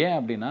 ஏன்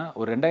அப்படின்னா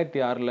ஒரு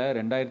 2006,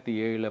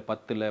 2007,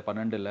 10,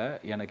 12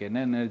 எனக்கு என்ன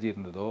எனர்ஜி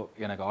இருந்ததோ,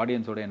 எனக்கு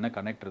ஆடியன்ஸோட என்ன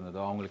கனெக்ட் இருந்ததோ,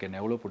 அவங்களுக்கு என்ன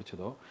எவ்வளோ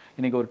பிடிச்சதோ,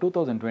 இன்றைக்கி ஒரு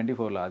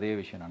 2024 அதே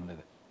விஷயம்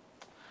நடந்தது.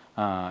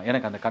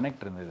 எனக்கு அந்த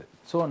கனெக்ட் இருந்தது.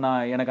 ஸோ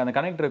எனக்கு அந்த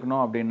கனெக்ட்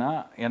இருக்கணும் அப்படின்னா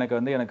எனக்கு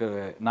வந்து எனக்கு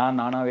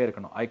நானாகவே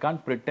இருக்கணும். ஐ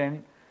கான்ட் பிரிட்டெண்ட்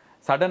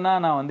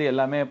சடனாக நான் வந்து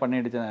எல்லாமே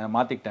பண்ணிடுச்சு,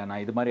 மாற்றிக்கிட்டேன்,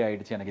 நான் இது மாதிரி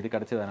ஆகிடுச்சு, எனக்கு இது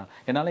கிடச்சது,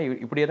 என்னால்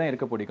இப்படியே தான்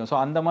இருக்க பிடிக்கும். ஸோ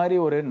அந்த மாதிரி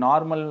ஒரு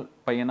நார்மல்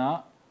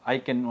பையனாக I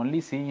can only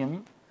sea him.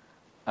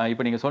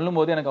 இப்போ நீங்கள்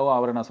சொல்லும்போது எனக்கு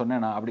அவரை நான்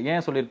சொன்னேன்னா அப்படி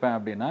ஏன் சொல்லியிருப்பேன்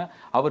அப்படின்னா,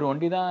 அவர்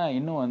ஒண்டி தான்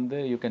இன்னும் வந்து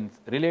you can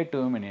relate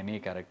to him in any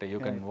character. You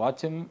can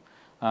watch him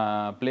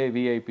play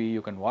VIP,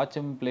 you can watch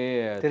him play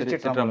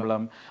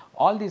Tirutrambalam.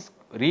 All these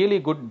really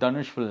good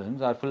Dhanush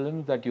films are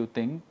films that you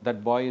think that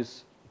boy is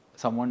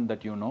someone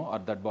that you know or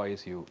that boy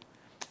is you.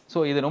 So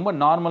இது ரொம்ப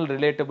normal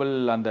relatable.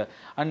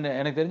 And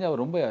எனக்கு தெரிஞ்ச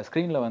அவர் ரொம்ப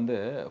ஸ்க்ரீனில் வந்து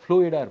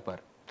ஃப்ளூயிடாக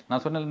இருப்பார்.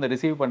 நான் சொன்னது இந்த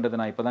ரிசீவ் பண்ணுறது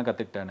நான் இப்போ தான்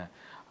கற்றுக்கிட்டேன்னு.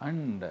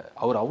 அண்ட்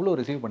அவர் அவ்வளோ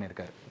ரிசீவ்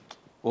பண்ணியிருக்காரு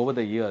over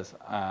the years.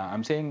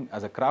 I'm saying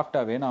as a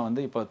கிராஃப்டாகவே நான்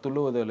வந்து இப்போ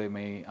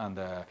துள்ளுவதொலைமை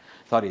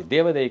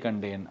தேவதை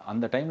கண்டேன்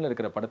அந்த டைமில்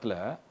இருக்கிற படத்தில்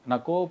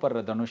நான்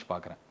கோவப்படுற தனுஷ்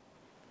பார்க்குறேன்.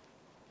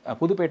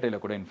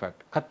 புதுப்பேட்டையில் கூட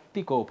இன்ஃபேக்ட்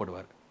கத்தி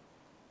கோவப்படுவார்,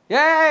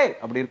 ஏய்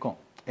அப்படி இருக்கும்.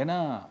 ஏன்னா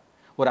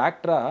ஒரு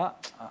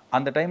ஆக்டராக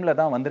அந்த டைமில்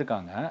தான்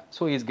வந்திருக்காங்க.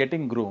 So is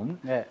getting groom.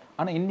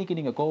 ஆனால் இன்றைக்கி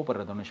நீங்கள்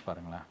கோவப்படுற தனுஷ்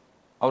பாருங்களேன்,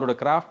 அவரோட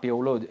கிராஃப்ட்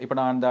எவ்வளோ. இப்போ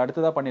நான் அந்த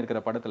அடுத்ததாக பண்ணியிருக்கிற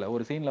படத்தில்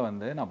ஒரு சீனில்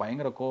வந்து நான்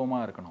பயங்கர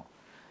கோவமாக இருக்கணும்.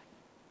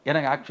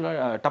 எனக்கு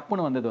ஆக்சுவலாக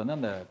டப்புன்னு வந்தது வந்து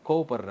அந்த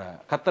கோவப்படுற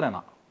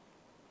கத்துறேனா,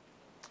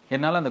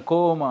 என்னால் அந்த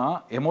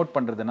கோவமாக எமோட்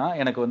பண்ணுறதுனா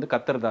எனக்கு வந்து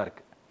கத்துறதா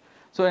இருக்குது.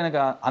 ஸோ எனக்கு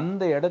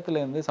அந்த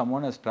இடத்துலேருந்து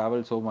someone has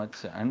traveled so much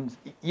and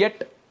yet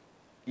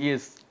he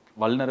is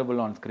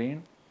vulnerable on screen.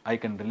 I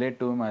can relate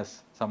to him as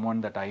someone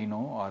that I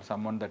know or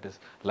someone that is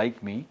like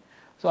me.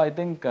 So I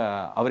think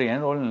our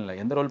N role இல்லை,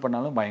 எந்த role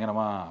பண்ணாலும்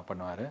பயங்கரமாக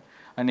பண்ணுவார்.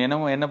 And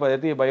என்னை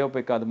பற்றி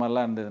biopic அது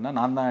மாதிரிலாம் இருந்ததுன்னா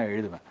நான் தான்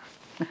எழுதுவேன்.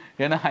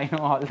 ஏன்னா I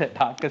know all the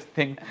darkest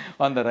thing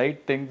on the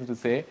right things to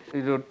say.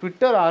 இது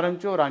ட்விட்டர்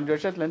ஆரம்பிச்சு ஒரு 5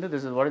 வருஷத்துலேருந்து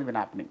this is what is been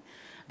happening.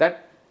 That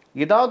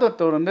ஏதாவது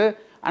ஒருத்தர் வந்து,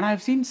 and I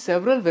have seen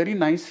several very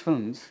nice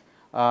films,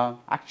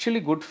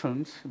 actually good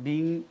films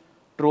being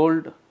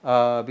trolled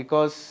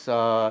because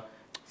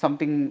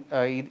something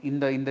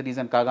இந்த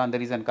ரீசனுக்காக அந்த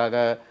ரீசனுக்காக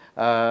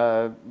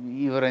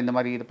இவர் இந்த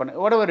மாதிரி இது பண்ண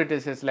whatever it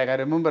is. It's like I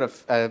remember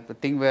a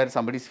thing where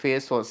somebody's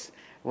face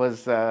was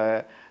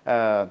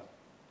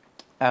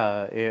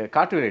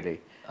காட்டு வேலை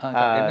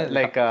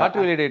லைக்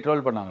காட்டு வேலை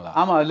ட்ரோல் பண்ணாங்களா?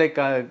 ஆமா, லைக்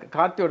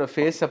கார்த்தியோட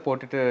ஃபேஸை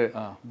போட்டுட்டு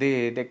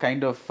they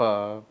kind of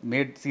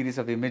made series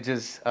of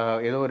images.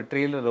 ஏதோ ஒரு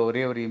ட்ரெய்லர்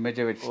ஒரே ஒரு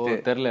இமேஜை வச்சுட்டு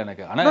தெரியல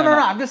எனக்கு. no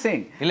I'm just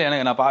saying இல்ல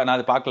எனக்கு நான்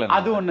அது பார்க்கல.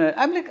 அது ஒன்னு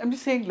I'm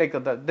just saying like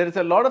there is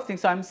a lot of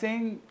things. So I'm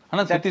saying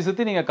ஆனா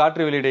சுத்தி நீங்க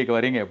காற்று வெளியிடைக்கு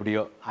வரீங்க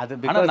எப்படியோ. அது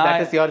because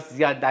that is yours.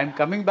 Yeah, I'm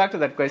coming back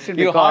to that question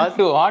you because want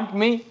to haunt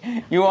me,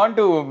 you want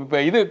to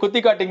இது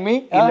குத்தி காட்டிங் me.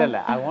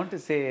 இல்ல I want to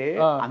say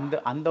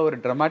அந்த ஒரு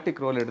dramatic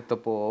role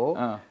எடுத்தப்போ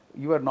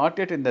you are not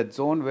yet in that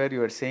zone where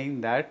you are saying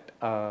that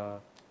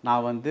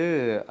நான் வந்து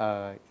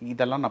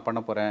இதெல்லாம் நான் பண்ண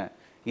போறேன்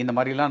இந்த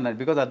மாதிரிலாம்,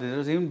 பிகாஸ் அது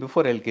even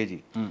before LKG.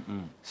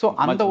 ஸோ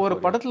அந்த ஒரு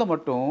படத்தில்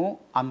மட்டும்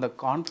அந்த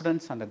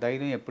கான்ஃபிடன்ஸ் அந்த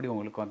தைரியம் எப்படி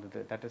உங்களுக்கு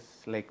வந்தது? That is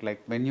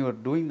like when you are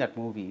doing that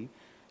movie,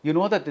 you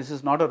know that this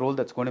is not a role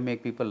that's going to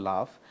make people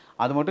laugh.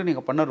 அது மட்டும்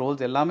நீங்கள் பண்ண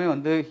ரோல்ஸ் எல்லாமே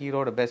வந்து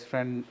ஹீரோட பெஸ்ட்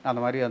ஃப்ரெண்ட் அந்த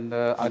மாதிரி அந்த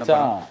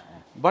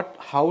but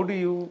how to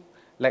you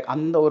like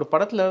அந்த ஒரு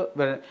படத்தில்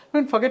I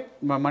mean forget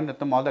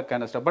Mani Ratnam all that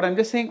kind of stuff, but I'm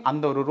just saying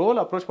அந்த ஒரு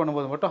ரோல் அப்ரோச்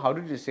பண்ணும்போது மட்டும் how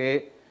did you say,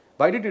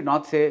 why did you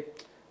not say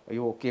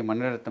ஐயோ ஓகே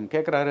மணிரத்னம்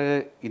கேட்குறாரு,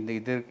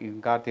 இது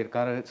கார்த்தி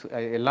இருக்காரு,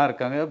 எல்லாம்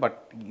இருக்காங்க, பட்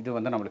இது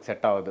வந்து நம்மளுக்கு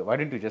செட் ஆகுது, why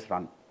didn't you just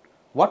run?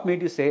 What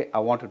made you say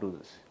I want to do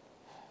this?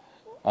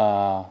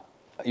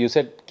 You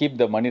said keep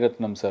the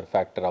Maniratnam sir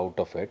factor out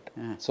of it.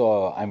 So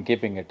I'm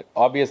keeping it.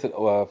 Obvious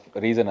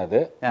reason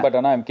adu, but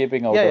I'm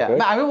keeping out of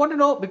it. I want to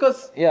know because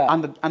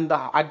and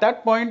at that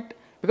point,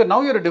 because now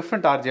you're a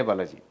different RJ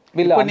Balaji.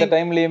 Illa அந்த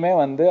டைம்லயுமே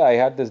வந்து I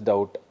had this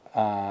doubt.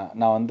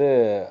 நான் வந்து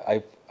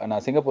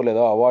நான் சிங்கப்பூர்ல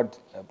ஏதோ award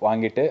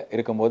வாங்கிட்டு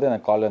இருக்கும்போது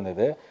எனக்கு கால்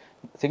வந்தது,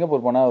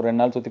 சிங்கப்பூர் போனால் ஒரு 2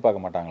 நாள் சுற்றி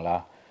பார்க்க மாட்டாங்களா,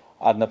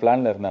 அந்த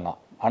பிளானில் இருந்தேன் நான்.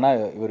 ஆனால்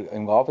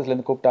இவங்க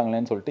ஆஃபீஸ்லேருந்து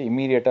கூப்பிட்டாங்களேன்னு சொல்லிட்டு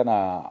இம்மீடியட்டாக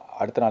நான்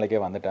அடுத்த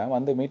நாளைக்கே வந்துட்டேன்.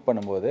 வந்து மீட்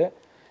பண்ணும்போது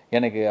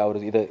எனக்கு அவர்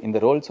இந்த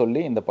ரோல்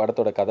சொல்லி இந்த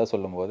படத்தோட கதை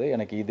சொல்லும்போது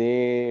எனக்கு இதே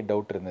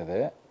டவுட்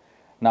இருந்தது.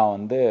 நான்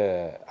வந்து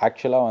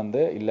ஆக்சுவலாக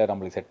வந்து இல்லை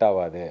நம்மளுக்கு செட்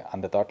ஆகாது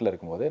அந்த தாட்டில்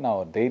இருக்கும்போது நான்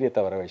ஒரு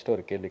தைரியத்தை வர வச்சுட்டு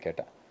ஒரு கேள்வி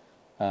கேட்டேன்.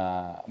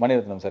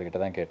 மணிரத்னம் சார்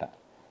கிட்ட தான் கேட்டேன்,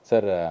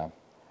 சார்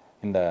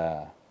இந்த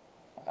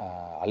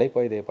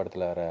அலைப்பாயுதே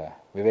படத்தில் வர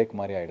விவேக்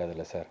மாதிரி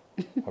ஆகிடாதில்ல சார்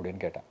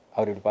அப்படின்னு கேட்டேன்.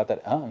 அவர் இப்படி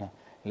பார்த்தார்.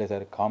 இல்லை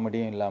சார்,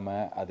 காமெடியும்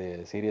இல்லாமல் அது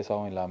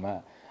சீரியஸாகவும் இல்லாமல்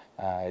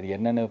இது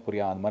என்னென்னு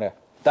புரியும் அந்த மாதிரி.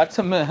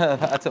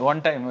 தட்ஸ்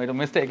ஒன் டைம் இது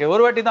மிஸ்டேக்,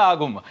 ஒரு வாட்டி தான்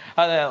ஆகும்,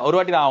 அது ஒரு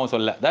வாட்டி தான் ஆகும்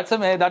சொல்ல,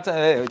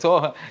 ஸோ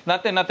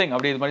நத்திங்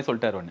அப்படி இது மாதிரி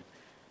சொல்லிட்டார் ஒன்று.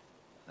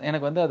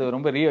 எனக்கு வந்து அது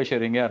ரொம்ப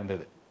ரீஅஷ்யூரிங்காக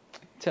இருந்தது.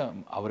 சே,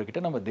 அவர்கிட்ட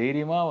நம்ம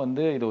தைரியமாக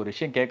வந்து இது ஒரு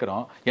விஷயம்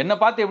கேட்குறோம், என்னை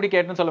பார்த்து எப்படி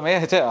கேட்டேன்னு சொல்லுமே,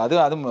 சே அது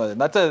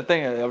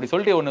அப்படி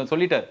சொல்லிட்டு ஒன்று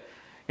சொல்லிட்டார்.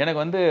 எனக்கு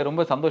வந்து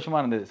ரொம்ப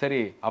சந்தோஷமாக இருந்தது.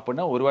 சரி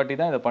அப்படின்னா ஒரு வாட்டி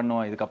தான் இதை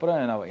பண்ணுவோம், இதுக்கப்புறம்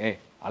நான்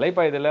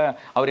அலைப்பாயுதில்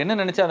அவர் என்ன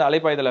நினச்சா அந்த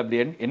அலைப்பாயுதில் அப்படி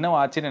என்ன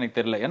ஆச்சுன்னு எனக்கு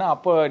தெரியல. ஏன்னா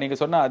அப்போ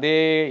நீங்கள் சொன்ன அதே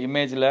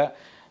இமேஜில்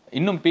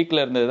இன்னும்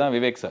பீக்கில் இருந்தது தான்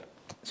விவேக் சார்.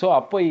 ஸோ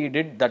அப்போ ஈ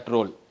டிட் தட்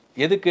ரோல்.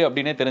 எதுக்கு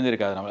அப்படின்னே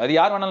தெரிஞ்சிருக்காது நம்ம, அது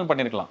யார் வேணாலும்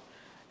பண்ணியிருக்கலாம்.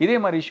 இதே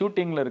மாதிரி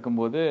ஷூட்டிங்கில்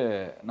இருக்கும்போது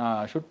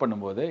நான் ஷூட்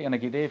பண்ணும்போது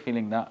எனக்கு இதே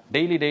ஃபீலிங் தான்,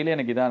 டெய்லி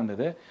எனக்கு இதாக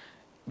இருந்தது.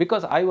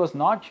 Because I was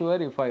not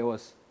sure if I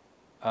was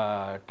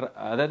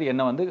அதாவது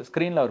என்ன வந்து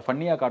ஸ்க்ரீனில் அவர்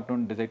ஃபன்னியாக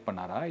காட்டணும்னு டிசைட்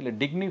பண்ணாரா, இல்லை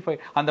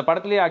டிக்னிஃபைட் அந்த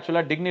படத்துலேயே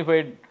ஆக்சுவலாக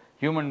dignified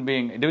human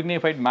being,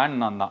 dignified man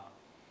நான் தான்.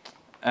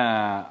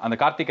 அந்த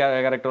கார்த்திக்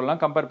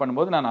கேரக்டர்லாம் கம்பேர்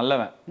பண்ணும்போது நான்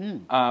நல்லவன்,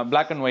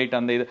 பிளாக் அண்ட் ஒயிட்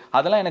அந்த இது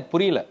அதெல்லாம் எனக்கு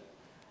புரியல.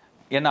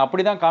 என்னை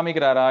அப்படி தான்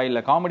காமிக்கிறாரா,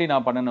 இல்லை காமெடி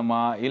நான் பண்ணணுமா,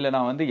 இல்லை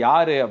நான் வந்து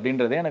யார்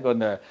அப்படின்றதே எனக்கு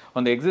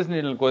அந்த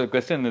எக்ஸிஸ்டன்ஷியல்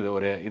கொஸ்டின் இது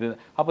ஒரு இது.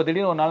 அப்போ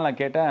திடீர்னு ஒரு நாள்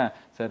நான் கேட்டேன்,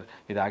 சார்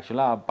இது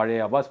ஆக்சுவலாக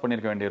பழைய அபாஸ்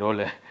பண்ணியிருக்க வேண்டிய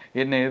ரோல்,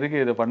 என்ன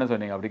எதுக்கு இதை பண்ண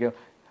சொன்னீங்க? அப்படி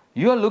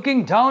you are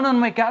looking down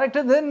on my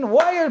character, then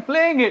why you are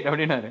playing it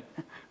அப்படின்னாரு.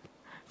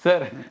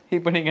 சார்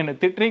இப்போ நீங்கள் என்ன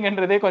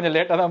திட்டுறீங்கன்றதே கொஞ்சம்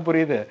லேட்டாக தான்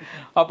புரியுது.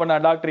 அப்போ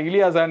நான் டாக்டர்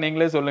இலியாசா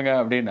நீங்களே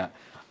சொல்லுங்கள் அப்படின்னா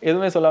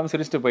எதுவுமே சொல்லாமல்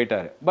சிரிச்சுட்டு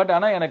போயிட்டாரு. பட்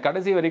ஆனால் எனக்கு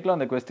கடைசி வரைக்கும்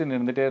அந்த கொஸ்டின்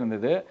இருந்துகிட்டே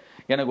இருந்தது.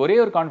 எனக்கு ஒரே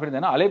ஒரு கான்ஃபிடன்ஸ்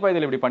ஏன்னா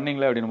அலைப்பாயுதில் இப்படி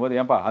பண்ணீங்களே அப்படின்னும் போது,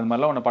 ஏன்பா அது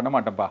மாதிரிலாம் ஒன்று பண்ண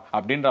மாட்டேன்ப்பா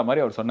அப்படின்ற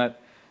மாதிரி அவர் சொன்னார்.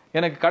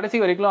 எனக்கு கடைசி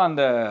வரைக்கும்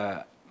அந்த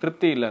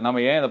திருப்தி இல்லை,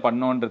 நம்ம ஏன் இதை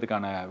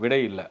பண்ணோன்றதுக்கான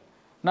விடை இல்லை.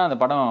 நான் அந்த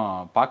படம்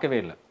பார்க்கவே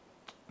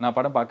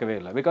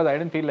இல்லை, because I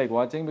tent feel like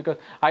வாட்சிங், because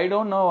I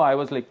don't know, I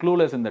was like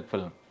clueless in that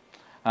film.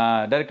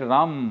 Director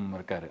Ram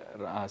இருக்காரு.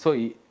 So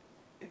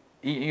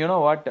you know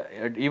what,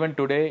 even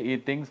today he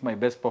thinks my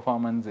best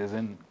performance is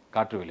in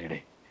காற்று வெளியிடை.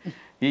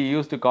 he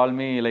used to call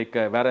me like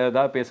வேற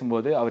ஏதாவது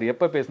பேசும்போது அவர்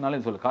எப்போ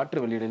பேசினாலும் சொல்லு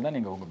காற்று வெளியிடையில் தான்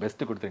நீங்கள் உங்கள்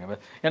பெஸ்ட்டு கொடுத்துருங்க.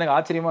 எனக்கு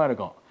ஆச்சரியமாக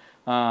இருக்கும்.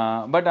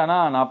 பட்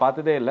ஆனால் நான்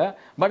பார்த்ததே இல்லை.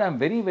 But I'm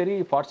very very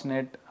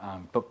fortunate,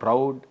 இப்போ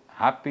proud,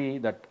 happy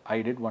that I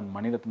did one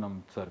Mani Ratnam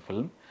sir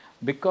film.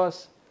 Because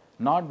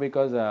not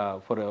because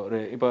for ஒரு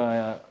இப்போ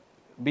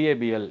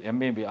பிஏபிஎல்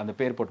எம்ஏபி அந்த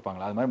பேர்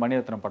போட்டுப்பாங்களா, அது மாதிரி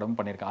மணிரத்னம் படமும்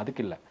பண்ணியிருக்கேன்,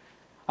 அதுக்கு இல்லை.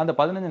 அந்த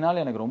 15 நாள்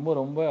எனக்கு ரொம்ப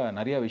ரொம்ப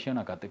நிறைய விஷயம்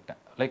நான் கற்றுக்கிட்டேன்.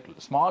 Like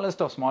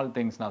smallest of small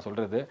things நான்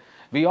சொல்கிறது,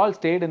 we all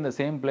state in the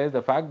same place.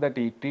 The fact that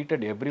he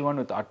treated everyone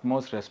with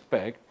utmost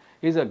respect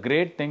is a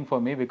great thing for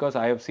me, because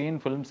I have seen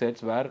film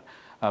sets where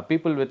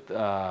people with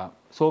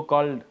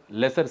so-called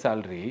lesser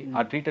salary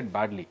are treated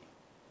badly.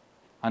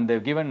 And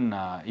they've given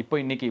இப்போ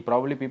இன்னைக்கு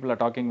probably people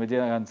are talking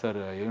Vijayakanth sir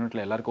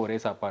யூனிட்டில் எல்லாருக்கும் ஒரே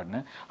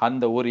சாப்பாடுன்னு.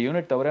 அந்த ஒரு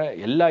unit தவிர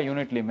எல்லா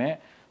யூனிட்லேயுமே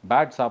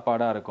பேட்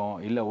சாப்பாடாக இருக்கும்,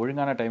 இல்லை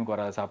ஒழுங்கான டைமுக்கு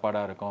வராத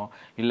சாப்பாடாக இருக்கும்,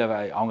 இல்லை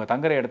அவங்க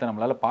தங்குற இடத்த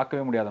நம்மளால்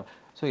பார்க்கவே முடியாது.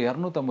 ஸோ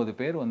 250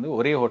 பேர் வந்து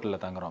ஒரே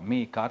ஹோட்டலில் தங்குறோம். Me,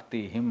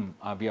 Karthi, him,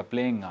 we are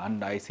playing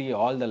and I C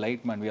all the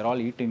light man, we are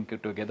all eating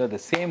together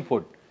the same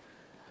food.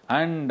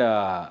 And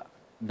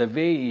the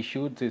way E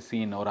shoots is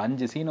scene, ஒரு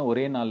 5 சீனை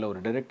ஒரே நாளில் ஒரு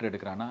டைரக்டர்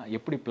எடுக்கிறான்னா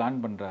எப்படி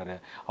பிளான் பண்ணுறாரு,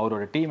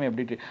 அவரோட டீம்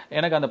எப்படி.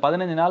 எனக்கு அந்த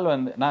 15 நாள்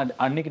வந்து நான்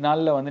அன்றைக்கி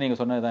நாளில் வந்து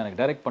நீங்கள் சொன்னது தான்,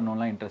 எனக்கு டைரக்ட்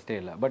பண்ணணும்லாம் இன்ட்ரெஸ்டே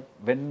இல்லை. But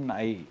when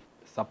I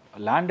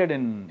landed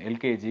in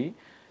LKG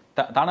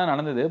தானாக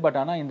நடந்தது. பட்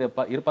ஆனால் இந்த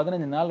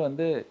 15 நாள்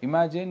வந்து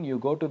imagine you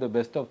go to the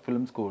best of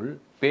film school,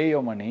 pay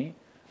your money,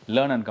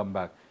 learn and come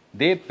back.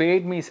 They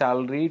bad me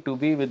salary to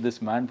be with this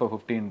man for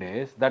 15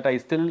 days that I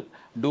still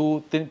two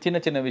சின்ன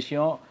சின்ன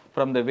விஷயம்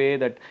from the way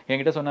that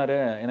என்கிட்ட சொன்னார்.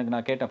 எனக்கு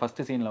நான் கேட்டேன்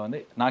first சீனில் வந்து,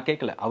 நான்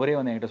கேட்கல, அவரே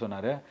வந்து என்கிட்ட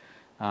சொன்னார்,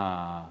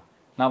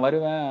 நான்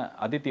வருவேன்,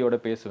 அதித்தியோட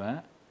பேசுவேன்,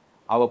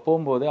 அவள்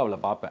போகும்போது அவளை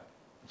பார்ப்பேன்,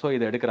 ஸோ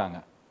இதை எடுக்கிறாங்க,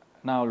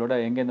 நான் அவளோட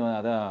எங்கேருந்து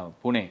அதான்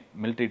பூனே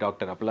மிலிட்ரி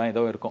டாக்டர் அப்படிலாம்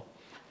ஏதோ இருக்கும்.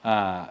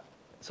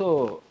 ஸோ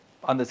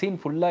அந்த சீன்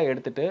ஃபுல்லாக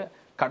எடுத்துகிட்டு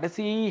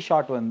கடைசி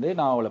ஷாட் வந்து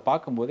நான் அவளை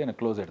பார்க்கும்போது எனக்கு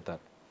க்ளோஸ்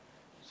எடுத்தார்.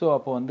 ஸோ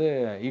அப்போ வந்து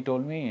ஈ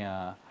told me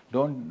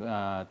don't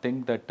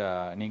think that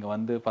நீங்கள்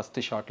வந்து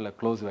ஃபஸ்ட்டு ஷாட்டில்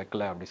க்ளோஸ்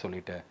வைக்கல அப்படி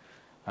சொல்லிட்டு,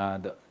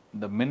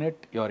 த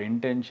minute your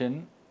intention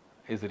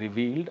is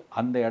revealed,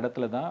 அந்த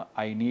இடத்துல தான்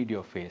I need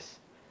your face.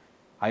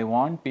 I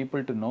want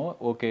people to know,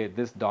 okay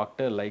this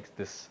doctor likes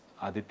this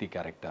Aditi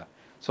character.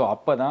 So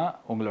அப்போ தான்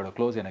உங்களோட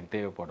க்ளோஸ் எனக்கு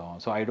தேவைப்படும்.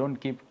 So I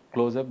don't keep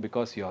close up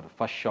because your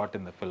first shot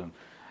in the film.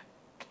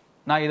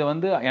 நான் இதை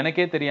வந்து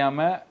எனக்கே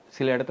தெரியாமல்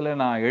சில இடத்துல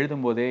நான்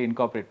எழுதும்போதே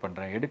இன்கார்பரேட்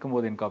பண்ணுறேன்,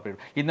 எடுக்கும்போது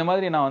இன்கார்பரேட், இந்த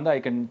மாதிரி நான் வந்து I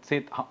can say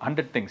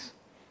 100 things.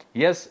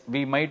 S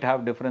we might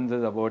have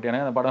differences about,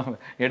 எனக்கு அந்த படம்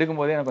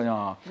எடுக்கும்போதே எனக்கு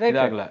கொஞ்சம்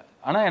இதாகலை,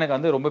 ஆனால் எனக்கு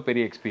வந்து ரொம்ப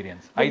பெரிய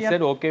experience. I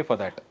set okay for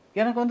that.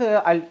 எனக்கு வந்து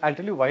I'll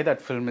tell you why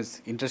that film is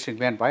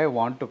interesting and why I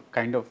want to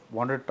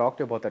talk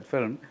to you about that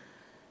film,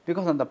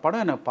 because அந்த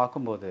படம் எனக்கு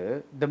பார்க்கும்போது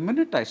the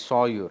minute I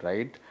saw you,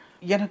 right,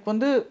 எனக்கு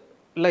வந்து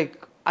like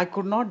I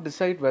could not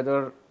decide whether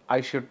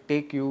I should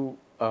take you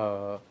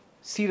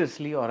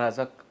seriously or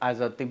as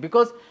a thing,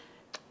 because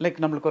like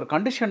நம்மளுக்கு ஒரு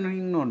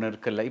கண்டிஷனிங்னு ஒன்று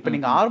இருக்குல்ல. இப்போ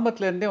நீங்கள்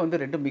ஆரம்பத்துலேருந்தே வந்து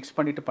ரெண்டும் மிக்ஸ்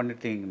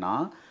பண்ணிட்டீங்கன்னா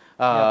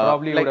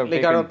probably would have like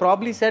I taken. would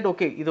probably said,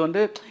 okay, இது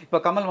வந்து இப்போ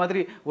கமல்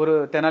மாதிரி ஒரு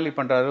தெனாலி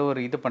பண்றாரு, ஒரு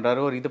இது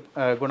பண்றாரு, ஒரு இது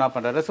குணா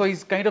பண்றாரு. So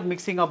he's kind of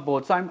mixing up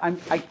both. So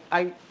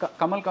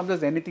Kamal comes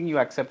as anything, you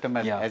accept him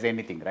as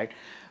anything, right?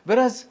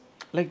 Whereas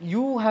like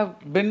you have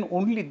been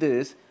only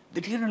this,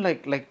 that you know,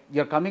 like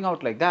you're coming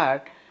out like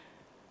that.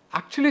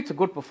 Actually, it's a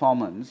good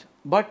performance,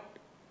 but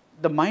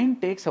the mind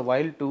takes a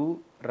while to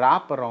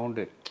wrap around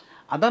it.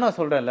 அதான் நான்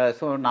சொல்றேன்ல.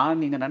 So நான்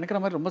நீங்க நினைக்கிற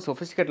மாதிரி ரொம்ப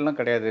சொஃபிஸ்டிகேட்லாம்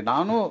கிடையாது.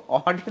 நானும்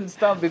ஆடியன்ஸ்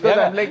தான். பிகாஸ்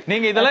ஐம் லைக்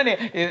நீங்க இதெல்லாம்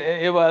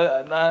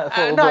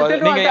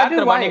நீங்க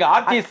யாத்ரமா நீங்க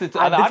ஆர்டிஸ்ட்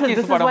அது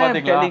ஆர்டிஸ்ட் படம்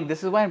பாத்தீங்களா?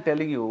 This is why I'm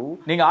telling you.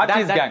 நீங்க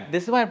artist gang.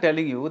 This is why I'm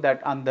telling you that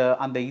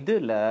அந்த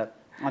இதுல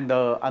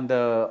அந்த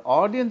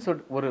ஆடியன்ஸ்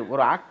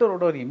ஒரு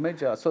ஆக்டரோட ஒரு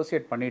இமேஜ்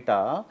அசோசியேட் பண்ணிட்டா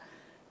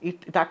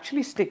it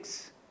actually sticks.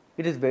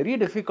 It is very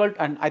difficult,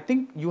 and I think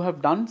you have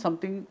done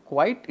something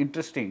quite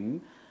interesting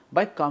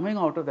by coming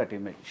out of that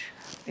image.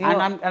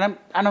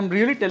 And I'm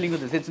really telling you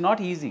this. It's not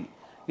easy.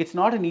 It's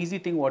not an easy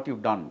thing what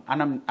you've done.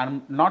 And I'm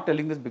not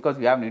telling this because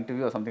we have an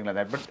interview or something like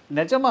that. But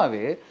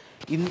நிஜமாவே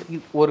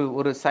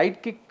ஒரு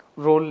sidekick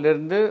role ல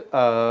இருந்து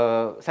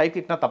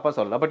sidekick na தப்பா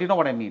சொல்லல. But you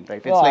know what I mean,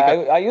 right? It's like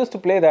I used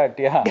to play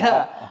that, yeah.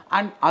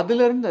 And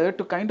அதுல இருந்து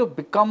to kind of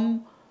become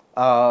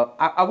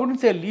I wouldn't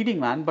say a leading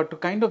man, but to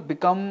kind of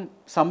become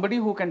somebody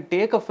who can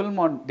take a film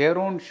on their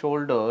own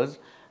shoulders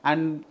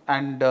and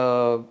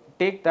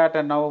take that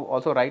and now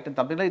also write and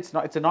something like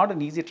it's not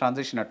an easy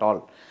transition at all,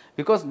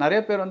 because நிறைய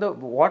பேர் வந்து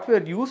what we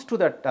are used to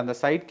that அந்த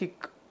sidekick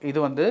இது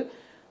வந்து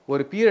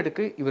ஒரு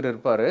பீரியடுக்கு இவர்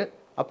இருப்பாரு,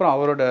 அப்புறம்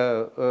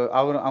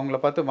அவங்கள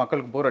பார்த்து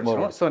மக்களுக்கு போர்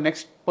அடிச்சிடும். So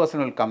next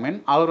person will come in,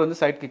 அவர் வந்து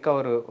sidekick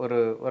ஒரு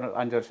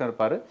 5 வருஷம்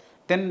இருப்பாரு,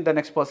 then the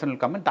next person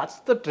will come in. That's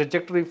the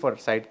trajectory for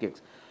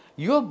sidekicks.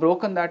 You have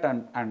broken that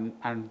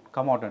and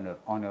come out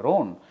on your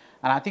own,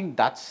 and I think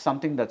that's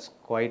something that's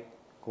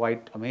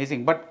quite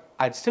amazing. But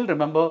I still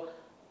remember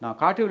நான்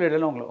காட்டி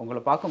விளையாடல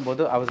உங்களை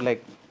பார்க்கும்போது I was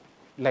like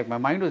my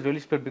mind was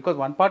really split, because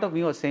one part of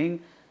me was saying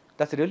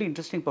that's a really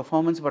interesting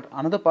performance, but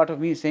another part of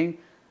me is saying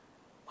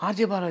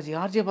RJ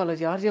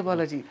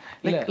Balaji.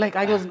 Like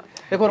I was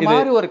like ஒரு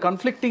மாதிரி ஒரு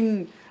conflicting.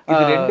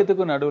 இது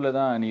ரெண்டுத்துக்கும் நடுவுல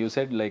தான் you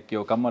said like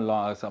you come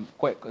along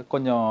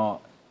கொஞ்சம்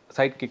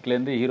side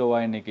கிக்லேருந்து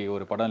ஹீரோவாக இன்னைக்கு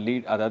ஒரு படம்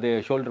லீட், அதாவது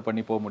ஷோல்டர்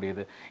பண்ணி போக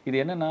முடியுது. இது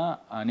என்னென்னா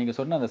நீங்கள்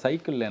சொன்ன அந்த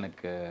சைக்கிளில்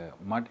எனக்கு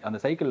அந்த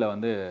சைக்கிளில்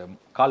வந்து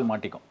கால்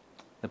மாட்டிக்கும்,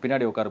 இந்த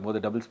பின்னாடி உட்காரும்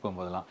போது டபுள்ஸ்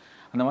போகும்போதெல்லாம்.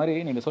 அந்த மாதிரி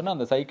நீங்கள் சொன்ன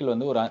அந்த சைக்கிள்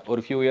வந்து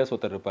ஒரு ஃபியூ இயர்ஸ்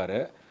ஒருத்தர் இருப்பார்,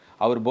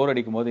 அவர் போர்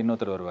அடிக்கும் போது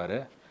இன்னொருத்தர் வருவார்.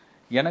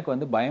 எனக்கு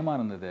வந்து பயமாக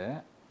இருந்தது.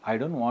 I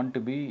don't want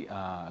to be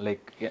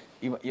like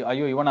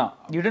ஐயோ இவனா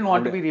you didn't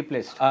want to be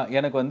replaced.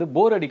 எனக்கு வந்து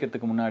போர்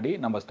அடிக்கிறதுக்கு முன்னாடி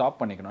நம்ம ஸ்டாப்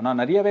பண்ணிக்கணும்.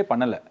 நான் நிறையவே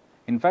பண்ணலை.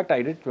 In fact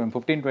I did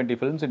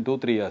 15-20 films in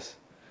 2-3 years.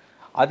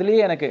 அதுலேயே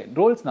எனக்கு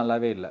ரோல்ஸ்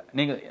நல்லாவே இல்லை.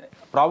 நீங்கள்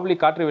ப்ராபப்ளி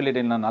காற்று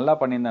வெளியிட நான் நல்லா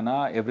பண்ணியிருந்தேன்னா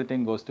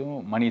everything goes to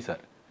money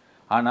sir.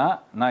 ஆனால்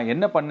நான்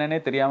என்ன பண்ணேனே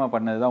தெரியாமல்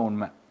பண்ணது தான்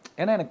உண்மை.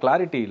 ஏன்னா எனக்கு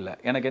கிளாரிட்டி இல்லை.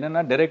 எனக்கு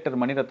என்னென்னா டைரக்டர்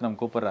மணிரத்னம்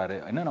கூப்பிட்றாரு,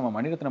 என்ன நம்ம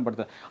மணிரத்னம்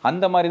படத்தை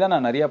அந்த மாதிரி தான்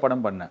நான் நிறையா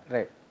படம் பண்ணேன்.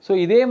 ரைட். ஸோ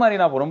இதே மாதிரி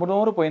நான் ரொம்ப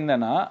தூரம்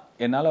போயிருந்தேன்னா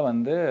என்னால்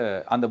வந்து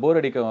அந்த போர்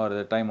அடிக்க ஒரு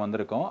டைம்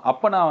வந்திருக்கும்.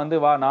 அப்போ நான் வந்து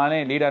நானே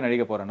லீடாக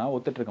நடிக்க போகிறேன்னா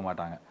ஒத்துட்ருக்க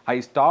மாட்டாங்க. I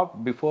stop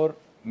before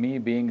me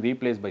being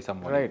replaced by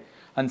someone. Right.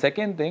 And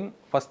second thing,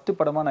 first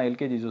padama na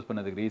LKG choose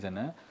பண்ணதுக்கு reason,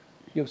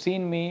 you've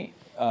seen me,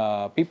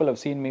 people have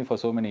seen me for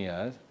so many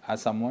years as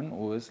someone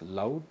who is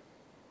loud,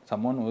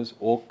 someone who is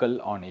vocal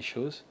on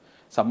issues,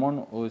 someone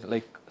who is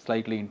like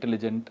slightly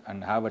intelligent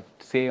and have a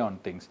say on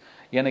things.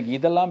 எனக்கு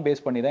இதெல்லாம்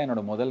base பண்ணி தான்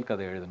என்னோட முதல்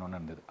கதை எழுதணும்னு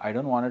இருந்தது. I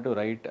don't want to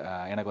write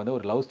எனக்கு வந்து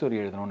ஒரு லவ் ஸ்டோரி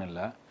எழுதணும்னு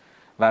இல்லை,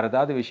 வேறு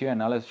ஏதாவது விஷயம்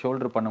என்னால்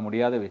ஷோல்டர் பண்ண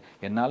முடியாத,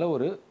 என்னால்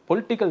ஒரு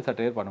பொலிட்டிக்கல்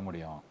சட்டையர் பண்ண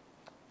முடியும்.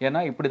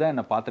 ஏன்னா இப்படி தான்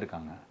என்னை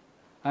பார்த்துருக்காங்க.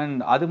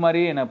 அண்ட் அது மாதிரி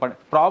என்ன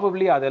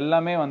ப்ராபப்ளி அது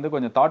எல்லாமே வந்து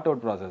கொஞ்சம் தாட்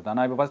அவுட் ப்ராசஸ் தான்.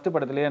 நான் இப்போ ஃபஸ்ட்டு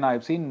படத்துலேயே நான்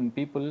ஐவ் சீன்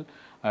பீப்புள்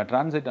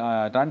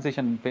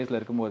ட்ரான்சிஷன் ஃபேஸில்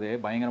இருக்கும்போதே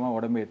பயங்கரமாக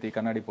உடம்பு ஏற்றி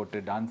கண்ணாடி போட்டு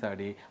டான்ஸ்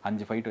ஆடி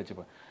 5 ஃபைட்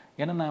வச்சுப்பேன்.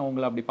 ஏன்னா நான்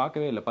உங்களை அப்படி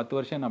பார்க்கவே இல்லை, 10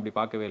 வருஷம் நான் அப்படி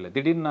பார்க்கவே இல்லை.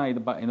 திடீர்னு நான்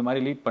இந்த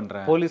மாதிரி லீட்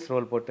பண்ணுறேன், போலீஸ்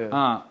ரோல் போட்டு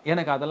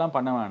எனக்கு அதெல்லாம்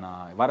பண்ண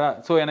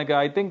வேணாம் ஸோ எனக்கு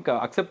ஐ திங்க்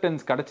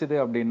அக்செப்டன்ஸ் கிடச்சிது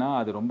அப்படின்னா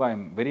அது ரொம்ப I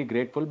am very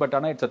grateful. But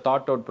ஆனால் it's a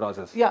thought out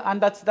process. Yeah,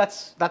 and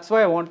that's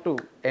why I want to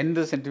end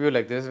this interview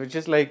like this, which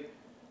is like,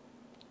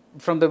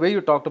 from the way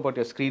you talked about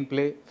your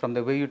screenplay, from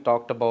the way you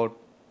talked about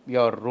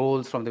your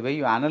roles, from the way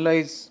you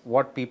analyze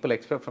what people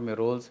expect from your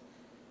roles,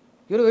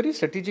 you're a very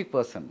strategic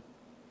person.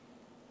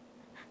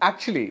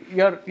 Actually,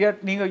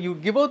 you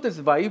give out this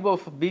vibe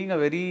of being a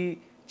very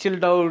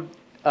chilled out,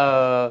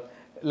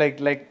 like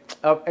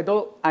ஏதோ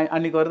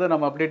அன்னைக்கு வருது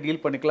நம்ம அப்படியே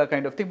deal பண்ணிக்கலாம்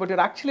kind of thing, but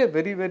you're actually a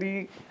very very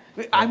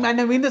I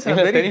mean this in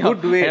a very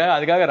good way.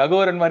 அதுக்காக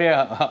ரகுவரன் மாதிரியே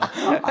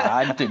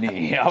ஆண்டனி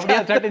அப்படியே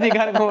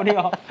ஸ்ட்ராட்டஜிக்கா இருக்க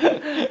முடியும்.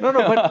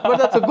 No, but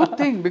that's a good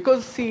thing,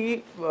 because see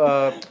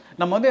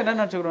நம்ம வந்து என்ன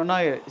நினைச்சுக்கிறோம்னா,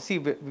 see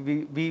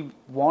we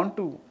want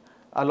to,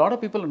 a lot of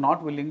people are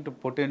not willing to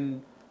put in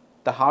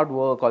the hard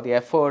work or the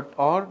effort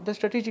or the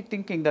strategic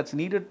thinking that's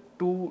needed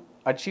to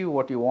achieve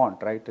what you want,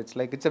 right?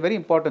 It's a very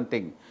important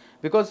thing,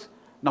 because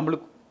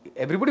நம்மளுக்கு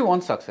everybody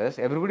wants success,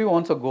 everybody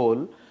wants a goal,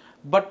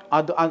 but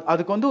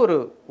அதுக்கு வந்து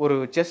ஒரு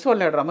chess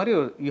விளையாடுற மாதிரி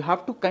you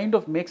have to kind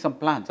of make some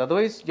plans,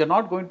 otherwise you're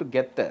not going to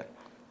get there.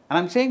 And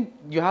I'm saying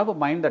you have a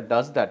mind that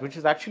does that, which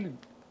is actually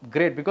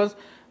great because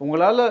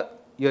உங்களால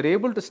you're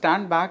able to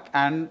stand back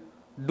and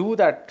do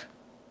that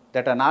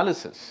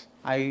analysis.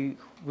 I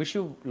wish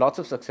you lots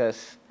of success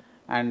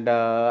and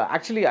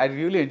actually I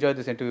really enjoyed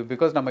this interview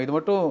because நம்ம இது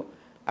மட்டும்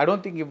I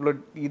don't think இவ்வளோ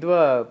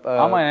இதுவா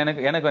ஆமா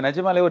எனக்கு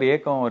நிஜமாலே ஒரு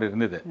ஏக்கம் ஒரு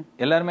இருந்தது.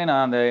 எல்லாருமே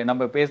நான் அந்த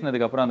நம்ம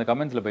பேசினதுக்கு அப்புறம் அந்த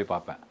கமெண்ட்ஸ்ல போய்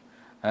பார்ப்பேன்.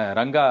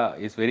 ரங்கா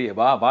இஸ் வெரி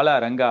பாலா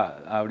ரங்கா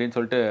அப்படின்னு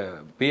சொல்லிட்டு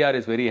PR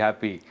is very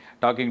happy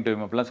talking to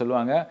him அப்படிலாம்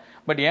சொல்லுவாங்க.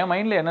 பட் என்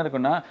மைண்டில் என்ன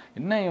இருக்குன்னா,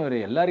 என்ன இவர்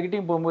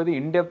எல்லாருக்கிட்டையும் போகும்போது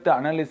இன்டெப்த்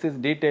அனாலிசிஸ்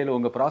டீட்டெயில்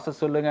உங்கள் ப்ராசஸ்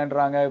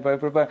சொல்லுங்கன்றாங்க.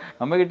 இப்போ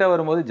நம்மகிட்ட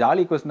வரும்போது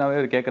ஜாலி கொஸ்டினாகவே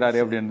அவர் கேட்குறாரு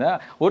அப்படின்னா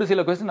ஒரு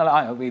சில கொஸ்டின் நல்லா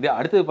இது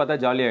அடுத்தது பார்த்தா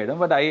ஜாலி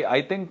ஆகிடும். பட்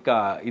ஐ திங்க்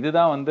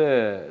இதுதான் வந்து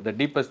த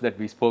deepest that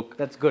we spoke.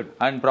 That's good.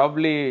 And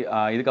probably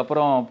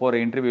இதுக்கப்புறம்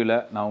போகிற இன்டர்வியூவில்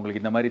நான்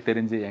உங்களுக்கு இந்த மாதிரி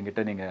தெரிஞ்சு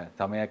என்கிட்ட நீங்கள்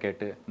செமையாக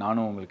கேட்டு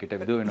நானும்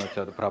உங்கள்கிட்ட விது வினோத்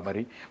சௌத்ரா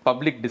மாதிரி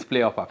பப்ளிக்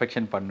டிஸ்பிளே ஆஃப்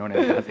அஃபெக்ஷன் பண்ணணும்னு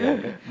எனக்கு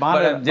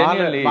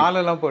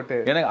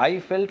போட்டு எனக்கு I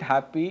felt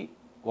happy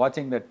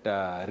watching that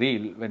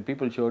reel when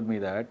people showed me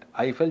that.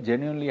 I felt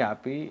genuinely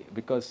happy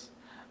because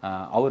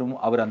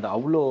அவர் அந்த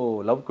அவ்வளோ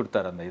லவ்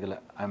கொடுத்தாரு அந்த இதில்.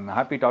 I'm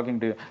happy talking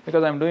to you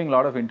because I'm doing a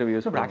lot of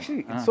interviews. No, but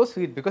actually it's so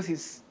sweet because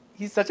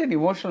he's such an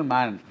emotional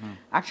man.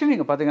 Actually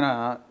நீங்க பாத்தீங்கன்னா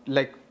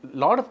like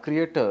lot of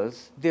creators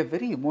they're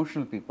very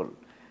emotional people.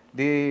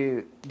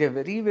 They're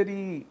very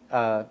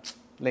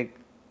like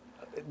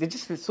they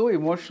just feel so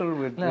emotional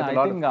with I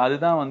think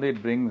அதுதான் வந்து it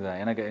brings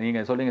எனக்கு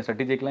நீங்க சொல்றீங்க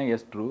strategically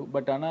yes true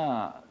but ஆனா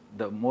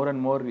the more and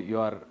more you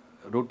are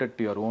rooted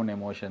to your own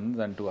emotions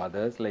and to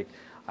others, like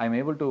I'm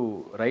able to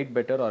write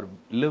better or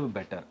live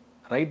better.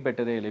 Write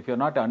better if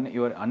you're not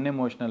you are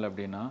unemotional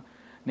அப்படின்னா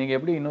நீங்க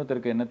எப்படி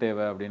இன்னொருத்தருக்கு என்ன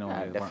தேவை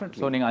அப்படின்னு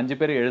so நீங்க 5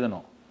 பேர்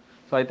எழுதணும்.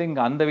 ஸோ ஐ திங்க்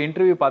அந்த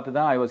இன்டர்வியூ பார்த்து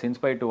தான் I was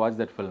inspired to watch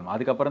that film.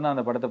 அதுக்கப்புறம் தான்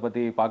அந்த படத்தை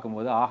பற்றி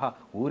பார்க்கும்போது ஆஹா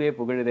ஊரே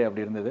புகழுதே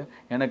அப்படி இருந்தது.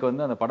 எனக்கு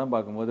வந்து அந்த படம்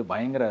பார்க்கும்போது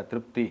பயங்கர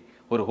திருப்தி,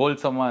 ஒரு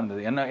ஹோல்சமாக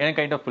இருந்தது. என்ன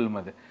கைண்ட் ஆஃப் ஃபில்ம்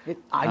அது.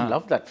 I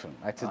love that film.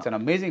 It's an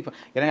amazing film.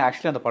 எனக்கு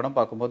ஆக்சுவலி அந்த படம்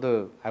பார்க்கும்போது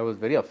I was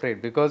very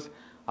afraid because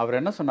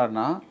அவர் என்ன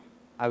சொன்னார்னா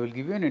I will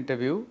give you an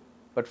interview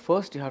but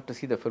first you have to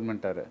see the film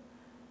ன்ட்டாரு.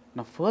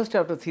 Now first I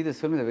have to see this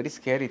film is a very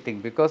scary thing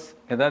because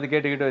ஏதாவது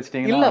கேட்டுக்கிட்டு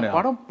வச்சிட்டீங்கன்னா இல்ல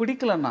படம்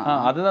பிடிக்கலன்னா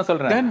அதுதான்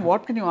சொல்றேன். Then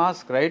what can you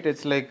ask, right?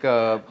 It's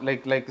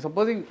like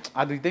supposing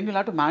then you'll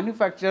have to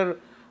manufacture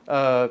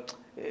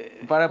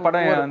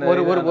படம்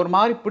ஒரு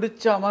மாதிரி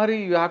பிடிச்ச மாதிரி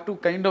you have to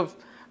kind of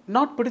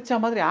not பிடிச்ச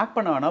மாதிரி ஆக்ட்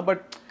பண்ண வேணாம்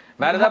பட்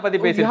வேற ஏதாவது பத்தி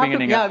பேசிருப்பீங்க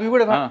நீங்க.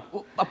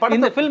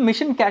 இந்த film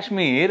Mission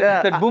Kashmir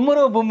that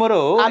Bumero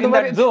in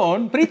that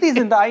zone Preeti is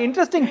in the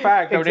interesting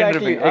fact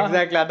exactly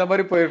அந்த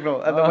மாதிரி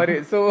போயிரணும் அந்த மாதிரி.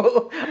 So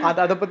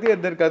அத பத்தி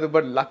இருந்திருக்காது.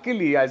 But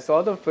luckily I saw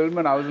the film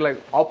and I was like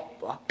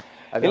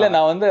இல்ல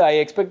நான் வந்து I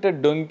expected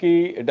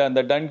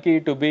the Donkey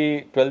to be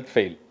 12th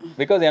fail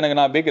because எனக்கு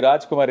நான் big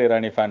Rajkumar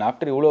Irani fan.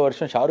 After இவ்வளவு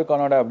வருஷம் Shahrukh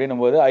கானோட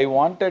அப்படினும்போது I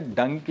wanted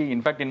Donkey.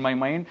 In fact in my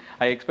mind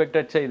I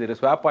expected இது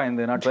swap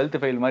ஆயிருந்தது நான் 12th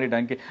fail மாதிரி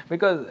Donkey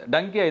because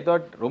Donkey I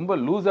thought ரொம்ப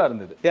லூஸா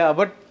இருந்தது.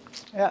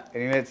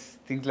 Anyways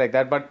things like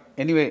that. But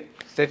anyway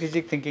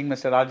strategic thinking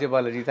Mr. RJ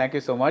Balaji, thank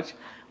you so much.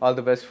 All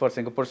the best for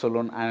Singapore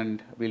Saloon and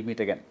we'll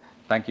meet again.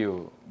 Thank you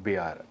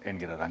BR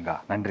என்கிற ரங்கா.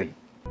 நன்றி.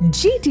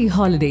 GT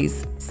Holidays,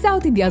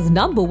 South India's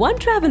 #1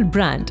 travel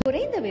brand.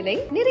 குறைந்த விலை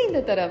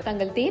நிறைந்த தரம்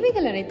தங்கள்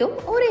தேவைகள் அனைத்தும்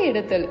ஒரே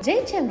இடத்தில்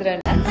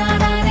ஜெயச்சந்திரன்.